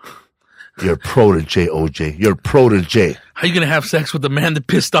 You're a protege, OJ. You're a protege. How you gonna have sex with the man that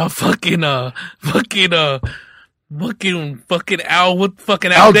pissed off fucking Al with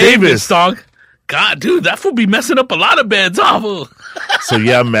fucking Al Al Davis, Davis. dog? God, dude, that fool be messing up a lot of beds, awful. So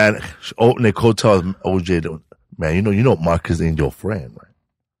yeah, man. Nicole tells OJ, man, you know Marcus ain't your friend, right?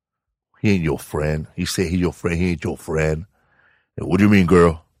 He ain't your friend. He said he your friend. He ain't your friend. And what do you mean,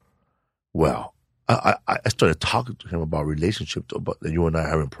 girl? Well, I started talking to him about relationship, about that you and I are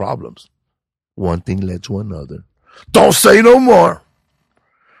having problems. One thing led to another. Don't say no more.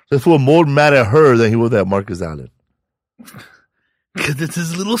 This fool more mad at her than he was at Marcus Allen. Because it's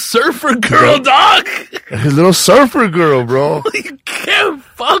his little surfer girl, dog. His little surfer girl, bro. You can't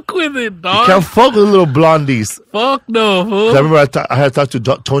fuck with it, dog. Can't fuck with little blondies. Fuck no, fool. I remember I had talked to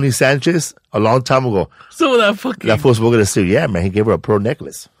Tony Sanchez a long time ago. Some of that fucking... That fool's going to say, yeah, man, he gave her a pearl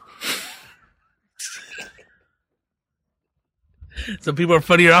necklace. Some people are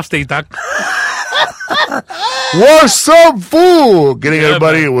funnier off stage, dog. What's up, fool? Getting Yeah,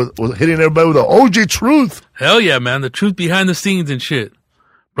 everybody hitting everybody with the OG truth. Hell yeah, man. The truth behind the scenes and shit.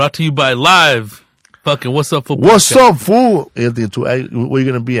 Brought to you by Live. Fucking What's Up Football. What's up, fool? Anthony, where you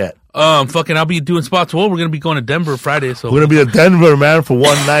gonna be at? Fucking I'll be doing spots. Well, we're gonna be going to Denver Friday, so We're gonna be at Denver, man, for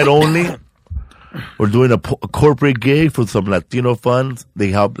one night only. We're doing a corporate gig for some Latino funds. They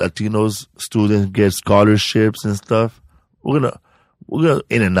help Latinos students get scholarships and stuff. We're gonna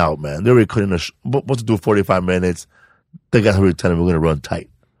in and out, man. They're already cutting supposed to do 45 minutes. They got already telling me we're gonna run tight.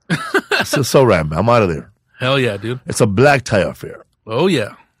 so right, man. I'm out of there. hell yeah, dude. It's a black tie affair. Oh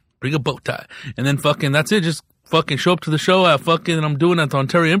yeah. Bring a bow tie. And then fucking that's it. Just fucking show up to the show at fucking I'm doing at the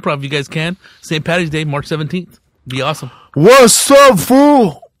Ontario Improv if you guys can. St. Patty's Day, March 17th. Be awesome. What's up,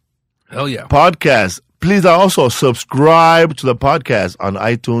 fool? Hell yeah. Podcast. Please also subscribe to the podcast on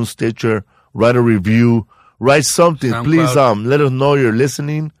iTunes, Stitcher, write a review, write something. SoundCloud. Please let us know you're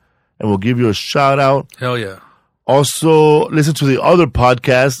listening and we'll give you a shout out. Hell yeah. Also, listen to the other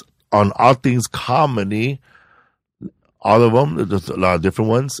podcasts on All Things Comedy. All of them. There's a lot of different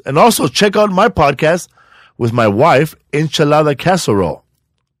ones. And also check out my podcast with my wife, Enchilada Casserole.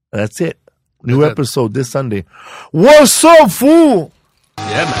 And that's it. New That's it. episode this Sunday. What's up, fool?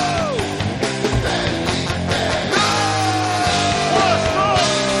 Yeah, man.